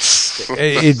 It's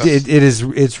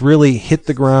really hit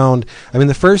the ground. I mean,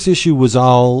 the first issue was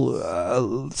all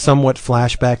somewhat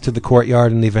flashback to the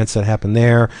courtyard and the events that happened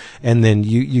there, and then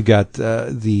you got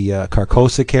the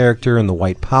Carcosa character and the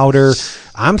white powder.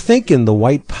 I'm thinking the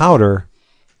white powder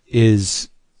is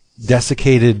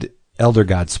desiccated elder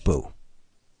god spoo.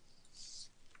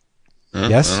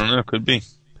 Yes, I don't know. Could be.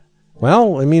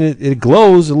 Well, it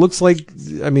glows. It looks like,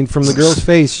 from the girl's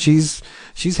face, she's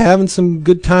having some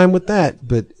good time with that.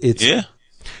 But it's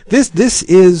this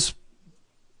is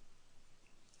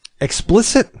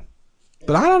explicit,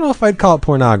 but I don't know if I'd call it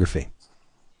pornography.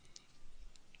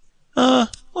 Well,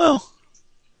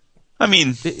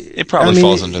 it probably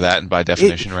falls under that, and by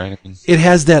definition, right? It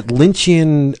has that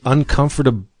Lynchian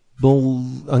uncomfortability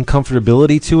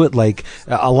uncomfortability to it. Like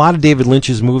a lot of David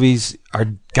Lynch's movies are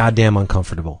goddamn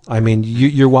uncomfortable. I mean,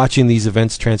 you're watching these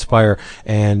events transpire,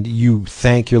 and you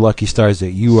thank your lucky stars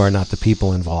that you are not the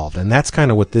people involved, and that's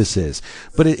kind of what this is.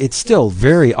 But it's still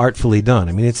very artfully done.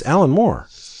 I mean, it's Alan Moore.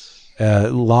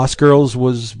 Lost Girls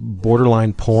was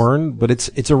borderline porn, but it's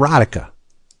erotica.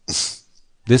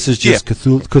 This is just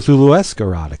Cthulhu-esque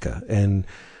erotica, and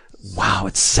wow,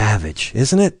 it's savage,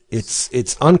 isn't it?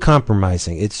 It's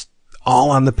uncompromising. It's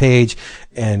all on the page,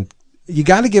 and you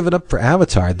got to give it up for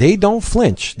Avatar. They don't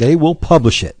flinch. They will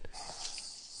publish it.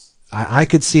 I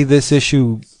could see this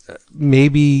issue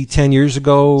maybe 10 years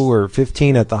ago or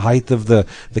 15 at the height of the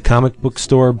comic book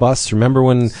store bust. Remember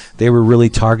when they were really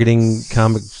targeting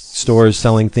comic stores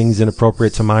selling things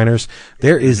inappropriate to minors?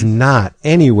 There is not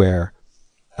anywhere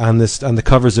on the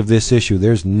covers of this issue,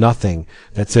 there's nothing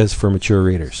that says for mature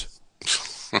readers.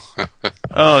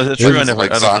 Oh, that's true. I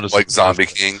never, like Zombie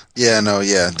King.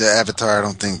 The Avatar, I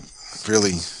don't think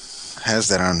really has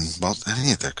that on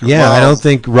any of their covers. Yeah, I don't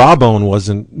think Rawbone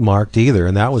wasn't marked either,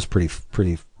 and that was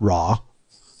pretty raw.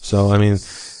 So I mean,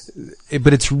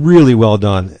 but it's really well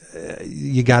done.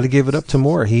 You got to give it up to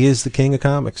Moore. He is the king of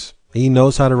comics. He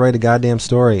knows how to write a goddamn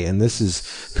story, and this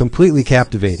is completely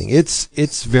captivating.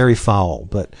 It's very foul,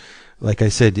 but like I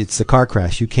said, it's a car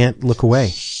crash. You can't look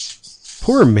away.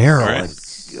 Poor Meryl. Right.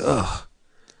 Ugh.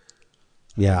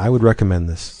 Yeah, I would recommend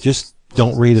this. Just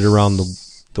don't read it around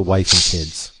the wife and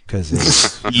kids, because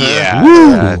it's I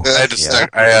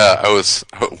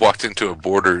walked into a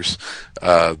Borders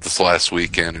this last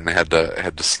weekend, and I had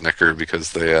to snicker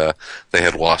because they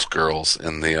had Lost Girls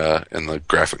in the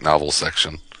graphic novel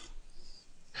section.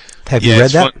 Have you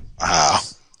read that? Wow.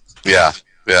 Yeah.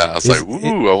 I was like,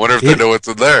 ooh, I wonder if they know what's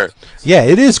in there. Yeah,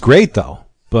 it is great though.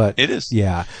 But it is.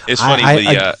 Yeah, it's funny.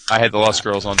 I had the Lost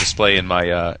Girls on display in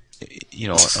my, on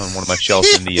one of my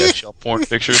shelves in the shelf porn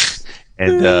pictures,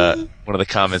 and one of the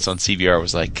comments on CBR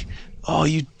was like, "Oh,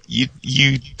 you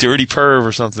dirty perv"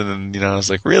 or something, and I was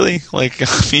like, "Really?" Like,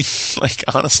 I mean, like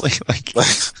honestly, like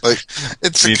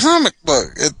it's a comic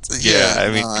book.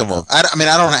 Come on. I mean,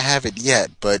 I don't have it yet,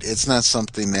 but it's not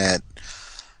something that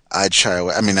I'd shy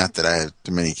away. I mean, not that I have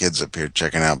too many kids up here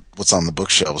checking out what's on the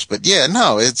bookshelves, but yeah,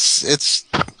 no, it's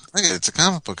a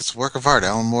comic book. It's a work of art.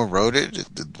 Alan Moore wrote it.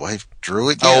 The wife drew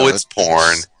it. Yeah, it's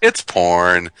porn. It's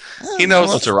porn. He knows.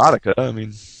 Well, it's erotica. I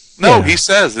mean, he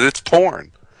says that it's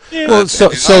porn. Yeah, well,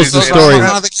 so's the story.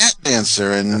 The cat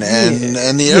dancer and the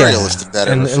aerialist of that,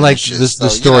 and like the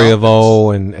story of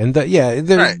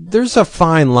there's a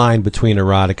fine line between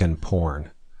erotica and porn.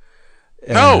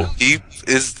 No, he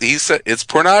said it's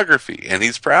pornography, and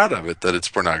he's proud of it that it's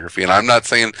pornography. And I'm not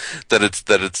saying that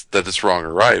it's wrong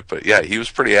or right, but yeah, he was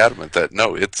pretty adamant that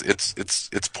no, it's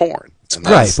porn.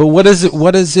 Right, but what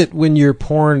is it when your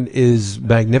porn is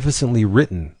magnificently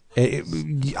written?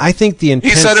 I think the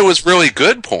intent. He said it was really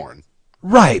good porn.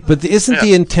 Right, but isn't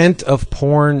the intent of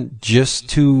porn just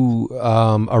to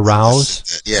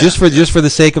arouse? Yeah. Just for the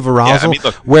sake of arousal? Yeah, I mean,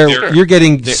 look, you're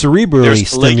getting cerebrally there's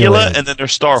stimulated. Caligula, and then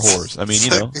there's Star Whores. I mean,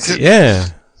 Yeah.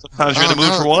 Sometimes you're in the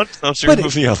mood for one, sometimes you're in the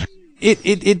mood for the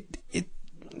other.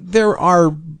 There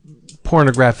are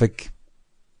pornographic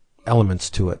elements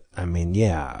to it. I mean,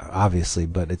 yeah, obviously,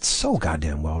 but it's so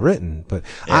goddamn well written. But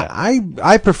yeah.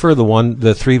 I prefer the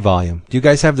 3-volume. Do you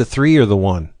guys have the 3 or the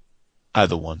 1?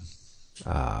 Either one.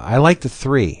 I like the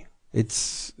 3. It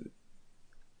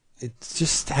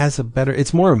just has a better.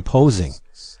 It's more imposing.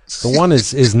 The 1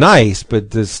 is nice, but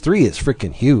this 3 is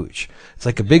freaking huge. It's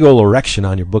like a big old erection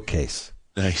on your bookcase.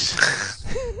 Nice.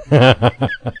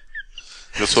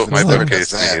 That's what my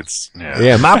bookcase needs.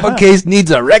 Yeah, my bookcase needs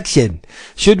erection.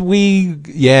 Should we?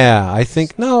 Yeah, I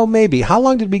think no, maybe. How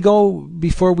long did we go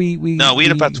before we? No, we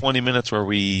had about 20 minutes where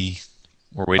we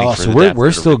were waiting for. So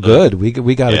we're still good.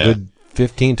 We got a good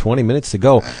 15, 20 minutes to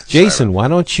go. Jacen, why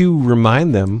don't you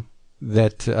remind them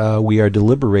that we are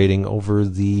deliberating over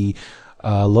the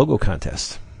logo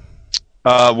contest?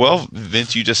 Well,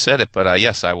 Vince, you just said it, but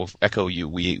yes, I will echo you.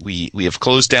 We have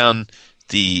closed down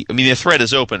the thread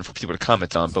is open for people to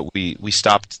comment on, but we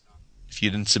stopped. If you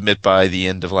didn't submit by the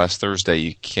end of last Thursday,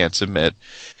 you can't submit.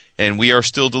 And we are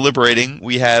still deliberating.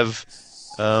 We have,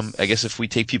 I guess if we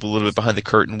take people a little bit behind the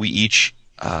curtain, we each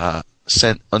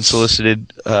sent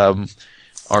unsolicited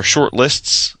our short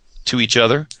lists to each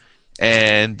other.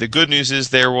 And the good news is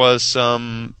there was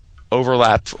some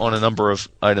overlap on a number of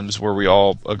items where we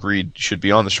all agreed should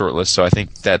be on the short list. So I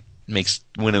think that makes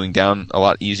winnowing down a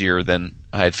lot easier than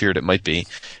I had feared it might be.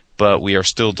 But we are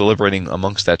still deliberating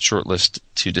amongst that short list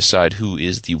to decide who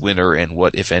is the winner and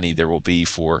what, if any, there will be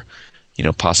for,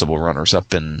 possible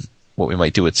runners-up and what we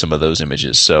might do with some of those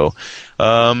images. So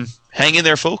hang in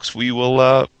there, folks. We will.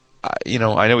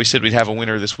 I know we said we'd have a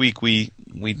winner this week. We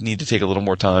need to take a little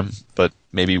more time, but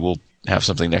maybe we'll have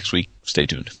something next week. Stay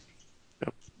tuned.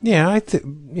 Yeah,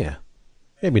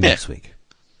 maybe next week.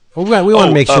 Well, we want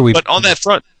to make sure we. But on that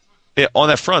front,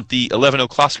 the 11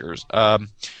 O'Clockers,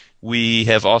 we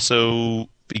have also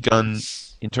begun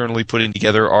internally putting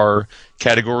together our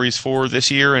categories for this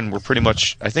year, and we're pretty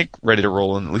much, I think, ready to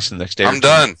roll in at least in the next day. I'm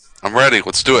done. I'm ready.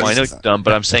 Let's do it. Well, I know you're done,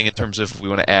 but I'm saying in terms of if we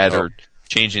want to add or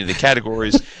change any of the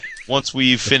categories. Once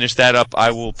we've finished that up,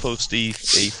 I will post a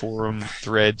forum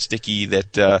thread sticky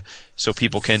that so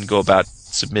people can go about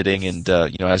submitting, and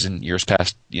as in years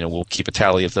past, we'll keep a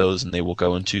tally of those, and they will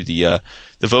go into the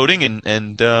voting,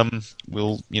 and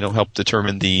we'll help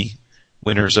determine the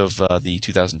winners of the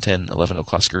 2010 11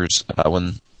 O'Clockers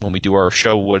when we do our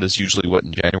show. What is usually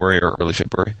in January or early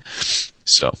February.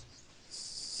 So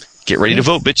get ready to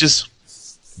vote, bitches.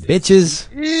 Bitches.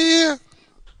 Yeah.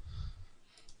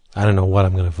 I don't know what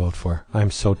I'm going to vote for.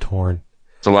 I'm so torn.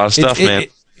 It's a lot of stuff, man.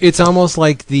 It's almost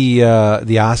like the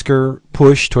Oscar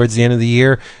push towards the end of the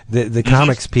year. The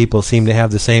comics people seem to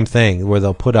have the same thing, where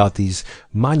they'll put out these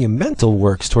monumental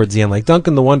works towards the end, like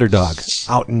Duncan the Wonder Dog,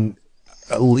 out in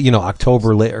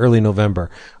October, early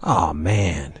November. Oh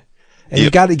man! And you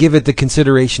got to give it the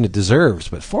consideration it deserves.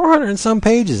 But 400 and some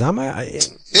pages,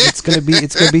 it's gonna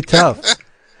be tough.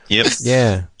 Yep.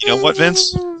 Yeah. You know what,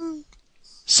 Vince?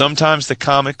 Sometimes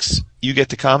you get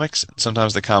the comics, and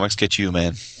sometimes the comics get you,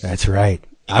 man. That's right.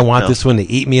 I want this one to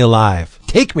eat me alive.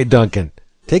 Take me, Duncan.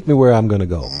 Take me where I'm going to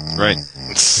go. Right.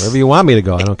 Wherever you want me to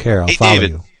go, I don't care. I'll follow David.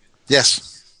 you.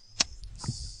 Yes.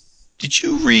 Did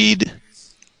you read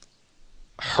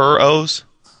Her-oes?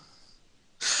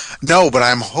 No, but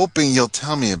I'm hoping you'll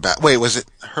tell me about. Wait, was it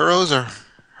Her-oes or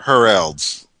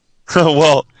Heralds?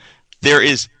 Well, there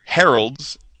is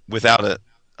Heralds without a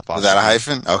apostrophe. Without a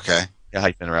hyphen? Okay. A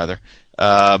hyphen, rather.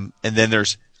 And then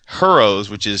there's Her-oes,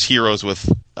 which is heroes with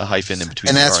a hyphen in between.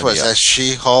 And the that's R what and the that's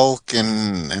She-Hulk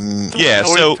and yeah.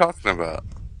 What are So you talking about?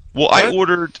 well, What? I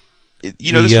ordered. This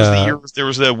was the year there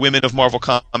was the Women of Marvel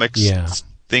Comics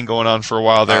thing going on for a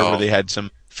while there, where they had some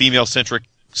female-centric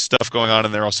stuff going on,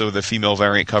 and there also the female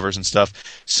variant covers and stuff.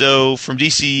 So from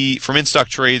DC, from In Stock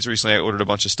Trades recently, I ordered a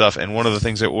bunch of stuff, and one of the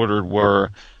things I ordered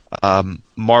were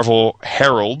Marvel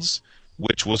Heralds,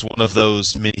 which was one of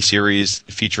those miniseries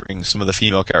featuring some of the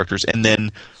female characters, and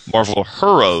then Marvel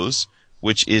Her-oes,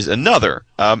 which is another.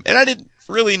 And I didn't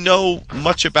really know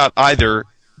much about either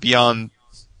beyond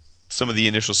some of the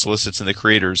initial solicits and the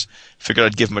creators. Figured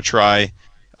I'd give them a try,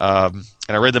 and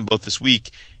I read them both this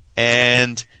week.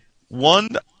 And one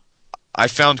I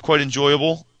found quite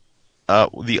enjoyable.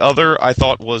 The other I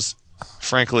thought was,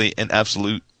 frankly, an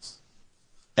absolute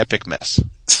epic mess.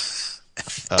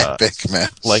 epic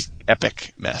mess. Like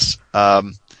epic mess.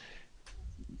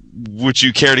 Would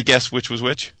you care to guess which was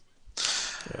which?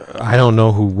 I don't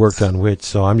know who worked on which,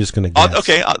 so I'm just going to guess.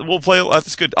 Okay, we'll play.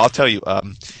 That's good. I'll tell you.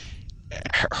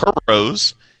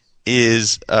 Her-oes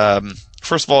is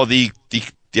first of all these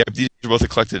are both the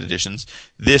collected editions.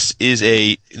 This was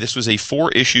a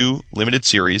 4-issue limited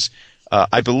series.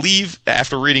 I believe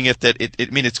after reading it that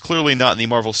it's clearly not in the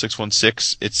Marvel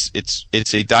 616.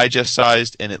 It's a digest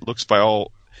sized, and it looks by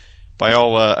all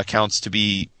accounts to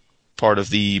be part of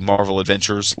the Marvel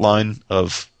Adventures line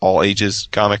of all ages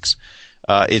comics.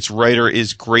 Its writer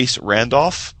is Grace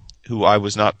Randolph, who I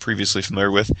was not previously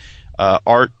familiar with.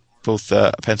 Art, both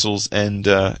pencils and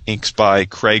inks by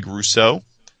Craig Rousseau.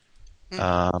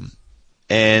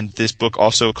 And this book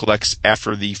also collects,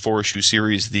 after the 4-issue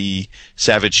series, the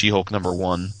Savage She-Hulk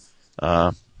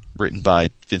 #1, written by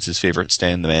Vince's favorite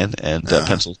Stan the Man, and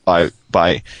pencils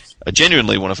by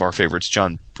genuinely one of our favorites,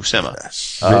 John Buscema.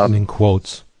 Written in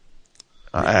quotes.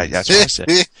 That's what I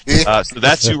said. So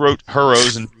that's who wrote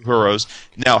Her-oes and Her-oes.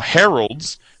 Now,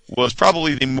 Heralds was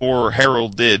probably the more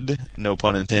heralded, no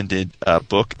pun intended,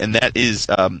 book, and that is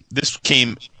this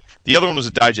came. The other one was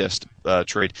a digest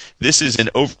trade. This is an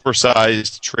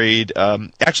oversized trade.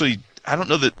 Actually, I don't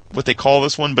know what they call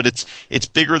this one, but it's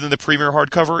bigger than the premier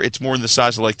hardcover. It's more in the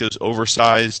size of like those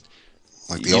oversized,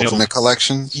 like the Ultimate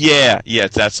Collection. Yeah,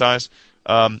 it's that size.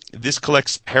 This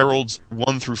collects Heralds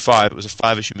 1 through 5. It was a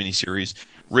 5-issue miniseries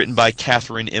written by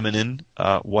Catherine Immonen,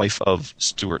 wife of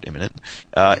Stuart Immonen.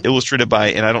 Illustrated by,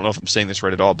 and I don't know if I'm saying this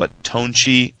right at all, but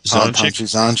Tonchi Zonchik. Tonchi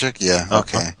Zonchik, yeah,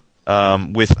 okay.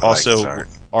 With also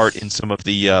art in some of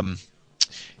the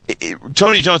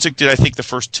Tony Zonchik did, I think, the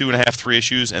first 2.5, 3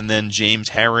 issues, and then James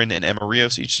Harron and Emma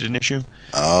Rios each did an issue.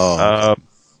 Oh.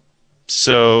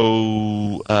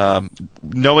 So,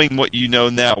 knowing what you know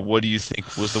now, what do you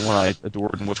think was the one I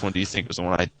adored, and which one do you think was the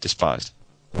one I despised?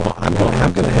 Well, I'm gonna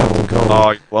have to go.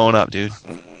 Oh, you're blowing up, dude.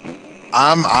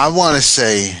 I want to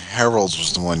say Heralds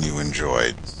was the one you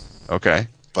enjoyed, Okay.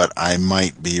 but I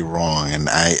might be wrong, and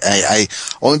I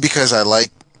only because I like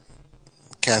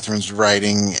Catherine's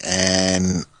writing,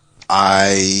 and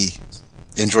I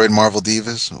enjoyed Marvel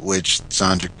Divas, which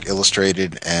Zonjic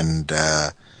illustrated, and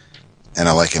I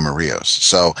like Emma Rios.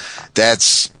 So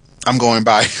I'm going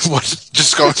by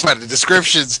just going by the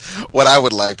descriptions, what I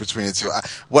would like between the two.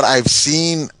 What I've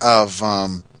seen of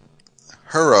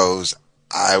Her-oes,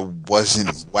 I wasn't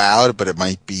wowed, but it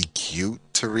might be cute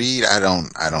to read. I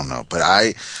don't know, but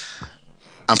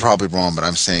I'm probably wrong, but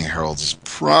I'm saying Heralds is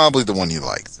probably the one you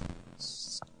liked.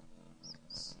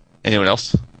 Anyone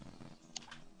else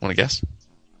want to guess?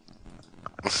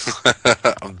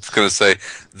 I'm just going to say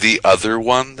the other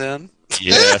one then.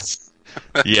 Yes.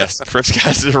 Yes, first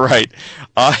guys are right.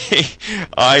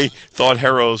 I thought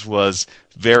Her-oes was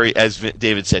very, as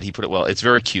David said, he put it well. It's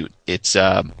very cute. It's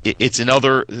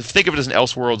another. Think of it as an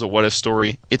Elseworlds or What If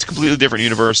story. It's a completely different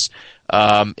universe.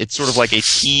 It's sort of like a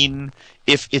teen.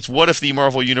 What if the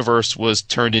Marvel universe was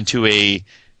turned into a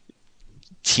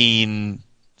teen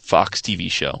Fox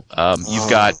TV show? You've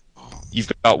got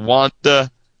Wanda.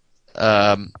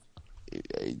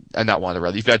 Not Wanda,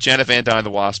 rather. You've got Janet Van Dyne, the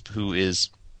Wasp, who is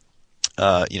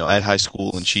at high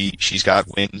school, and she's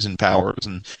got wings and powers,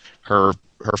 and her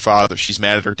father, she's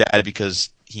mad at her dad because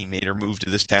he made her move to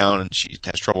this town, and she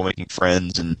has trouble making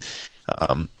friends, and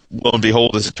lo and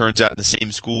behold, as it turns out, in the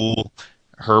same school,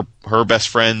 her best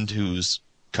friend, who's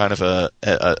kind of a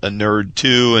nerd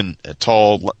too, and a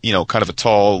tall,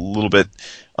 little bit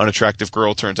unattractive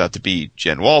girl, turns out to be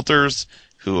Jen Walters,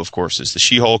 who of course is the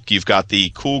She-Hulk. You've got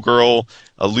the cool girl,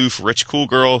 aloof, rich, cool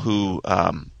girl, who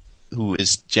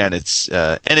is Janet's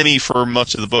enemy for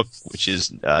much of the book, which is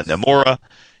Namora,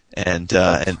 and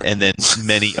then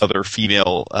many other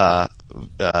female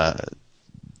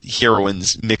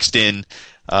heroines mixed in.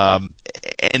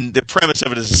 And the premise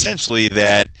of it is essentially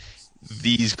that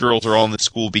these girls are all in the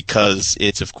school because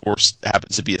it's, of course,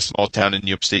 happens to be a small town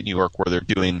in upstate New York where they're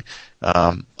doing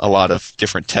a lot of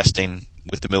different testing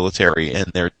with the military, and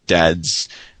their dads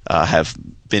have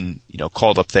been,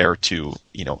 called up there to,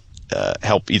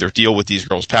 help either deal with these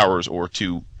girls' powers or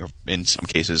to, in some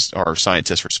cases, are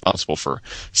scientists responsible for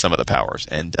some of the powers.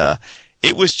 And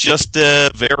it was just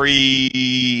a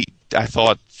very, I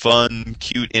thought, fun,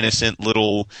 cute, innocent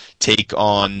little take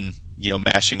on,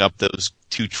 mashing up those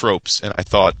two tropes. And I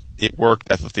thought it worked.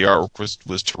 I thought the artwork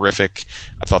was terrific.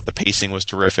 I thought the pacing was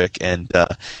terrific. And,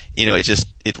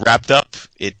 it wrapped up.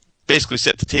 It basically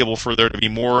set the table for there to be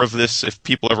more of this if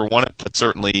people ever want it, but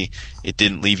certainly it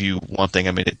didn't leave you wanting.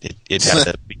 I mean, it had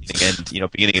a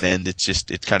beginning and end.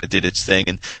 It kind of did its thing,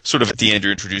 and sort of at the end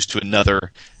you're introduced to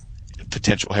another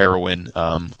potential heroine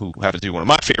who happens to be one of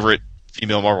my favorite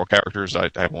female Marvel characters.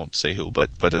 I won't say who, but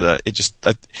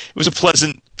it was a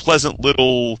pleasant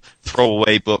little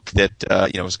throwaway book that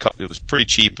it was pretty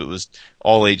cheap. It was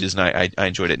all ages, and I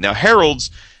enjoyed it. Now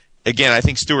Heralds, again, I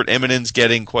think Stuart Eminem's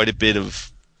getting quite a bit of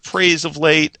praise of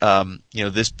late.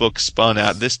 This book spun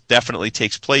out. This definitely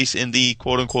takes place in the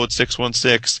quote-unquote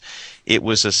 616. It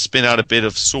was a spin out a bit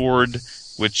of Sword,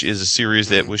 which is a series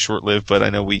that was short-lived, but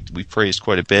I know we praised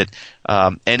quite a bit,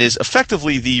 and is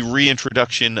effectively the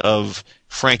reintroduction of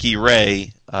Frankie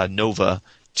Ray, Nova,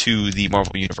 to the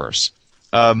Marvel Universe.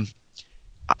 I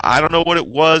don't know what it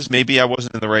was. Maybe I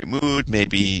wasn't in the right mood.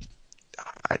 Maybe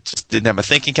I just didn't have my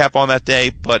thinking cap on that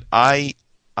day, but I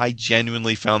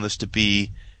genuinely found this to be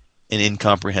an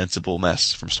incomprehensible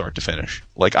mess from start to finish.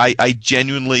 Like, I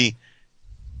genuinely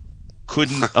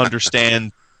couldn't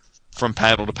understand from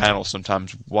panel to panel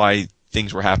sometimes why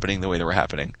things were happening the way they were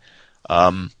happening.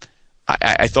 I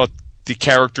thought the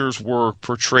characters were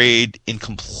portrayed in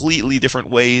completely different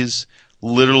ways,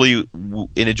 literally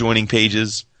in adjoining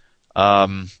pages.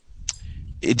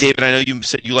 David, I know you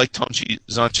said you like Tonchi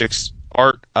Zonchik's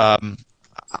art. I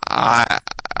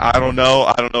don't know.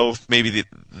 I don't know if maybe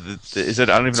is it?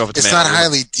 I don't even know if it's not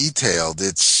highly detailed.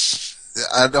 It's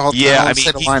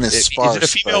the line is sparse. Is it a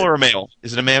female or a male?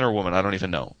 Is it a man or a woman? I don't even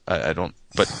know. I don't.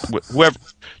 But whoever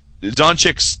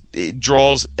Zonchik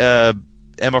draws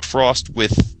Emma Frost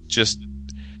with just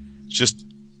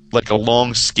like a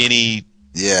long, skinny,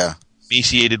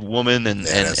 emaciated woman, and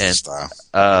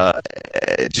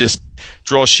just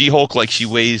draws She-Hulk like she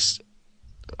weighs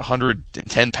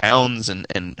 110 pounds and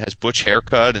has butch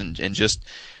haircut and just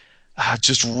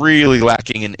really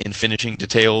lacking in finishing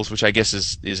details, which I guess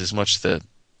is as much to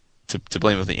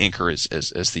blame of the inker as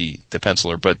the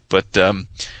penciler. But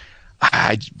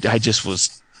I just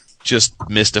was just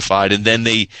mystified. And then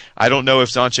I don't know if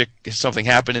Zonchik, something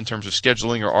happened in terms of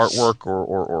scheduling or artwork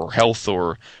or health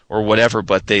or whatever,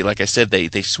 but like I said,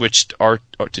 they switched art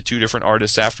to two different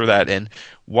artists after that. And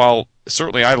while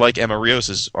certainly I like Emma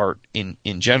Rios' art in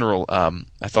general,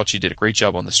 I thought she did a great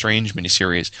job on the Strange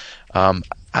miniseries.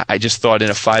 I just thought in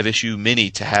a 5-issue mini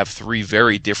to have 3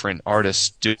 very different artists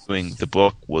doing the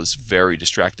book was very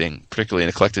distracting, particularly in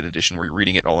a collected edition where you're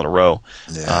reading it all in a row.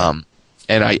 Yeah.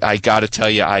 And I got to tell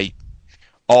you,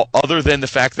 other than the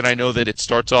fact that I know that it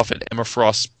starts off at Emma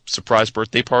Frost's surprise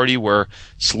birthday party where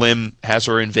Slim has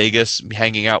her in Vegas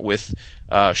hanging out with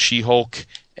She-Hulk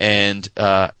and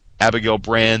Abigail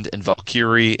Brand and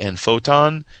Valkyrie and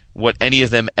Photon. What any of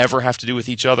them ever have to do with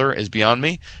each other is beyond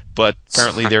me. But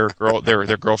apparently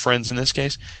they're girlfriends in this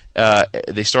case.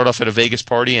 They start off at a Vegas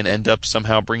party and end up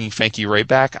somehow bringing Fanky Ray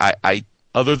back. I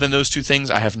other than those 2 things,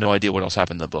 I have no idea what else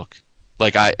happened in the book.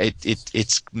 Like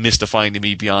it's mystifying to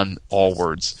me beyond all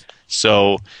words.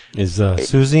 So is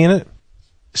Susie in it?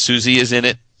 Susie is in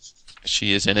it.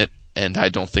 She is in it, and I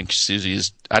don't think Susie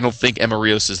is. I don't think Emma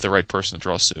Rios is the right person to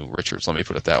draw Sue Richards. Let me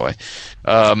put it that way.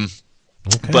 Okay.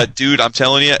 But dude, I'm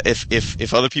telling you,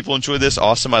 if other people enjoy this,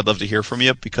 awesome. I'd love to hear from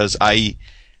you because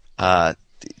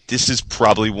this is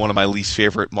probably one of my least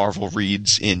favorite Marvel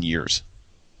reads in years.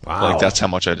 Wow. Like that's how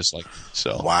much I dislike it.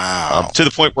 So Wow. To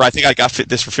the point where I think I got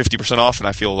this for 50% off, and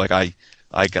I feel like I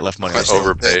got left money.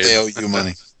 Overpaid. They owe you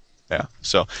money. Yeah.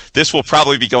 So this will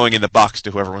probably be going in the box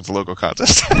to whoever wins the logo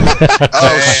contest.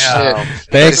 Oh, shit.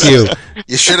 Thank you.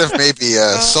 You should have maybe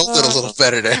sold it a little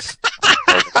better there.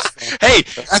 Hey, I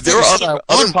think there we are should have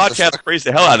other won. podcasts praise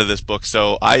the hell out of this book,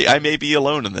 so I may be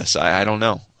alone in this. I don't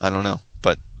know.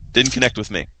 But didn't connect with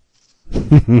me.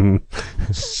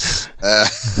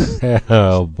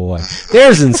 Oh boy,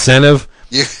 there's incentive.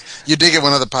 You dig it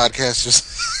when other podcasters.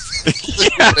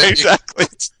 Yeah, exactly.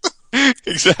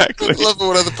 Exactly. I love it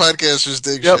when other podcasters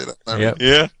dig Yep. shit. Yep.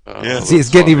 Yeah. See, it's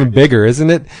getting even bigger, isn't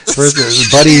it? First it was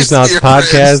buddies, now it's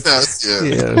podcast.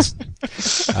 Yeah. Yes.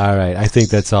 All right, I think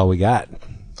that's all we got.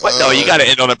 What? No, you got to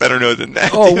end on a better note than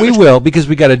that. Oh, we will, because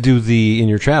we got to do the In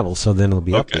Your Travels, so then it'll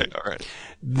be Okay, updated. all right.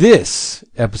 This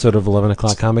episode of 11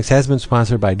 O'Clock Comics has been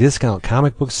sponsored by Discount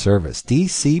Comic Book Service,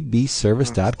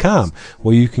 dcbservice.com,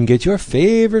 where you can get your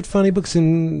favorite funny books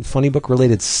and funny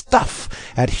book-related stuff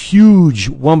at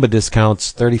huge Wumba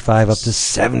discounts, 35 up to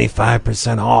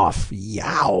 75% off.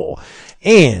 Yow!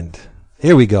 And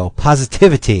here we go,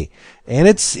 Positivity. And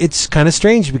it's kind of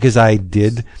strange because I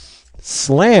did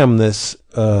slam this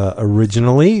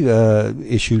originally,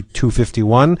 issue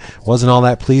 251. Wasn't all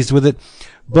that pleased with it.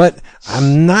 But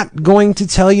I'm not going to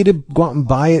tell you to go out and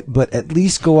buy it, but at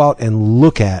least go out and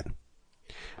look at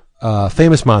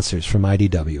Famous Monsters from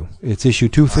IDW. It's issue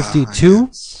 252.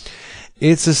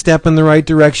 It's a step in the right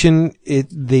direction.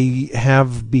 They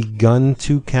have begun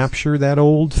to capture that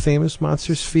old Famous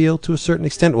Monsters feel to a certain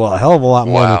extent. Well, a hell of a lot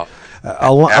more. Wow.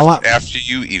 A lot. After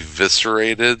you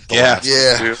eviscerated the Yeah. last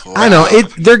Yeah. two? I know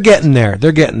they're getting there.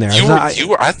 They're getting there.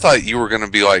 I thought you were going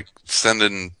to be like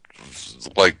sending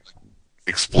like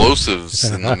explosives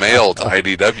in the mail to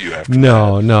IDW after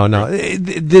No.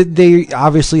 They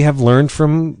obviously have learned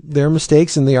from their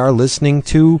mistakes, and they are listening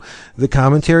to the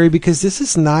commentary because this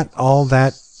is not all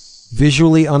that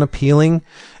visually unappealing.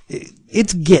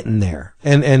 It's getting there,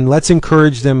 and let's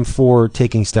encourage them for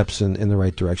taking steps in the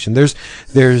right direction.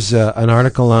 There's an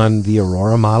article on the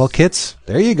Aurora model kits.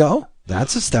 There you go.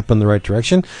 That's a step in the right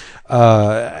direction.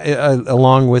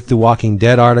 Along with the Walking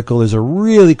Dead article, there's a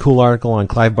really cool article on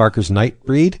Clive Barker's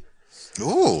Nightbreed.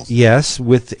 Ooh. Yes,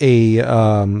 with a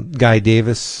Guy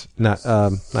Davis, not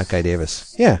Guy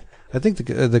Davis. Yeah, I think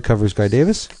the cover is Guy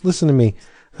Davis. Listen to me.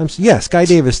 Yes, Guy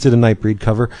Davis did a Nightbreed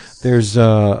cover. There's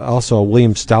also a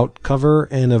William Stout cover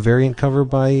and a variant cover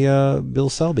by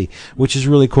Bill Selby, which is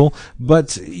really cool. But,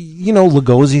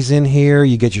 Lugosi's in here.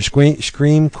 You get your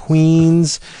Scream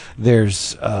Queens.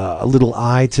 There's a little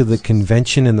eye to the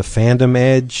convention and the fandom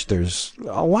edge. There's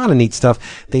a lot of neat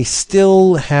stuff. They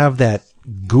still have that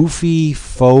goofy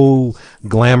faux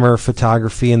glamour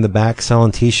photography in the back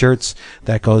selling t-shirts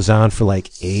that goes on for like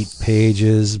 8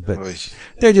 pages, but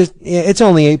they're just it's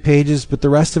only 8 pages, but the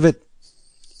rest of it,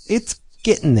 it's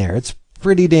getting there. It's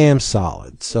pretty damn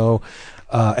solid. So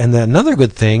and then another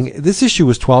good thing, this issue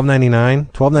was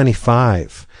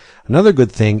 $12.95. Another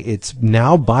good thing, it's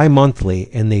now bi-monthly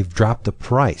and they've dropped the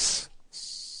price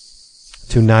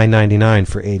to $9.99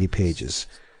 for 80 pages.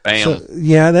 Bam. So,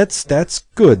 yeah, that's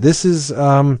good. This is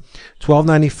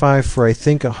 $12.95 for I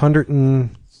think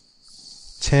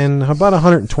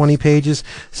 120 pages.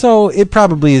 So it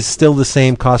probably is still the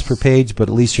same cost per page, but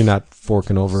at least you're not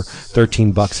forking over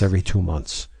 $13 every 2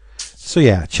 months. So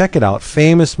yeah, check it out.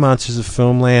 Famous Monsters of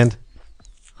Filmland.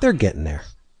 They're getting there.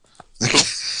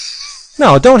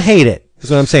 No, don't hate it.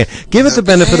 Is what I'm saying. Give it the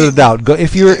benefit of the doubt. Go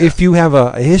if you have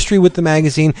a history with the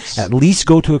magazine, at least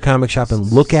go to a comic shop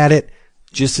and look at it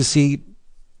just to see.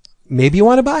 Maybe you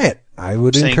want to buy it. I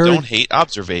would encourage. Don't hate,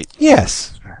 observate.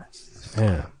 Yes.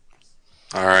 Yeah.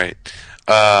 All right.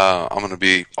 I'm going to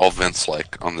be all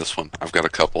Vince-like on this one. I've got a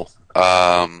couple.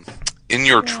 In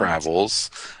your travels,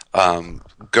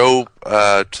 go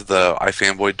to the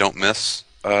iFanboy Don't Miss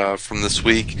from this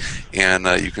week, and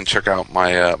you can check out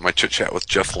my my chit chat with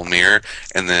Jeff Lemire,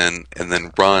 and then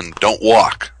don't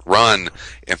walk, run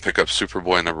and pick up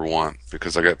Superboy #1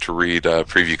 because I got to read a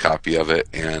preview copy of it,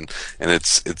 and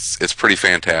it's pretty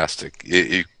fantastic.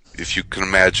 If you can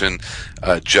imagine,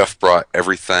 Jeff brought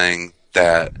everything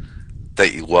that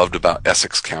you loved about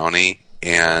Essex County,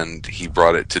 and he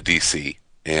brought it to DC.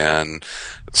 And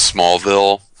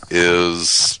Smallville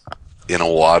is, in a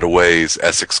lot of ways,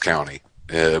 Essex County,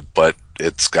 but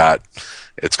it's got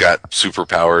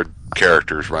superpowered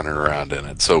characters running around in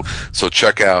it. So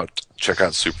check out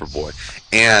Superboy.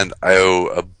 And I owe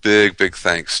a big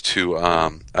thanks to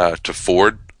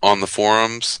Ford on the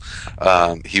forums.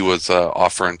 He was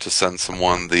offering to send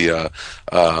someone the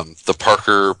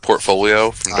Parker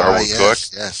portfolio from Darwin Cook,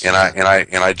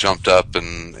 and I jumped up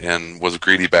and was a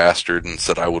greedy bastard and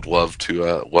said I would love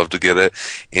to get it,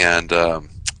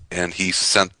 and he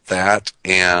sent that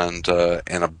and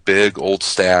a big old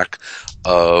stack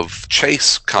of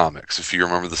Chase comics. If you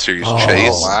remember the series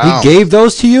Chase, wow. He gave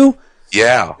those to you?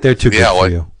 Yeah, they're too good for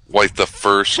you. Like the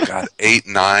first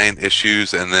 8-9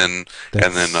 issues, and then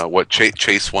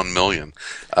Chase 1 million.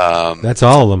 That's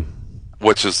all of them.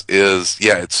 Which is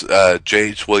it's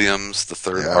J.H. Williams the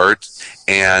third art,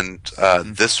 and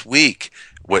this week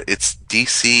it's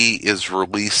DC is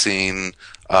releasing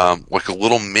like a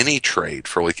little mini trade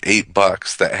for like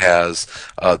 $8 that has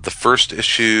the first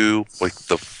issue, like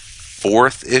the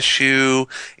fourth issue,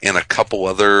 and a couple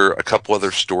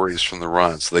other stories from the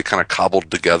run. So they kind of cobbled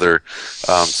together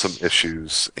some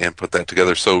issues and put that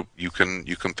together. So you can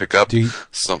pick up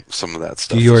some of that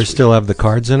stuff. Do yours still have the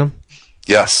cards in them?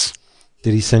 Yes.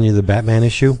 Did he send you the Batman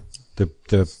issue?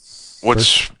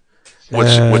 Which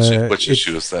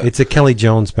issue is that? It's a Kelly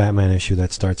Jones Batman issue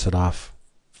that starts it off.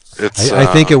 I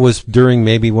think it was during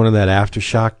maybe one of that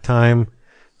Aftershock time.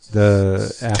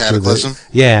 Cataclysm?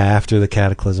 After the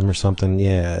Cataclysm or something,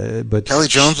 but Kelly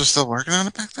Jones was still working on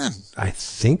it back then? I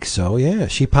think so, yeah.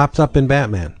 She popped up in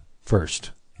Batman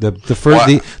first. The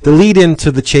lead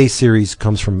into the Chase series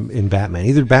comes from in Batman,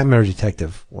 either Batman or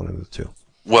Detective, one of the two.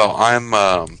 Well, I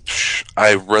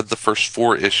read the first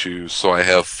 4 issues, so I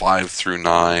have 5 through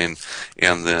 9,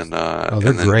 and then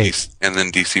they're great. And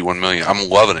then DC 1 million. I'm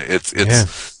loving it.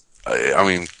 It's I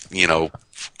mean,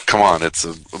 come on, it's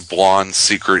a blonde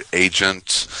secret agent.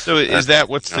 So is that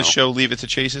what's the show Leave It to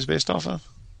Chase is based off of?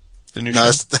 The new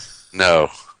show?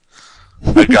 No.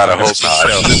 I gotta hope not.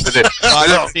 I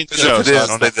haven't seen the show.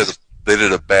 They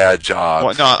did a bad job.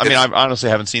 Well, no, I mean, I honestly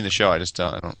haven't seen the show. I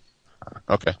don't.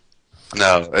 Okay.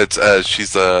 No, it's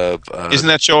she's a. Isn't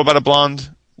that show about a blonde?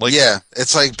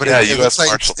 It's like, but it looks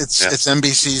like it's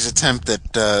NBC's attempt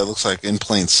at looks like In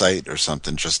Plain Sight or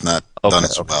something, just not done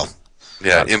as well.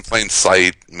 Yeah, In Plain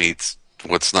Sight meets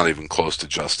what's not even close to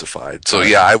Justified. So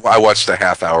I watched a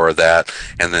half hour of that,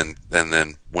 and then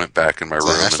went back in my room.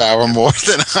 A half hour more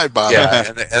than I bought.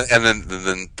 Yeah, and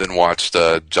then watched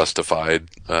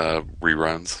Justified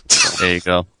reruns. So. There you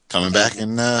go. Coming back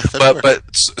in February. But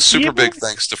super big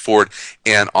thanks to Ford.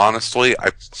 And honestly,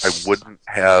 I wouldn't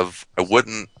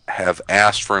have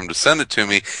asked for him to send it to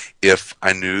me if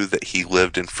I knew that he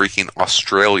lived in freaking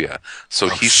Australia. So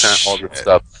he sent all the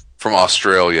stuff from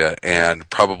Australia and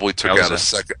probably took out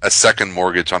a second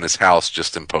mortgage on his house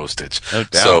just in postage. No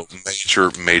doubt. So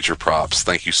major props.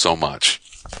 Thank you so much.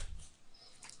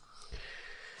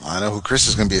 I know who Chris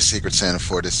is going to be a Secret Santa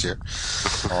for this year.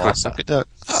 Suck it up.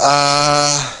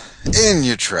 In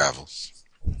your travels,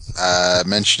 I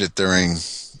mentioned it during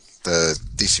the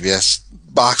DCBS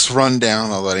box rundown,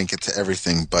 although I didn't get to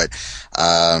everything. But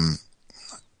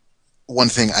one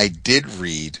thing I did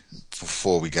read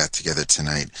before we got together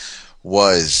tonight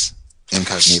was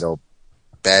Incognito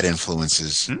Bad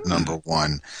Influences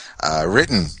 #1,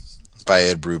 written by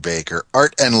Ed Brubaker,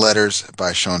 art and letters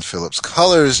by Sean Phillips,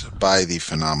 colors by the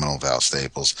phenomenal Val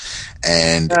Staples,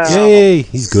 and yay,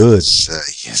 he's good.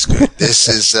 He's good. This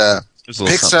is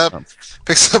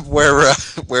picks up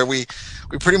where we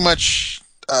pretty much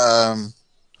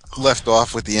left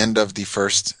off with the end of the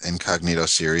first Incognito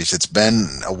series. It's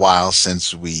been a while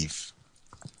since we've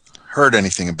heard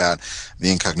anything about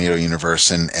the Incognito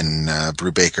universe, and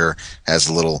Brubaker has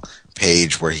a little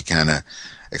page where he kind of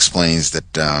explains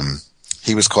that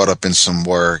he was caught up in some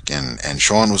work, and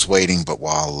Sean was waiting, but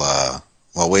while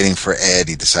waiting for Ed,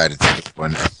 he decided to go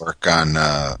and work on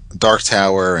Dark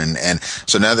Tower, and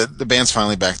so now that the band's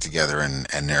finally back together, and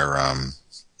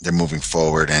they're moving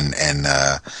forward, and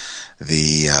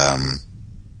the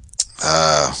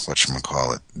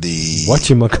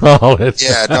whatchamacallit,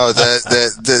 yeah, no,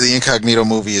 the Incognito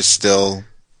movie is still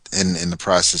in the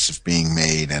process of being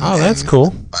made, and that's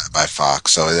cool, by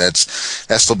Fox. So that's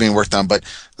still being worked on. But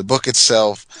the book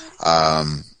itself,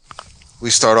 we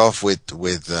start off with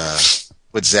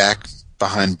Zach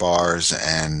behind bars,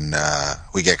 and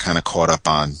we get kind of caught up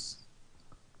on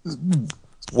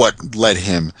what led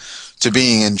him to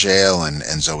being in jail, and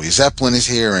Zoe Zeppelin is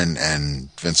here, and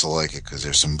Vince will like it because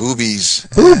there's some boobies.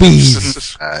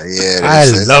 Boobies!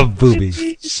 I love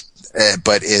boobies.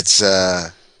 But it's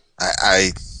I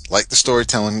like the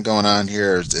storytelling going on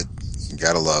here. You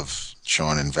gotta love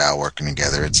Sean and Val working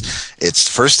together. It's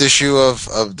the first issue of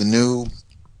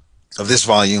this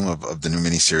volume of the new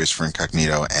miniseries for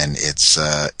Incognito, and it's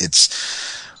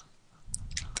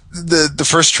the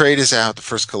first trade is out, the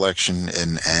first collection,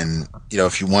 and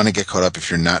if you want to get caught up, if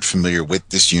you're not familiar with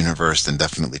this universe, then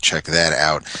definitely check that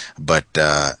out. But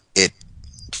it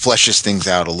fleshes things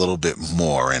out a little bit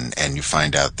more, and you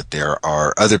find out that there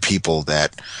are other people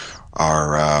that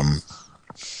are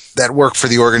that work for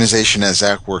the organization that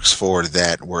Zach works for,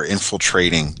 that were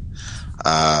infiltrating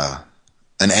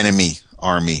an enemy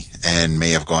army and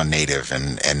may have gone native,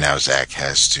 and now Zach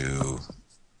has to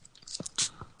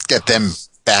get them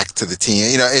back to the team.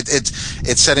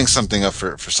 It's setting something up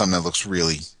for something that looks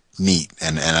really neat,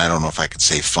 and I don't know if I could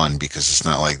say fun, because it's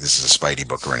not like this is a Spidey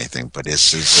book or anything, but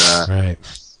right.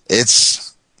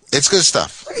 It's good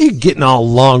stuff. Why are you getting all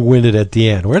long-winded at the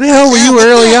end? Where the hell were you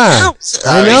early on?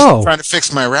 I know. Trying to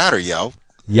fix my router, yo.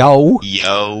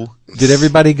 Did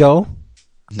everybody go?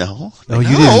 No. No,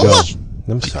 you didn't go.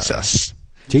 I'm sorry.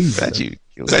 Jesus.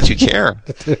 Glad you care.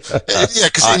 Yeah,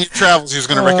 because in your travels, he was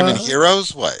going to recommend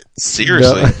Heroes? What?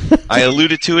 Seriously. No. I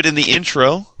alluded to it in the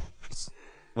intro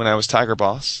when I was Tiger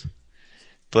Boss.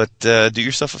 But do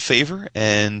yourself a favor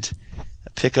and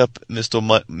pick up Mr.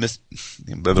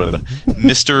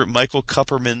 Michael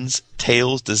Kupperman's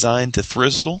Tales Designed to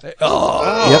Thrizzle.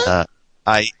 Yep.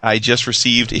 I just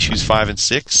received issues 5 and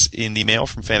 6 in the mail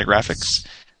from Fantagraphics.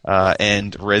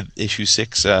 And read issue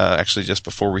 6 actually just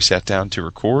before we sat down to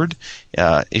record.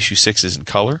 Issue 6 is in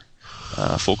color,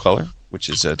 full color, which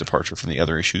is a departure from the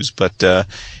other issues. But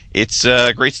it's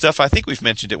great stuff. I think we've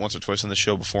mentioned it once or twice on the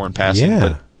show before in passing. Yeah.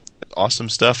 But awesome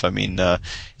stuff. I mean,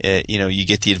 you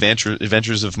get the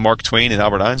adventures of Mark Twain and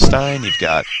Albert Einstein. You've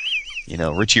got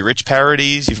Richie Rich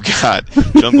parodies. You've got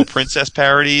Jungle Princess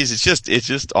parodies. It's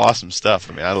just awesome stuff.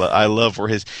 I mean, I love where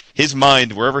his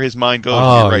mind, wherever his mind goes,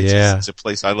 he writes. Yeah. It's a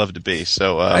place I love to be.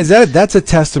 So that's a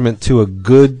testament to a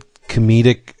good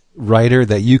comedic writer,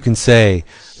 that you can say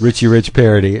Richie Rich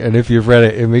parody, and if you've read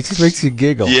it, it makes you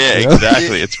giggle. Yeah,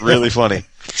 exactly. It's really funny.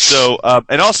 So,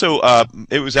 and also,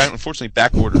 it was unfortunately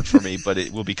back ordered for me, but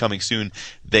it will be coming soon.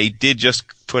 They did just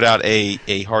put out a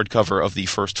hardcover of the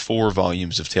first 4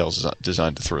 volumes of Tales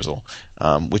Designed to Thrizzle,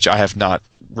 which I have not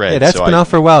read. Yeah, that's been out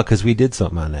for a while, because we did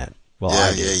something on that.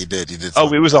 Well, you did.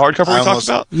 Oh, it was a hardcover we talked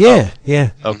about? Yeah.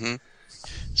 Oh. Mm-hmm.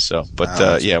 So, but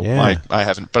I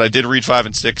haven't. But I did read 5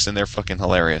 and 6, and they're fucking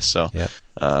hilarious. So,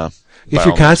 if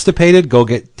you're constipated, go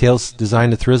get Tales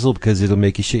Designed to Thrizzle, because it'll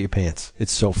make you shit your pants.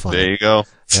 It's so funny. There you go.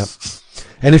 Yep.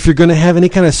 And if you're going to have any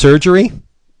kind of surgery,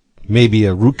 maybe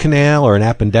a root canal or an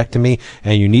appendectomy,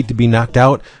 and you need to be knocked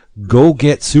out, go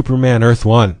get Superman Earth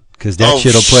 1, because that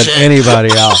shit'll put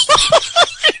anybody out.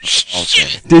 Okay.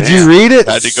 Did you read it?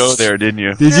 Had to go there, didn't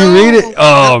you? Did you read it?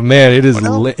 Oh man, it is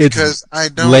because I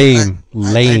don't, lame.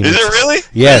 Is it really?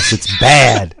 Yes, it's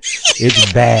bad.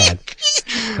 It's bad.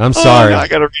 I'm sorry. I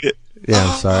gotta read it. Yeah,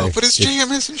 I'm sorry. But it's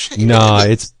JMS and shit. No,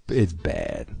 it's bad. It's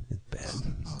bad.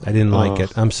 I didn't like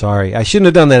it. I'm sorry. I shouldn't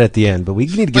have done that at the end, but we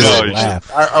need to give it a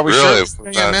laugh. Are we Really? sure?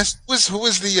 JMS? Who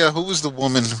was the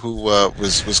woman who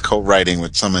was co-writing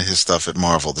with some of his stuff at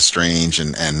Marvel, The Strange,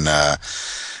 and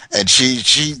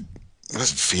she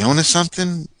was it Fiona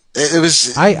something? It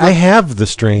was. I have The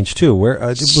Strange too. Where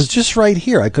it was just right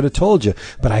here. I could have told you,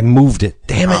 but I moved it.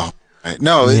 Damn it. Oh. Right.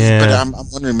 No, but I'm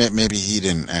wondering, maybe he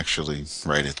didn't actually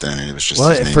write it then, and it was just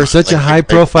his name. For such a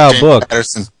high-profile book.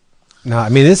 Patterson. No, I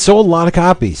mean, it sold a lot of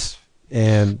copies,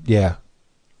 and it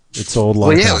sold a lot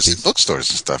of copies. It was in bookstores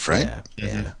and stuff, right?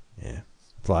 Yeah.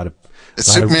 It's a lot of.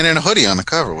 It's Superman in a hoodie on the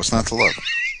cover. What's not to love?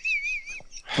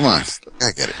 Come on,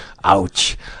 I get it.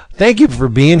 Ouch! Thank you for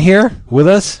being here with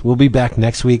us. We'll be back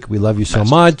next week. We love you so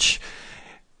much.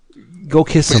 Go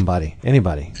kiss somebody,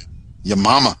 anybody. Your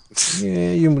mama.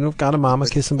 Yeah, you got a mama,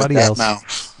 kiss somebody That else. now.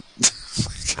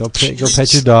 Go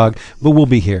pet your dog. But we'll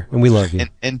be here, and we love you.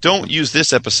 And don't use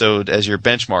this episode as your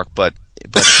benchmark, but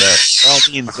by all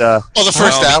means, Well, the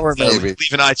first hour, maybe.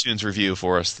 leave an iTunes review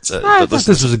for us. I thought this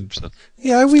was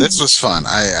This was fun.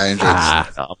 I enjoyed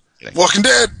it. No, I'm kidding. Walking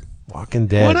Dead. Walking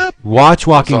Dead. What up? Watch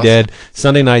Walking That's Dead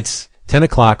Sunday nights, 10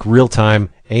 o'clock, real time,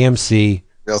 AMC.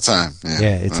 Real time.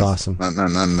 Yeah, it's awesome.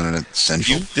 None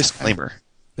essential. Disclaimer.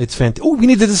 It's fantastic. Oh, we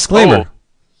need the disclaimer.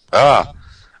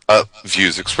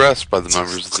 Views expressed by the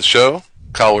members of the show,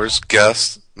 callers,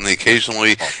 guests, and the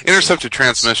occasionally intercepted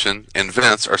transmission and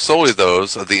events are solely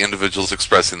those of the individuals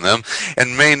expressing them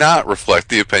and may not reflect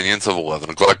the opinions of 11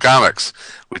 O'Clock Comics.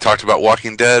 We talked about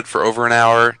Walking Dead for over an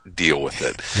hour. Deal with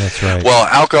it. That's right. While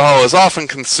alcohol is often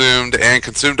consumed and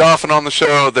consumed often on the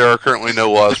show, there are currently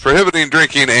no laws prohibiting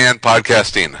drinking and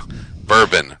podcasting.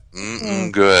 Bourbon.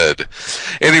 Good.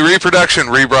 Any reproduction,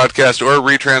 rebroadcast, or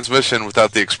retransmission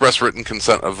without the express written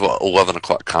consent of 11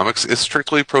 O'Clock Comics is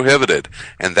strictly prohibited,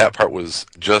 and that part was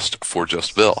just for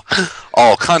Just Bill.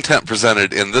 All content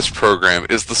presented in this program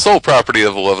is the sole property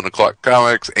of 11 O'Clock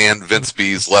Comics and Vince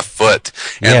B's Left Foot,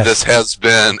 and Yes. this has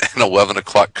been an 11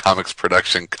 O'Clock Comics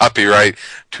production, copyright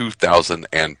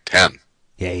 2010.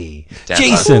 Yay. Damn.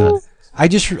 Jason, I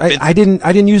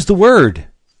didn't use the word.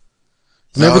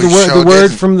 Remember No, you the sure word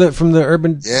didn't. from the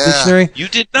Urban Yeah. Dictionary? You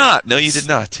did not. No, you did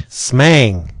not.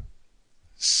 Smang.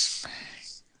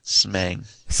 Smang.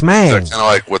 Is Smang. that kind of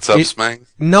like, what's up, It- Smang?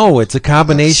 No, it's a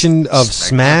combination of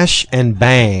smash and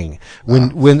bang.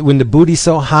 When the booty's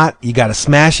so hot, you got to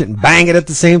smash it and bang it at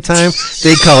the same time.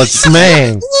 They call it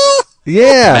smang.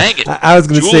 Yeah, Bang it. I was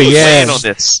going to Jewel say was yeah. weighing on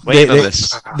this. Weighing on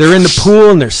this. They're in the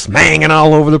pool and they're smanging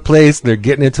all over the place. They're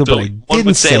getting into it, So but I one didn't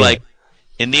would say, say like,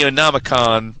 it. in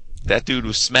Neonomicon, that dude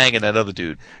was smanging that other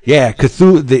dude. Yeah,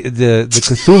 Cthulhu, the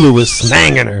Cthulhu was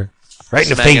smanging her right in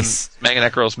the face. Smanging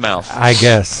that girl's mouth. I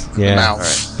guess, yeah. Mouth.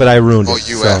 Right. But I ruined Oh, it.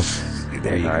 UF. So,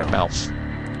 there you All right, go. mouth.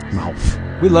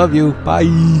 Mouth. We love you. Bye.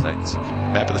 Nice.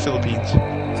 Map of the Philippines.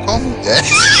 Call me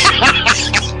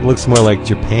Dead. Looks more like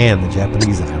Japan, the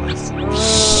Japanese islands.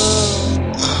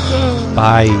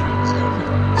 Bye.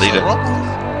 Later.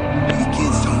 You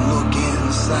kids don't look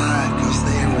inside, 'cause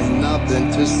there ain't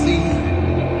nothing to see.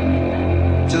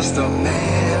 Just a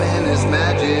man in his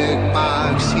magic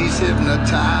box, he's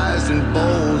hypnotized and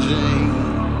bulging.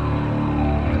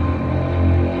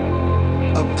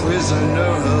 A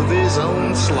prisoner of his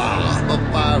own sloth, a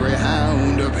fiery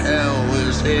hound of hell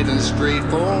is heading straight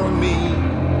for me.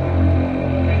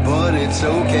 But it's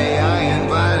okay, I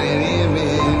invited him.